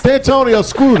 D'Antonio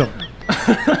screwed him.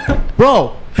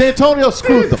 Bro, D'Antonio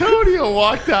screwed them. D'Antonio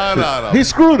walked out on him. He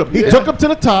screwed him. He took him to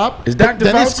the top. Is Dr.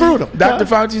 Then Fauci? He screwed him. Dr.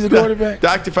 Fauci's the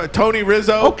quarterback? Tony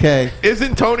Rizzo? Okay.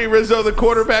 Isn't Tony Rizzo the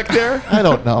quarterback there? I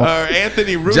don't know. Or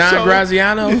Anthony Russo? John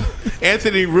Graziano?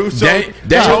 Anthony Russo?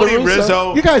 Tony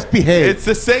Rizzo? You guys behave. It's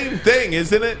the same thing,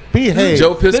 isn't it? Behave.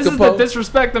 Joe Piscopo? This is the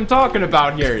disrespect I'm talking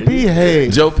about here.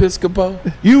 Behave. Joe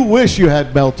Piscopo? You wish you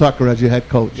had Mel Tucker as your head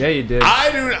coach. Yeah, you did.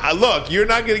 I do. Look, you're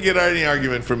not going to get any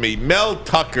argument from me. Mel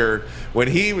Tucker, when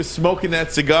he was smoking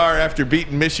that cigar after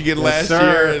beating Michigan last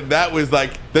year, and that was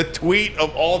like the tweet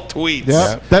of all tweets.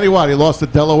 Yeah. Then he lost to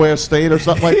Delaware State or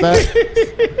something like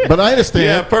that. But I understand.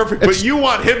 Yeah, perfect. But you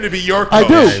want him to be your coach. I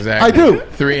do. Yeah, exactly. I do.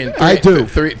 3-3. I do.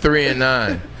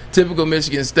 3-9. Typical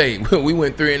Michigan State. We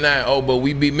went 3-9. Oh, but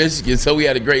we beat Michigan, so we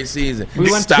had a great season. We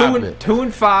went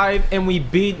 2-5, and we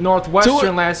beat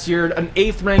Northwestern last year, an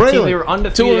 8th-ranked team. They were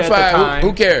undefeated at the time.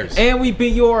 Who cares? And we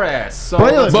beat your ass. So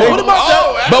but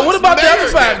what about the other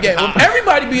 5 games?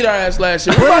 Everybody beat our ass last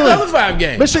year. What about the other 5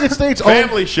 games? Michigan State's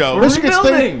family show. Michigan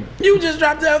State. You just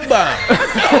dropped the F-bomb.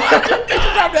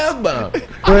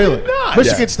 Braylon.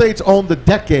 Michigan State's owned the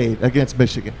decade against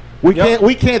Michigan.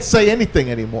 We can't say anything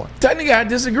anymore. Technically, I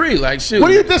disagree. Like, shoot. What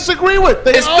do you disagree with?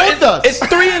 They owned us. It's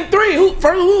 3-3.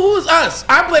 Who is us?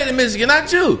 I played in Michigan,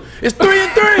 not you. It's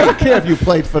 3-3. I don't care if you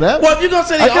played for them. Well, if you're gonna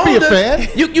say they I can be a fan.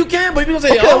 You can, but if you're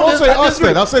gonna say I won't say us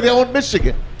then. I'll say they owned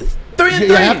Michigan. 3-3.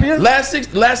 You happier? Last six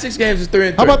games is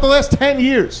 3-3. How about the last 10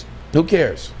 years? Who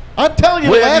cares? I'm telling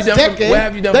you, the last decade, what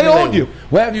have you done they for me owned you.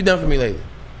 What have you done for me lately?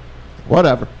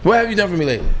 Whatever. What have you done for me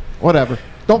lately? Whatever.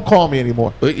 Don't call me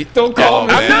anymore. Don't call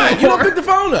me. I'm not. You don't pick the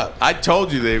phone up. I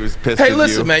told you they was pissed Hey, at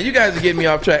listen, you. man. You guys are getting me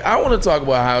off track. I want to talk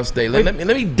about Ohio State. Let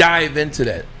me dive into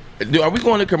that. Are we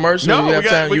going to commercial? No, we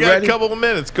got ready? a couple of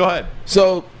minutes. Go ahead.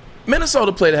 So,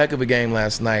 Minnesota played a heck of a game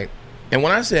last night. And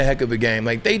when I say a heck of a game,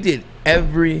 like, they did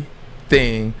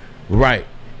everything right.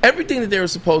 everything that they were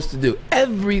supposed to do.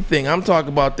 Everything. I'm talking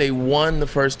about they won the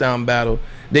first down battle.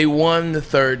 They won the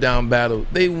third down battle.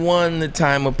 They won the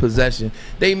time of possession.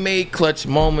 They made clutch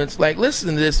moments. Like,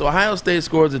 listen to this. Ohio State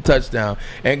scores a touchdown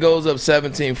and goes up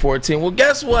 17-14. Well,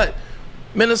 guess what?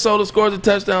 Minnesota scores a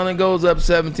touchdown and goes up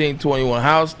 17-21.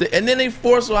 Ohio State, and then they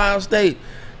force Ohio State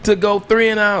to go 3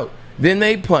 and out. Then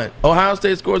they punt. Ohio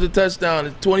State scores a touchdown.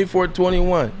 It's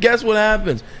 24-21. Guess what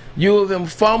happens? U of M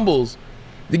fumbles.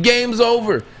 The game's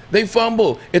over. They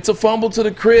fumble. It's a fumble to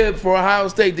the crib for Ohio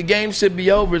State. The game should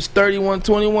be over. It's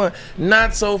 31-21.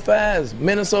 Not so fast.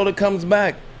 Minnesota comes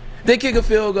back. They kick a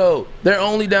field goal. They're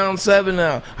only down 7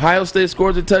 now. Ohio State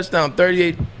scores a touchdown,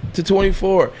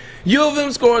 38-24. U of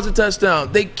M scores a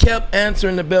touchdown. They kept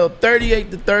answering the bell,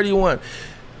 38-31.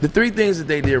 The 3 things that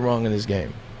they did wrong in this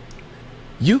game.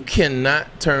 You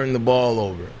cannot turn the ball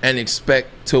over and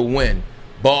expect to win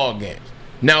ball games.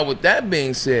 Now, with that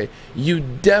being said, you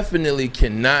definitely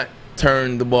cannot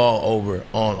turn the ball over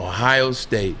on Ohio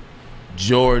State,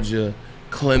 Georgia,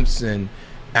 Clemson,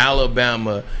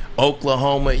 Alabama,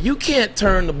 Oklahoma. You can't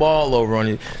turn the ball over on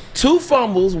it. 2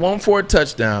 fumbles, 1 for a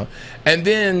touchdown. And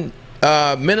then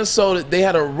Minnesota, they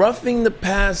had a roughing the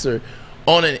passer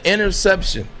on an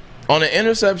interception. On an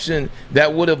interception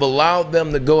that would have allowed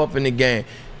them to go up in the game.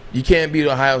 You can't beat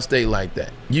Ohio State like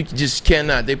that. You just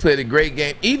cannot. They played a great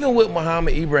game. Even with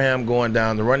Muhammad Ibrahim going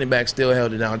down, the running back still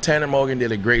held it down. Tanner Morgan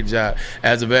did a great job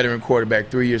as a veteran quarterback,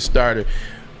 3-year starter.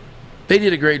 They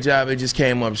did a great job. It just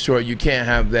came up short. You can't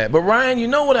have that. But, Ryan, you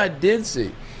know what I did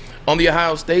see on the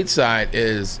Ohio State side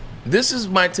is, this is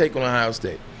my take on Ohio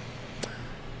State.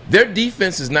 Their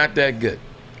defense is not that good.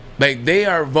 Like, they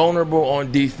are vulnerable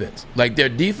on defense. Like, their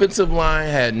defensive line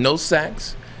had no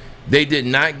sacks. They did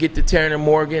not get to Tanner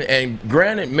Morgan. And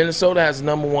granted, Minnesota has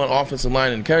the #1 offensive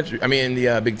line in the country. I mean, in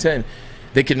the Big Ten.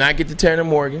 They could not get to Tanner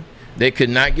Morgan. They could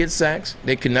not get sacks.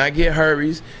 They could not get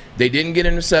hurries. They didn't get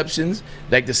interceptions.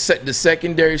 Like, the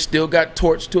secondary still got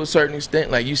torched to a certain extent.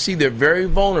 Like, you see, they're very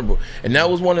vulnerable. And that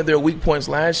was one of their weak points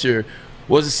last year,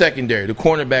 was the secondary, the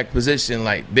cornerback position.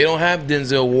 Like, they don't have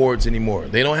Denzel Wards anymore.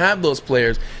 They don't have those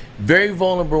players. Very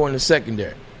vulnerable in the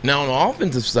secondary. Now, on the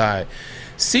offensive side,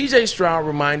 C.J. Stroud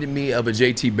reminded me of a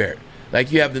J.T. Barrett.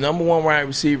 Like, you have the #1 wide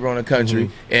receiver on the country,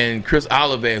 and Chris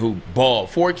Olave, who balled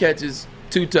 4 catches,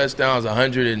 2 touchdowns,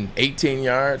 118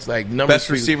 yards. Like, best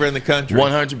receiver in the country.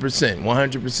 100%,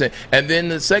 100%. And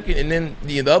then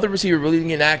the other receiver really didn't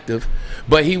get active,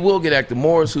 but he will get active.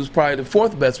 Morris, who's probably the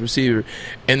 4th best receiver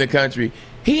in the country,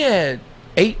 he had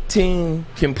 18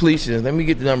 completions. Let me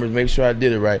get the numbers, make sure I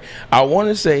did it right. I want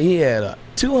to say he had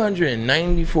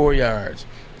 294 yards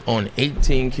on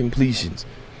 18 completions.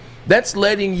 That's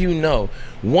letting you know,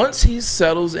 once he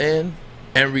settles in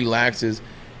and relaxes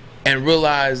and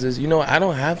realizes, you know, I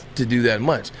don't have to do that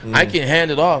much. I can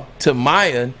hand it off to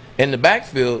Maya in the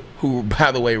backfield, who,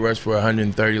 by the way, rushed for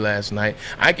 130 last night.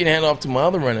 I can hand it off to my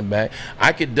other running back.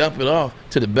 I could dump it off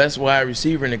to the best wide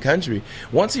receiver in the country.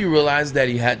 Once he realizes that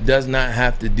he does not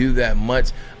have to do that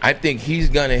much, I think he's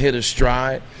going to hit a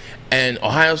stride. And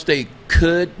Ohio State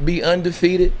could be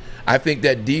undefeated. I think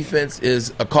that defense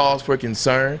is a cause for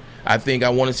concern. I think I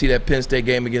want to see that Penn State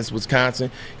game against Wisconsin,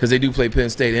 because they do play Penn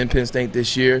State and Penn State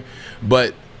this year.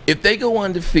 But if they go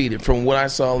undefeated from what I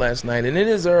saw last night, and it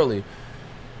is early,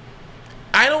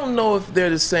 I don't know if they're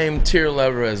the same tier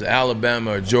level as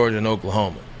Alabama or Georgia and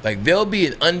Oklahoma. Like, they'll be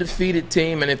an undefeated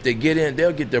team, and if they get in,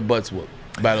 they'll get their butts whooped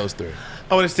by those 3.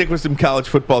 I want to stick with some college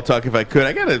football talk if I could.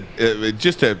 I got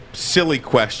just a silly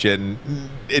question.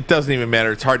 It doesn't even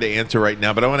matter. It's hard to answer right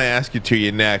now, but I want to ask it to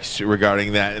you next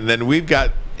regarding that. And then we've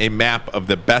got a map of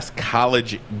the best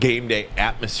college game day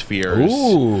atmospheres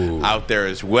out there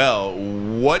as well.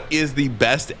 What is the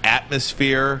best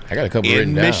atmosphere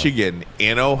in Michigan,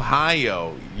 in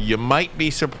Ohio? You might be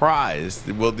surprised.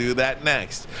 We'll do that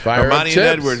next. Armani and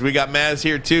Edwards, we got Maz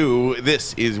here too.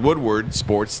 This is Woodward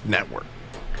Sports Network.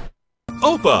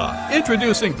 Opa!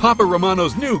 Introducing Papa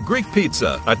Romano's new Greek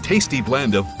pizza, a tasty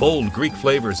blend of bold Greek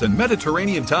flavors and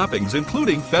Mediterranean toppings,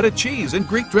 including feta cheese and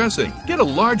Greek dressing. Get a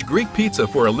large Greek pizza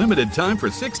for a limited time for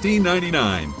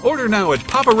 $16.99. Order now at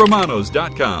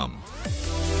paparomanos.com.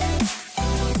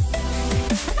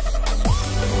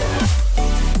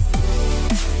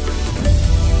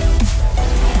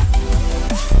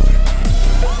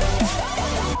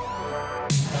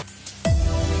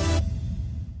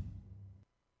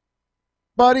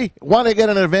 Buddy, want to get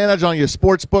an advantage on your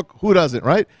sports book? Who doesn't,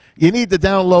 right? You need to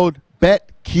download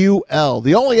BetQL,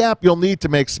 the only app you'll need to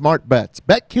make smart bets.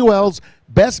 BetQL's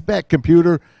best bet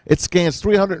computer. It scans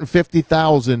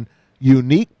 350,000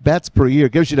 unique bets per year,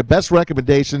 gives you the best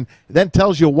recommendation, then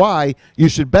tells you why you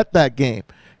should bet that game.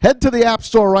 Head to the App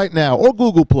Store right now or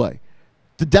Google Play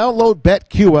to download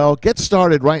BetQL. Get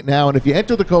started right now, and if you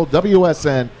enter the code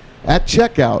WSN at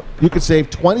checkout, you can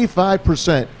save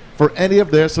 25% for any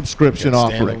of their subscription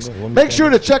offerings. Make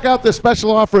sure to check out this special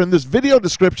offer in this video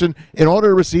description in order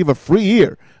to receive a free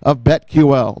year of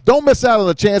BetQL. Don't miss out on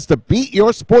the chance to beat your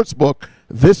sportsbook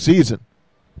this season.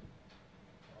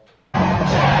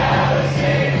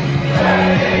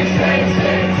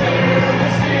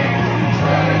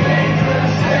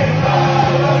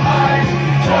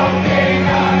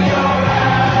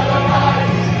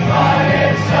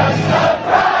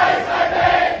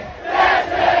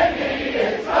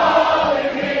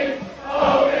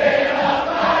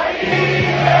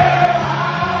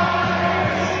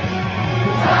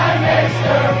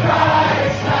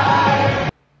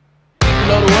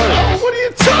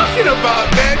 About,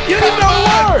 man. You don't even know the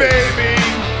words, baby.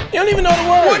 You don't even know the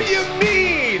words. What do you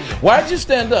mean? Why'd you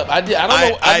stand up? I did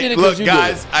it because you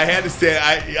guys, did. I had to stand.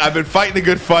 I've been fighting a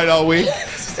good fight all week.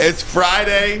 It's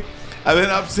Friday. I've been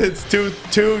up since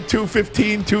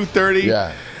 2:15, 2:30.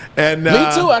 Yeah. And me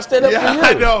too. I stayed up for you.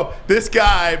 I know. This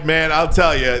guy, man, I'll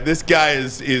tell you, this guy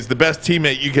is the best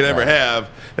teammate you could ever have.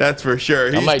 That's for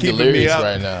sure. He's keeping me up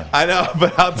right now. I know,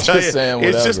 but I'll tell you,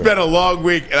 it's just been a long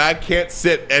week, and I can't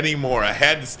sit anymore. I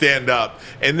had to stand up.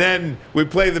 And then we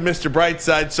played the Mr.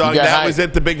 Brightside song. That was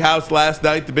at the big house last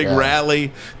night, the big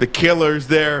rally, the Killers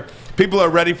there. People are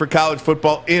ready for college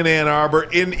football in Ann Arbor,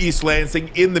 in East Lansing,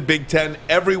 in the Big Ten,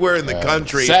 everywhere in the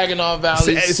country. Saginaw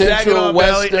Valley, Saginaw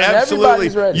Valley, absolutely.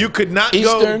 Ready. You could not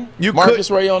Eastern, go.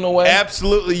 Marcus Ray on the way.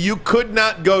 Absolutely. You could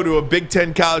not go to a Big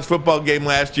Ten college football game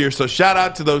last year. So shout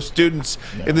out to those students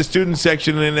in the student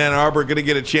section in Ann Arbor. Going to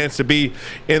get a chance to be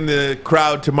in the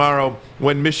crowd tomorrow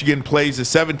when Michigan plays a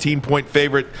 17-point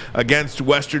favorite against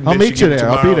Western Michigan. I'll meet you there.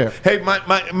 Tomorrow. I'll be there. Hey,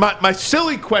 my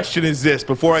silly question is this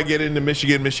before I get into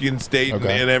Michigan State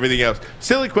and everything else.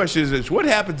 Silly question is this: what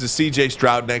happens to C.J.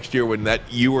 Stroud next year when that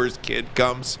Ewers kid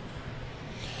comes?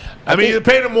 I mean, they're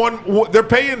paying him They're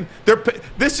paying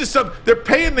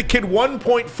the kid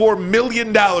 $1.4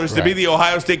 million to be the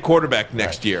Ohio State quarterback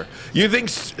next year. You think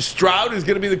Stroud is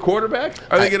going to be the quarterback?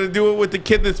 Are they going to do it with the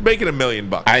kid that's making $1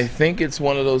 million? I think it's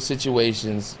one of those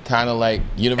situations, kind of like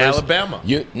Alabama.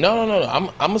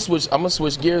 No. I'm gonna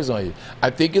switch gears on you.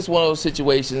 I think it's one of those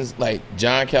situations like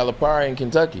John Calipari in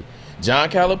Kentucky.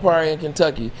 John Calipari in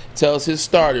Kentucky tells his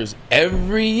starters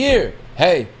every year,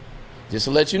 "Hey, just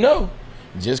to let you know,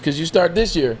 just because you start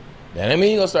this year, that doesn't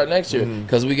mean you're going to start next year,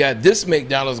 because we got this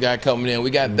McDonald's guy coming in. We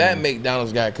got that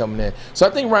McDonald's guy coming in." So I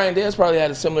think Ryan Day's probably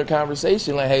had a similar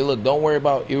conversation, like, hey, look, don't worry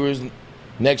about Ewers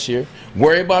next year.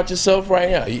 Worry about yourself right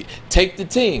now. Take the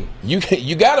team.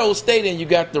 You got Old State and you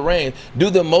got the reins. Do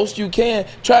the most you can.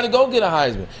 Try to go get a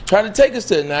Heisman. Try to take us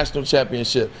to the national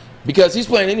championship. Because he's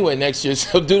playing anyway next year,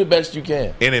 so do the best you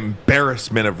can. An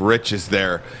embarrassment of riches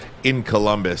there in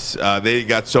Columbus. They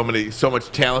got so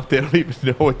much talent, they don't even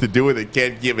know what to do with it.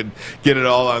 Can't even get it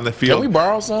all on the field. Can we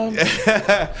borrow some? Put it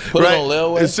on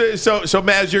layaway? So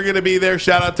Maz, you're going to be there.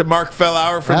 Shout out to Mark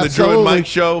Fellauer from the Drew and Mike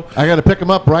Show. I got to pick him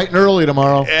up bright and early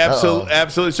tomorrow.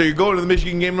 Absolutely. So you're going to the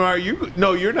Michigan game tomorrow?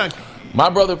 You're not. My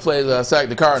brother plays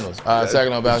the Cardinals,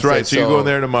 Saginaw Valley. That's right. So you're going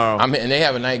there tomorrow. And they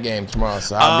have a night game tomorrow,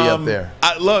 so I'll be up there.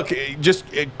 Look, just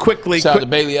quickly. Shout out to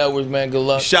Bailey Edwards, man. Good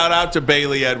luck. Shout out to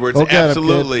Bailey Edwards.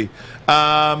 Absolutely.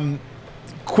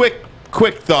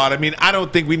 Quick thought. I mean, I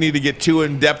don't think we need to get too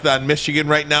in depth on Michigan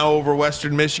right now over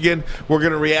Western Michigan. We're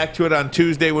going to react to it on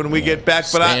Tuesday when we get back.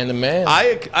 But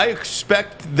I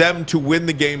expect them to win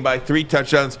the game by 3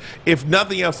 touchdowns. If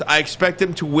nothing else, I expect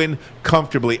them to win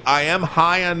comfortably. I am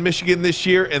high on Michigan this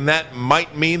year, and that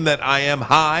might mean that I am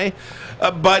high.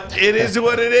 But it is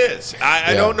what it is.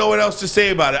 I don't know what else to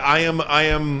say about it. I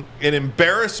am an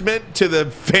embarrassment to the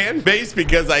fan base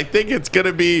because I think it's going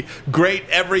to be great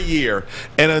every year.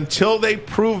 And until they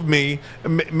prove me,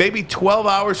 maybe 12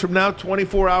 hours from now,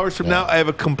 24 hours from now, I have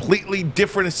a completely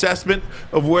different assessment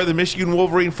of where the Michigan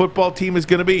Wolverine football team is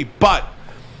going to be. But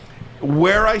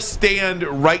where I stand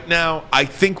right now, I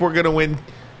think we're going to win.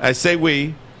 I say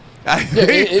we.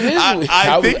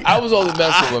 I was only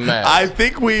messing with Matt. I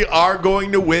think we are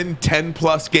going to win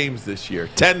 10+ games this year.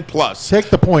 10+.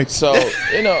 Take the points. So,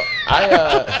 anyway.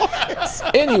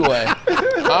 Anyways.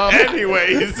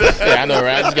 Yeah, I know,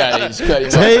 right? I just got to cut him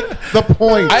Take the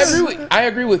points. I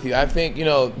agree with you. I think,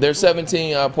 they're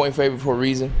 17-point favorite for a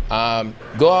reason.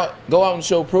 Go out and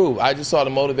show proof. I just saw the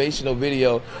motivational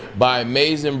video by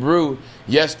Amazing Brew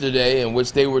yesterday in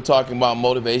which they were talking about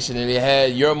motivation, and they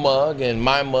had your mug and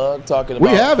my mug talking about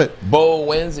we have it. bowl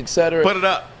wins, etc. Put it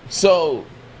up. So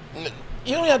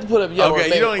you don't have to put up.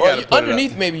 Okay, you don't got to put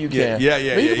underneath. it up. Maybe you can.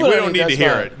 Yeah. We don't need to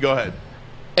hear it. Go ahead.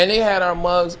 and they had our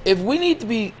mugs. If we need to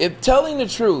be, if telling the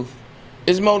truth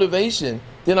is motivation,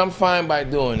 then I'm fine by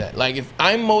doing that. Like, if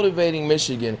I'm motivating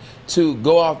Michigan to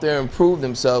go out there and prove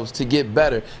themselves to get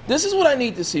better, this is what I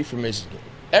need to see from Michigan.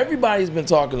 Everybody's been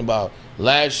talking about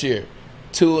last year,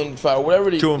 2-5,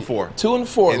 whatever. 2-4.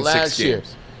 2-4 in last 6 year.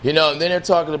 games. You know, and then they're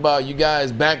talking about you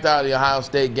guys backed out of the Ohio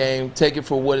State game, take it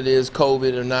for what it is,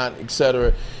 COVID or not,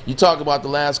 etc. You talk about the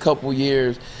last couple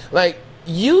years. Like,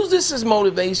 use this as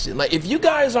motivation. Like, if you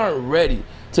guys aren't ready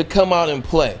to come out and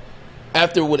play,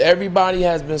 after what everybody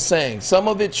has been saying, some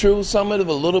of it true, some of it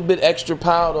a little bit extra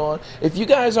piled on. If you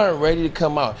guys aren't ready to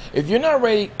come out, if you're not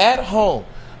ready at home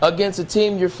against a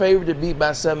team you're favored to beat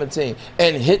by 17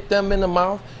 and hit them in the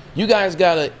mouth, you guys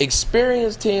got an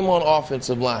experienced team on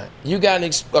offensive line. You got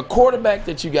a quarterback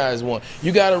that you guys want.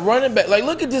 You got a running back. Like,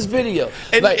 look at this video.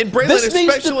 And, like, and Braylon, this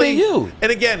needs to be you.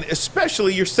 And again,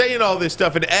 especially you're saying all this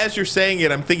stuff, and as you're saying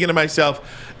it, I'm thinking to myself,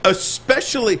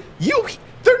 especially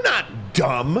they're not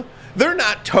dumb. They're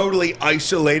not totally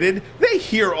isolated. They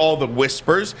hear all the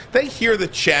whispers. They hear the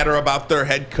chatter about their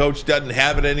head coach doesn't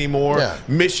have it anymore. Yeah.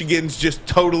 Michigan's just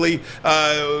totally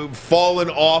fallen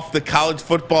off the college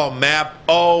football map.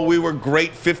 Oh, we were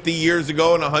great 50 years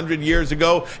ago and 100 years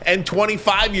ago and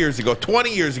 25 years ago,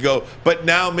 20 years ago. But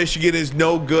now Michigan is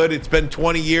no good. It's been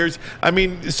 20 years. I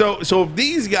mean, so if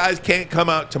these guys can't come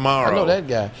out tomorrow, I know that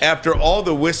guy, after all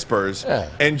the whispers,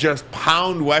 and just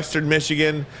pound Western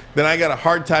Michigan, then I got a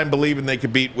hard time believing they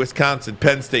could beat Wisconsin,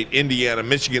 Penn State, Indiana,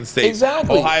 Michigan State,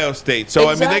 Ohio State. So,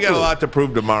 I mean, they got a lot to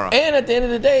prove tomorrow. And at the end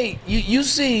of the day, you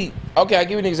see, okay, I'll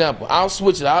give you an example. I'll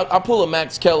switch it. I'll pull a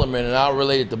Max Kellerman and I'll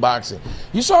relate it to boxing.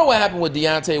 You saw what happened with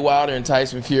Deontay Wilder and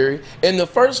Tyson Fury. In the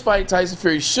first fight, Tyson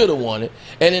Fury should have won it.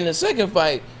 And in the second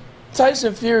fight,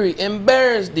 Tyson Fury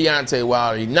embarrassed Deontay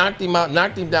Wilder. He knocked him out,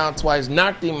 knocked him down twice,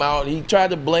 knocked him out. He tried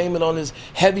to blame it on his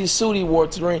heavy suit he wore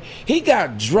to the ring. He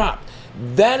got dropped.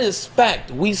 That is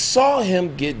fact. We saw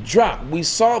him get dropped. We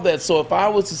saw that. So if I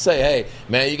was to say, hey,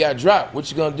 man, you got dropped, what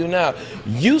you going to do now?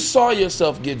 You saw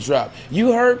yourself get dropped.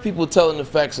 You heard people telling the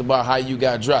facts about how you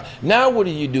got dropped. Now what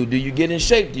do? Do you get in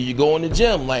shape? Do you go in the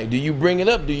gym? Like, do you bring it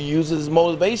up? Do you use it as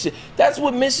motivation? That's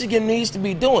what Michigan needs to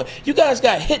be doing. You guys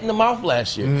got hit in the mouth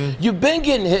last year. Mm-hmm. You've been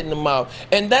getting hit in the mouth,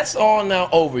 and that's all now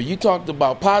over. You talked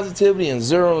about positivity and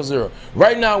 0-0.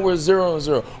 Right now we're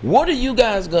 0-0. What are you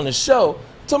guys going to show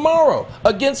tomorrow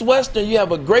against Western? You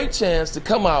have a great chance to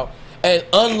come out and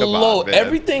unload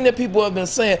everything that people have been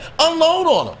saying. Unload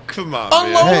on them. Come on,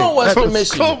 unload man. on Western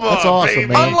Michigan. That's awesome,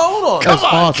 man. Unload on them. That's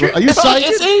awesome. Are you psyched?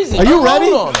 It's easy. Are you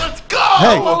ready? Let's go.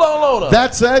 Hey, unload them.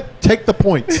 That said, take the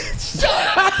points.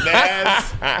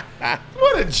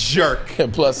 What a jerk.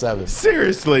 +7.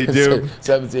 Seriously, dude.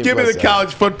 17. Give me the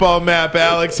college football map,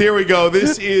 Alex. Here we go.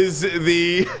 This is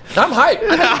the... I'm hyped.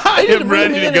 I am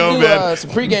ready to go, man. Some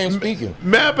pregame speaking.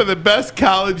 Map of the best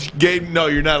college game... No,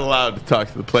 you're not allowed to talk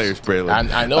to the players,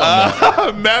 Braylon. I know I'm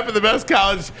not. Map of the best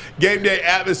college game day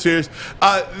atmospheres.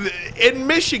 In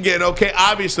Michigan, okay,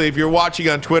 obviously, if you're watching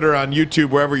on Twitter, on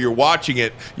YouTube, wherever you're watching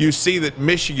it, you see that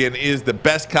Michigan is the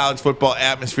best college football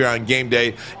atmosphere on game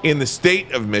day in the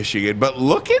state of Michigan. But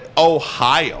look at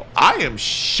Ohio. I am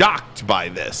shocked by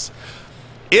this.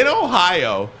 In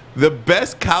Ohio, the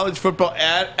best college football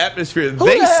atmosphere, who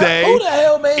the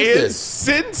hell made is this?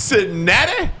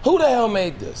 Cincinnati. Who the hell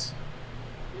made this?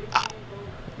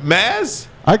 Maz?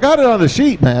 I got it on the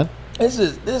sheet, man.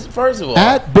 This first of all.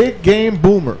 At Big Game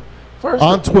Boomer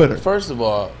on Twitter. First of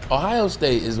all, Ohio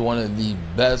State is one of the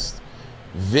best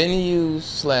venues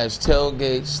 /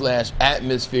 tailgates /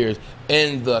 atmospheres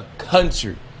in the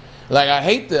country. Like, I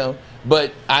hate them,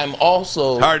 but I'm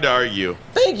also... Hard to argue.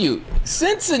 Thank you.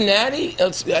 Cincinnati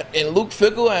and Luke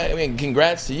Fickell, I mean,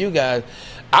 congrats to you guys.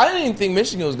 I didn't think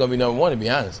Michigan was going to be #1, to be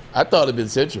honest. I thought it'd been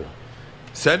Central.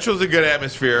 Central's a good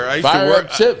atmosphere. I used Fire to work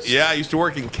up chips. Yeah, I used to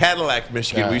work in Cadillac,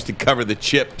 Michigan. We used to cover the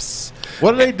chips.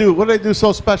 What do they do? What do they do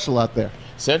so special out there?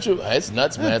 Central, it's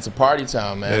nuts, man. It's a party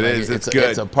town, man. It is. It's good.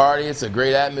 It's a party. It's a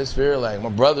great atmosphere. Like, my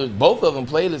brothers, both of them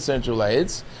played at Central. Like,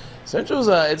 Central's,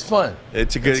 it's fun.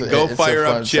 It's a good fire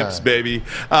up chips, time. Baby.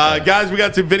 Guys, we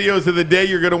got some videos of the day.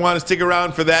 You're going to want to stick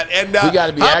around for that. And we got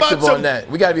to be active on that.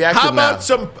 We got to be active now.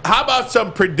 How about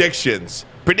some predictions?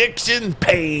 Predictions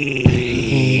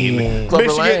pain.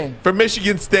 For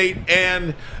Michigan State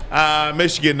and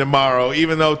Michigan tomorrow.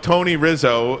 Even though Tony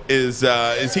Rizzo is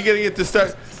he going to get the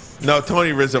start? No,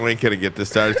 Tony Rizzo ain't going to get the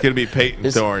start. It's going to be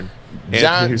Peyton Thorne.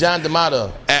 John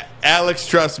D'Amato. Alex,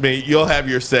 trust me, you'll have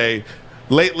your say.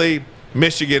 Lately,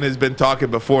 Michigan has been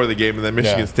talking before the game, and then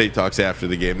Michigan State talks after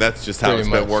the game. That's just how it's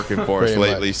been working for us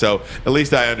lately. So at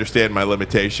least I understand my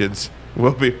limitations.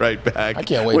 We'll be right back. I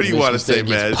can't wait. What do you want to say,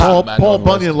 Maz? Paul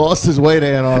Bunyan lost his way to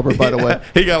Ann Arbor, by the way.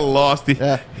 He got lost.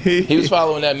 He was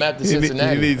following that map to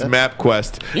Cincinnati. He needs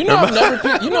MapQuest.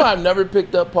 I've never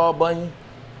picked up Paul Bunyan.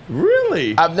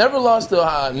 Really? I've never lost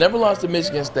to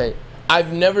Michigan State.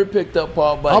 I've never picked up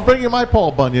Paul Bunyan. I'll bring you my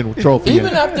Paul Bunyan trophy.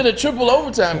 Even after the triple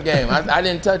overtime game, I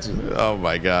didn't touch it. Oh,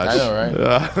 my gosh. I know,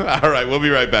 right? All right, we'll be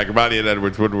right back. Ronnie and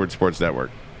Edwards, Woodward Sports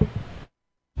Network.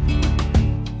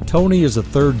 Tony is a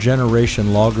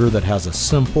third-generation logger that has a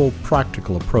simple,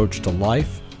 practical approach to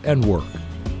life and work.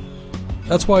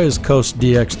 That's why his Coast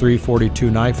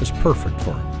DX342 knife is perfect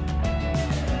for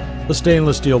him. The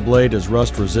stainless steel blade is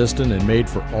rust-resistant and made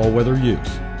for all-weather use.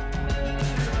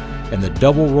 And the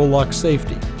double roll-lock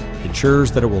safety ensures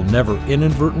that it will never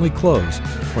inadvertently close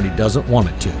when he doesn't want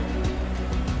it to.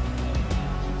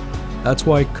 That's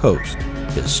why Coast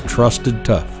is trusted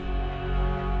tough.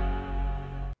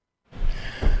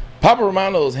 Papa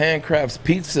Romano's handcrafts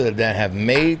pizza that have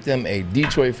made them a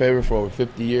Detroit favorite for over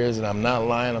 50 years, and I'm not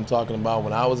lying. I'm talking about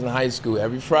when I was in high school,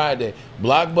 every Friday,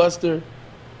 Blockbuster,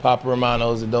 Papa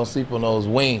Romano's, and don't sleep on those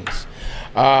wings.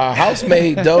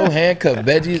 House-made dough, hand-cut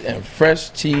veggies, and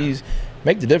fresh cheese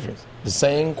make the difference. The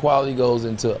same quality goes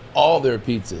into all their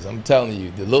pizzas. I'm telling you,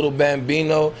 the little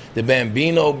Bambino, the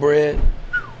Bambino bread,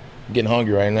 I'm getting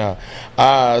hungry right now.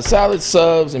 Salad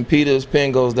subs and pitas,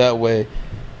 pen goes that way.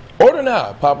 Order now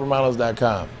at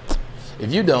paparomanos.com.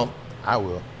 If you don't, I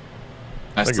will.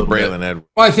 I think Braylon Edwards.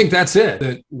 Well, I think that's it.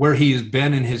 That where he has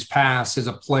been in his past as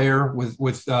a player with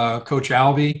Coach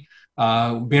Alvey,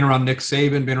 being around Nick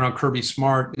Saban, being around Kirby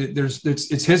Smart,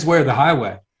 it's his way or the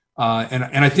highway.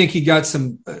 And I think he got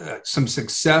some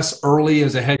success early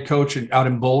as a head coach out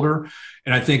in Boulder,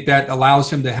 and I think that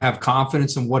allows him to have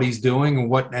confidence in what he's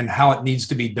doing and how it needs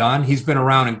to be done. He's been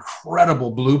around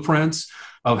incredible blueprints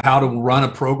of how to run a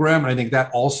program. And I think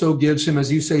that also gives him,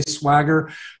 as you say,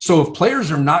 swagger. So if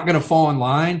players are not going to fall in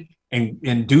line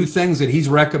and do things that he's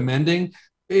recommending,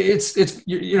 it's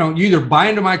you either buy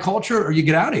into my culture or you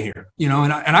get out of here,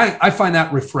 and I find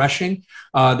that refreshing,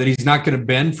 that he's not going to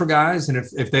bend for guys. And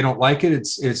if they don't like it,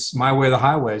 it's my way or the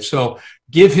highway. So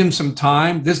give him some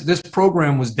time. This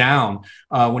program was down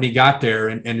when he got there,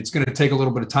 and it's going to take a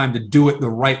little bit of time to do it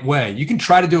the right way. You can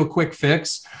try to do a quick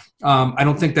fix. I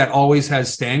don't think that always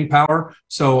has staying power.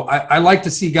 So I like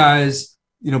to see guys,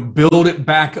 build it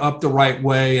back up the right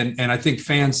way. And I think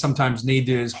fans sometimes need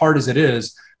to, as hard as it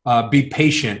is, be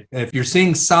patient. If you're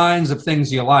seeing signs of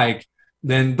things you like,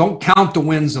 then don't count the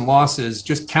wins and losses.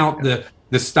 Just count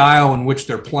the style in which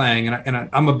they're playing. And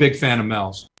I'm a big fan of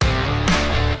Mel's.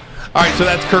 All right, so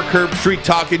that's Kirk Herbstreit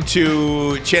talking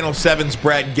to Channel 7's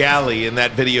Brad Galley, and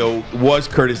that video was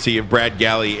courtesy of Brad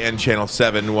Galley and Channel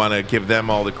 7. Want to give them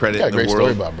all the credit in the world. Got a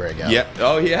great story about Brad Galley. Yeah.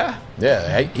 Oh, yeah?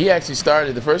 Yeah, he actually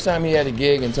started, the first time he had a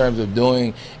gig in terms of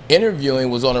doing interviewing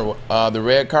was on the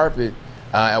red carpet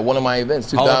at one of my events,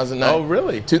 2009. Oh,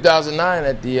 really? 2009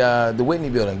 at the Whitney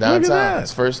Building downtown.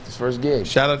 His first gig.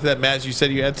 Shout out to that, Maz. You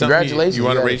said you had something. Congratulations. You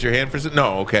want to raise your hand for something?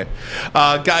 No, okay.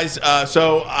 Guys,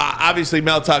 so obviously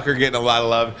Mel Tucker getting a lot of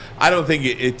love. I don't think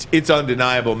it's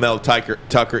undeniable Mel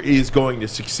Tucker is going to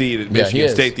succeed at Michigan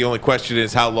State. The only question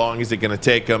is how long is it going to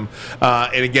take him?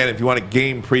 And again, if you want a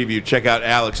game preview, check out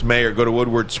Alex Mayer. Go to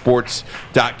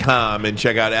woodwardsports.com and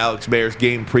check out Alex Mayer's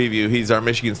game preview. He's our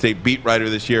Michigan State beat writer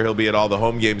this year. He'll be at all the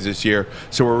home games this year,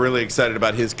 so we're really excited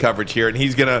about his coverage here, and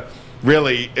he's gonna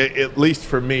really, at least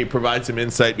for me, provide some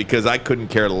insight because I couldn't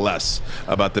care less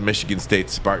about the Michigan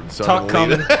State Spartans. So Talk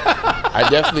coming. I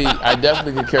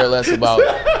definitely could care less about.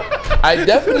 I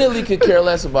definitely could care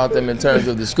less about them in terms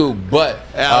of the school, but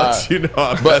Alex,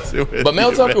 but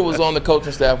Mel Tucker was on the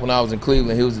coaching staff when I was in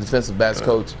Cleveland. He was the defensive backs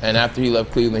coach, and after he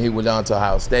left Cleveland, he went down to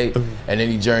Ohio State, and then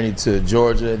he journeyed to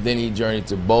Georgia, then he journeyed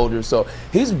to Boulder. So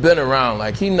he's been around,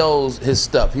 like he knows his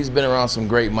stuff. He's been around some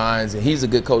great minds, and he's a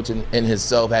good coach in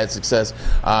himself. Had success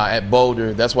at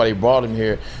Boulder. That's why they brought him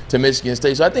here to Michigan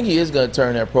State. So I think he is going to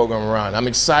turn that program around. I'm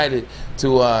excited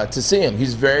to see him.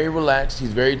 He's very relaxed.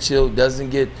 He's very chill.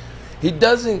 He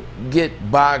doesn't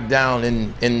get bogged down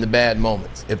in the bad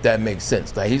moments, if that makes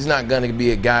sense. Like he's not gonna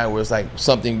be a guy where it's like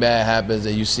something bad happens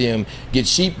and you see him get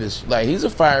sheepish. Like he's a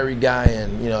fiery guy,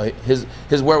 and his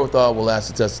wherewithal will last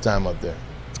the test of time up there.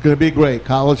 It's gonna be great.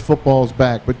 College football's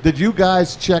back. But did you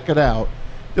guys check it out?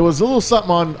 There was a little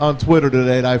something on Twitter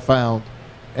today that I found,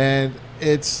 and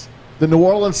it's the New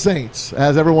Orleans Saints,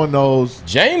 as everyone knows.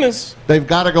 Jameis. They've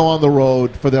got to go on the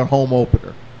road for their home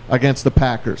opener against the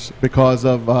Packers because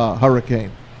of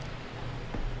hurricane.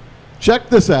 Check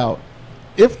this out.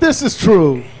 If this is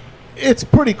true, it's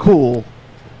pretty cool.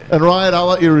 And Ryan, I'll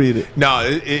let you read it. No,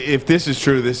 if this is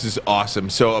true, this is awesome.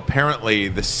 So apparently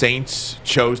the Saints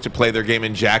chose to play their game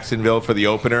in Jacksonville for the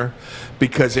opener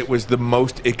because it was the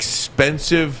most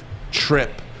expensive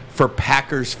trip for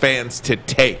Packers fans to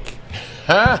take.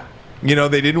 Huh? You know,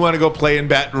 they didn't want to go play in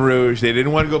Baton Rouge. They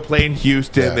didn't want to go play in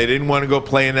Houston. Yeah. They didn't want to go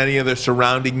play in any of the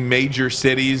surrounding major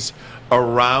cities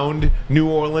around New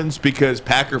Orleans because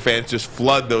Packer fans just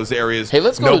flood those areas. Hey,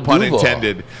 let's go no to pun Duval.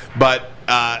 intended. But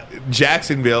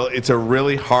Jacksonville, it's a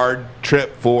really hard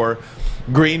trip for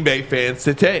Green Bay fans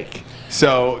to take.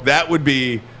 So that would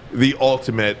be the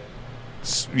ultimate,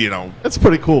 that's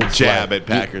pretty cool. Jab at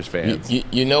Packers fans.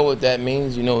 You know what that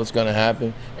means? You know what's going to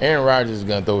happen? Aaron Rodgers is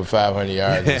going to throw for 500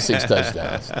 yards and 6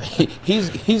 touchdowns.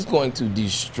 He's going to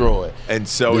destroy. And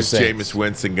so is Saints. Jameis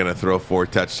Winston going to throw 4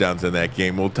 touchdowns in that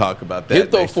game. We'll talk about that. He'll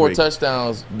throw next 4 week.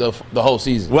 touchdowns the whole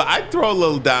season. Well, I'd throw a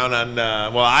little down on.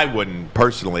 I wouldn't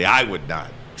personally. I would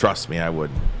not. Trust me, I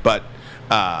wouldn't. But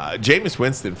Jameis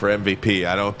Winston for MVP,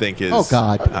 I don't think is. Oh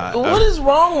God! What is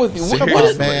wrong with you?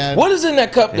 What is in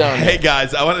that cup down there? Hey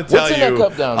guys, I want to tell What's in that you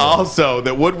cup down there? also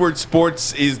that Woodward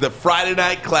Sports is the Friday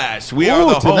Night Clash. We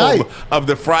are the home of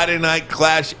the Friday Night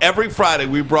Clash. Every Friday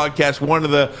we broadcast one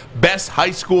of the best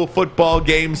high school football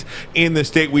games in the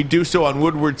state. We do so on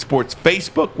Woodward Sports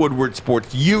Facebook, Woodward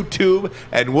Sports YouTube,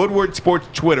 and Woodward Sports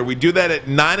Twitter. We do that at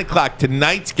 9 o'clock.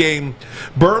 Tonight's game,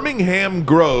 Birmingham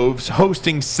Groves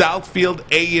hosting Southfield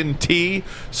A&T.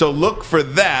 So look for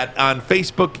that on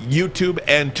Facebook, YouTube,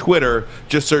 and Twitter.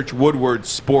 Just search Woodward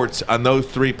Sports on those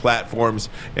 3 platforms,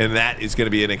 and that is going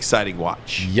to be an exciting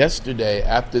watch. Yesterday,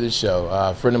 after the show,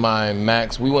 a friend of mine,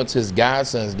 Max, we went to his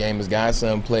godson's game. His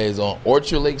godson plays on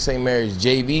Orchard Lake St. Mary's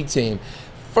JV team.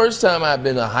 First time I've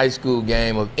been to a high school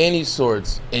game of any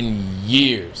sorts in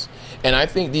years. And I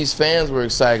think these fans were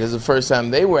excited because it's the first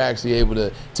time they were actually able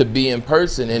to be in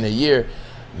person in a year.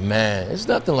 Man, it's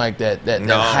nothing like that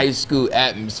high school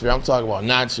atmosphere. I'm talking about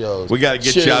nachos. We got to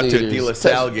get you out to a De La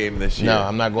Salle game this year. No,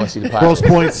 I'm not going to see the Pirates. Grosse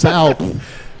Pointe South.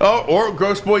 Oh, or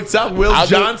Grosse Pointe South. Will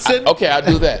Johnson. I'll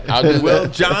do that. I'll do Will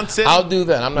Johnson. I'll do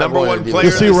that. I'm not number going 1 to player.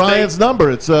 You see Ryan's number.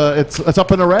 It's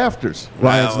up in the rafters.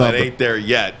 Ryan's number. It ain't there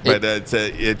yet, but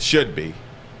it should be.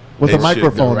 With a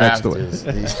microphone next to it.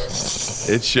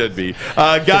 It should be.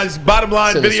 Guys, bottom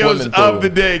line videos of the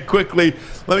day quickly.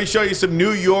 Let me show you some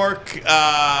New York,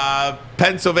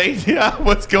 Pennsylvania.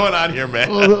 What's going on here, man?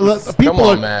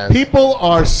 People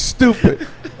are stupid.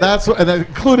 That's what, and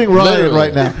including Ryan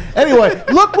right now. Anyway,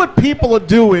 look what people are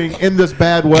doing in this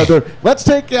bad weather. Let's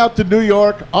take you out to New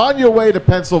York on your way to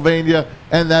Pennsylvania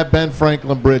and that Ben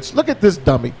Franklin Bridge. Look at this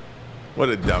dummy. What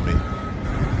a dummy.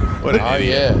 What an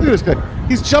idiot. Look at this guy.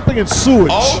 He's jumping in sewage.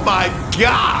 Oh, my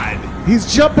God.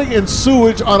 He's jumping in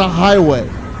sewage on a highway.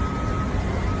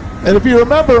 And if you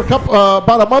remember,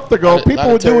 about a month ago,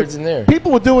 people were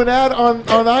doing that on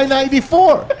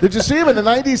I-94. Did you see him in the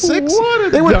 96?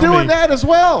 They were doing that as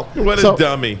well. What a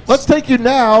dummy. Let's take you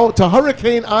now to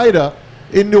Hurricane Ida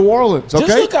in New Orleans. Okay?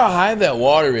 Just look how high that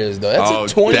water is, though.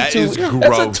 That's a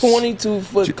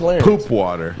 22-foot clearance. Poop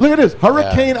water. Look at this.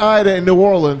 Hurricane Ida in New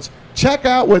Orleans. Check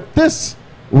out what this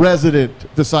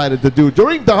resident decided to do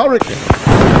during the hurricane.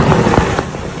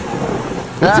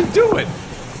 What's he doing?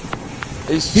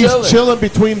 He's chilling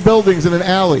between buildings in an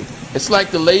alley. It's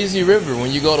like the lazy river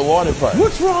when you go to water park.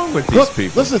 What's wrong with these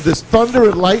people? Listen to this thunder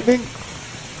and lightning.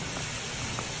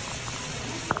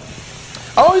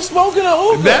 Oh, he's smoking a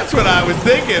hookah. That's what I was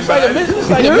thinking. It's like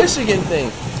a Michigan thing.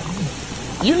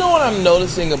 You know what I'm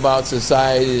noticing about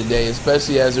society today,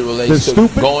 especially as it relates to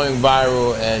going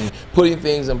viral and putting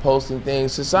things and posting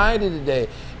things. Society today,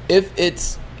 if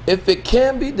it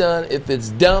can be done, if it's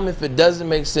dumb, if it doesn't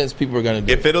make sense, people are going to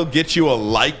do it. If it'll get you a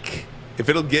like, if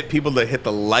it'll get people to hit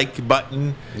the like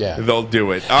button, they'll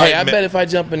do it. Hey, I bet if I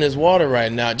jump in this water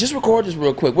right now, just record this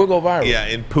real quick, we'll go viral. Yeah,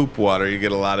 in poop water, you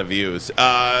get a lot of views.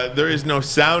 There is no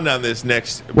sound on this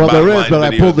next. Well, there is, but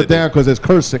I pulled it down because there's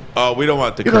cursing. Oh, we don't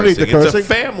want the cursing. Don't need the cursing. It's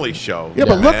a family show. Yeah,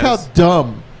 but look how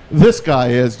dumb this guy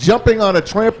is, jumping on a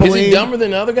trampoline. Is he dumber than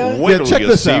the other guy? Wait till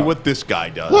you see what this guy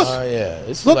does. Look,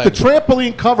 look, like, the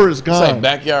trampoline cover is gone. It's like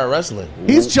backyard wrestling.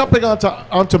 He's jumping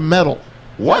onto metal.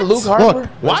 What? Luke Harper? Look,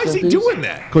 why is he doing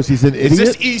that? Because he's an idiot. Is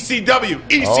this ECW?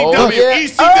 ECW!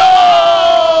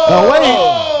 ECW! Oh,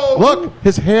 wait. Look,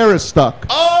 his hair is stuck.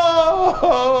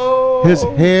 Oh! His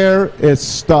hair is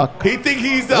stuck. He think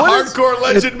he's the hardcore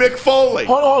legend Mick Foley.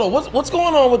 Hold on. What's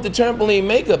going on with the trampoline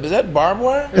makeup? Is that barbed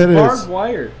wire? It is. Barbed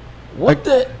wire. What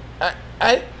the?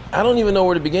 I don't even know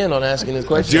where to begin on asking this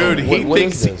question. Dude, he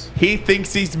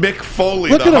thinks he's Mick Foley,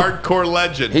 the hardcore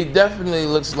legend. He definitely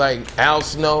looks like Al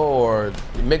Snow or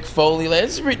Mick Foley. That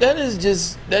is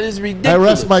ridiculous. I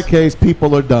rest my case.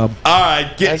 People are dumb. All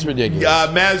right, that's ridiculous.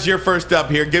 Maz, you're first up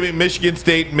here. Give me Michigan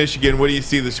State and Michigan. What do you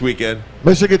see this weekend?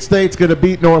 Michigan State's going to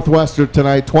beat Northwestern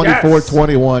tonight,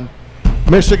 24-21.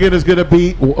 Michigan is going to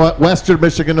beat Western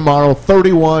Michigan tomorrow,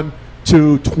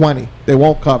 31-20. They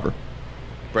won't cover.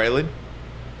 Braylon?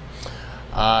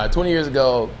 20 years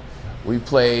ago, we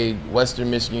played Western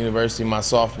Michigan University my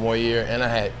sophomore year, and I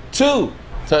had 2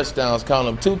 touchdowns, count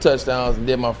them, 2 touchdowns, and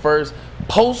did my first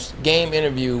post-game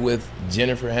interview with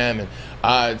Jennifer Hammond.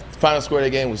 Final score of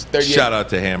that game was 38. Shout out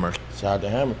to Hammer. Shout out to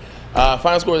Hammer.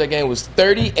 Final score of that game was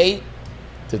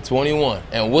 38-21.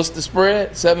 And what's the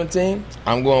spread? 17.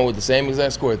 I'm going with the same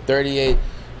exact score,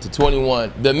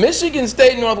 38-21. The Michigan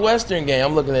State Northwestern game,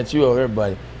 I'm looking at you over here,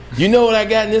 buddy. You know what I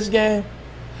got in this game?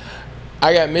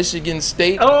 I got Michigan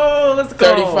State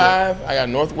 35. I got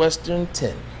Northwestern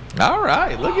 10. All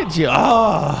right, look at you.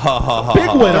 Oh,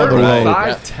 big win on the road.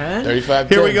 35-10. 35-10.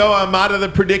 Here we go. I'm out of the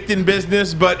predicting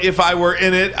business, but if I were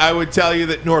in it, I would tell you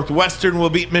that Northwestern will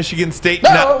beat Michigan State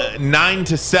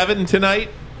 9-7 tonight.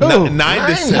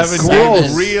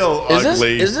 9-7, real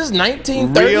ugly. Is this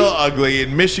 1930? Real ugly,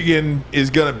 and Michigan is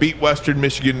going to beat Western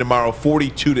Michigan tomorrow,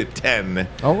 42-10.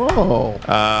 Oh,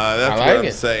 that's what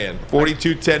I'm saying.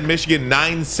 42-10, Michigan,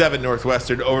 9-7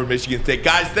 Northwestern over Michigan State.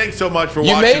 Guys, thanks so much for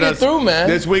watching us. You made it through, man.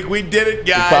 This week we did it,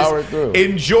 guys. You powered through.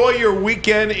 Enjoy your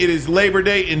weekend. It is Labor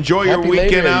Day. Enjoy your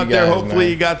weekend out there.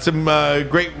 Hopefully you got some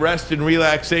great rest and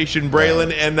relaxation,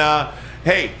 Braylon. And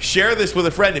hey, share this with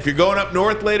a friend. If you're going up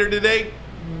north later today,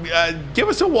 give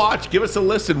us a watch, give us a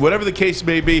listen, whatever the case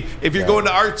may be. If you're going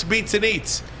to Arts, Beats, and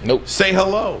Eats, say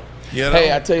hello. You know?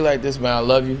 Hey, I tell you like this, man, I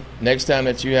love you. Next time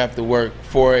that you have to work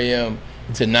 4 a.m.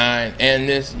 to 9 and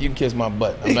this, you can kiss my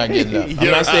butt. I'm not getting up.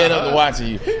 I'm not staying up and watching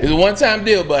you. It's a one-time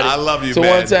deal, buddy. I love you, man.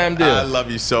 man. It's a one-time deal. I love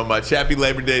you so much. Happy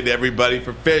Labor Day to everybody.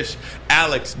 For Fish,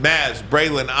 Alex, Maz,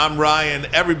 Braylon, I'm Ryan,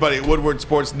 everybody at Woodward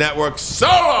Sports Network. So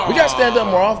long! We got to stand up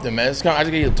more often, man. I just got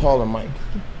to get a taller mic.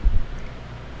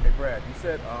 Hey, Brad, you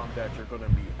said that you're going to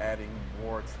be adding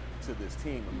more to this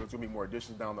team. There's going to be more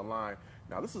additions down the line.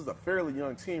 Now, this is a fairly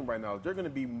young team right now. Is there going to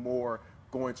be more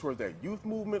going towards that youth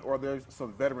movement, or there's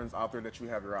some veterans out there that you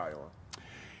have your eye on?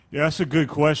 Yeah, that's a good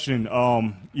question.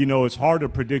 You know, it's hard to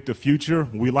predict the future.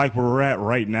 We like where we're at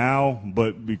right now,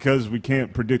 but because we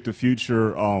can't predict the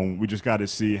future, we just got to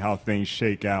see how things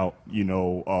shake out, you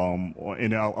know,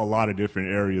 in a lot of different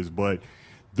areas. But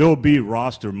there'll be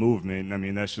roster movement. I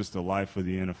mean, that's just the life of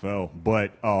the NFL.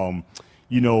 But,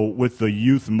 you know, with the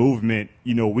youth movement,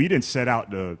 you know, we didn't set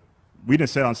out and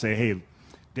say, hey,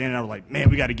 Dan and I were like, man,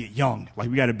 we got to get young. Like,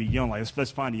 we got to be young. Like,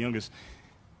 let's find the youngest.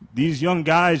 These young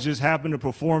guys just happened to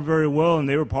perform very well, and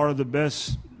they were part of the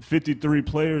best 53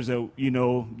 players that, you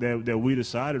know, that we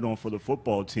decided on for the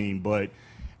football team. But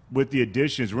with the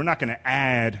additions, we're not going to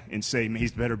add and say, man, he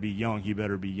better be young, he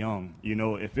better be young. You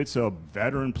know, if it's a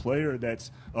veteran player that's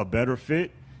a better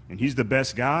fit and he's the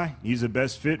best guy, he's the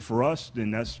best fit for us, then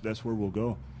that's where we'll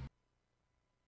go.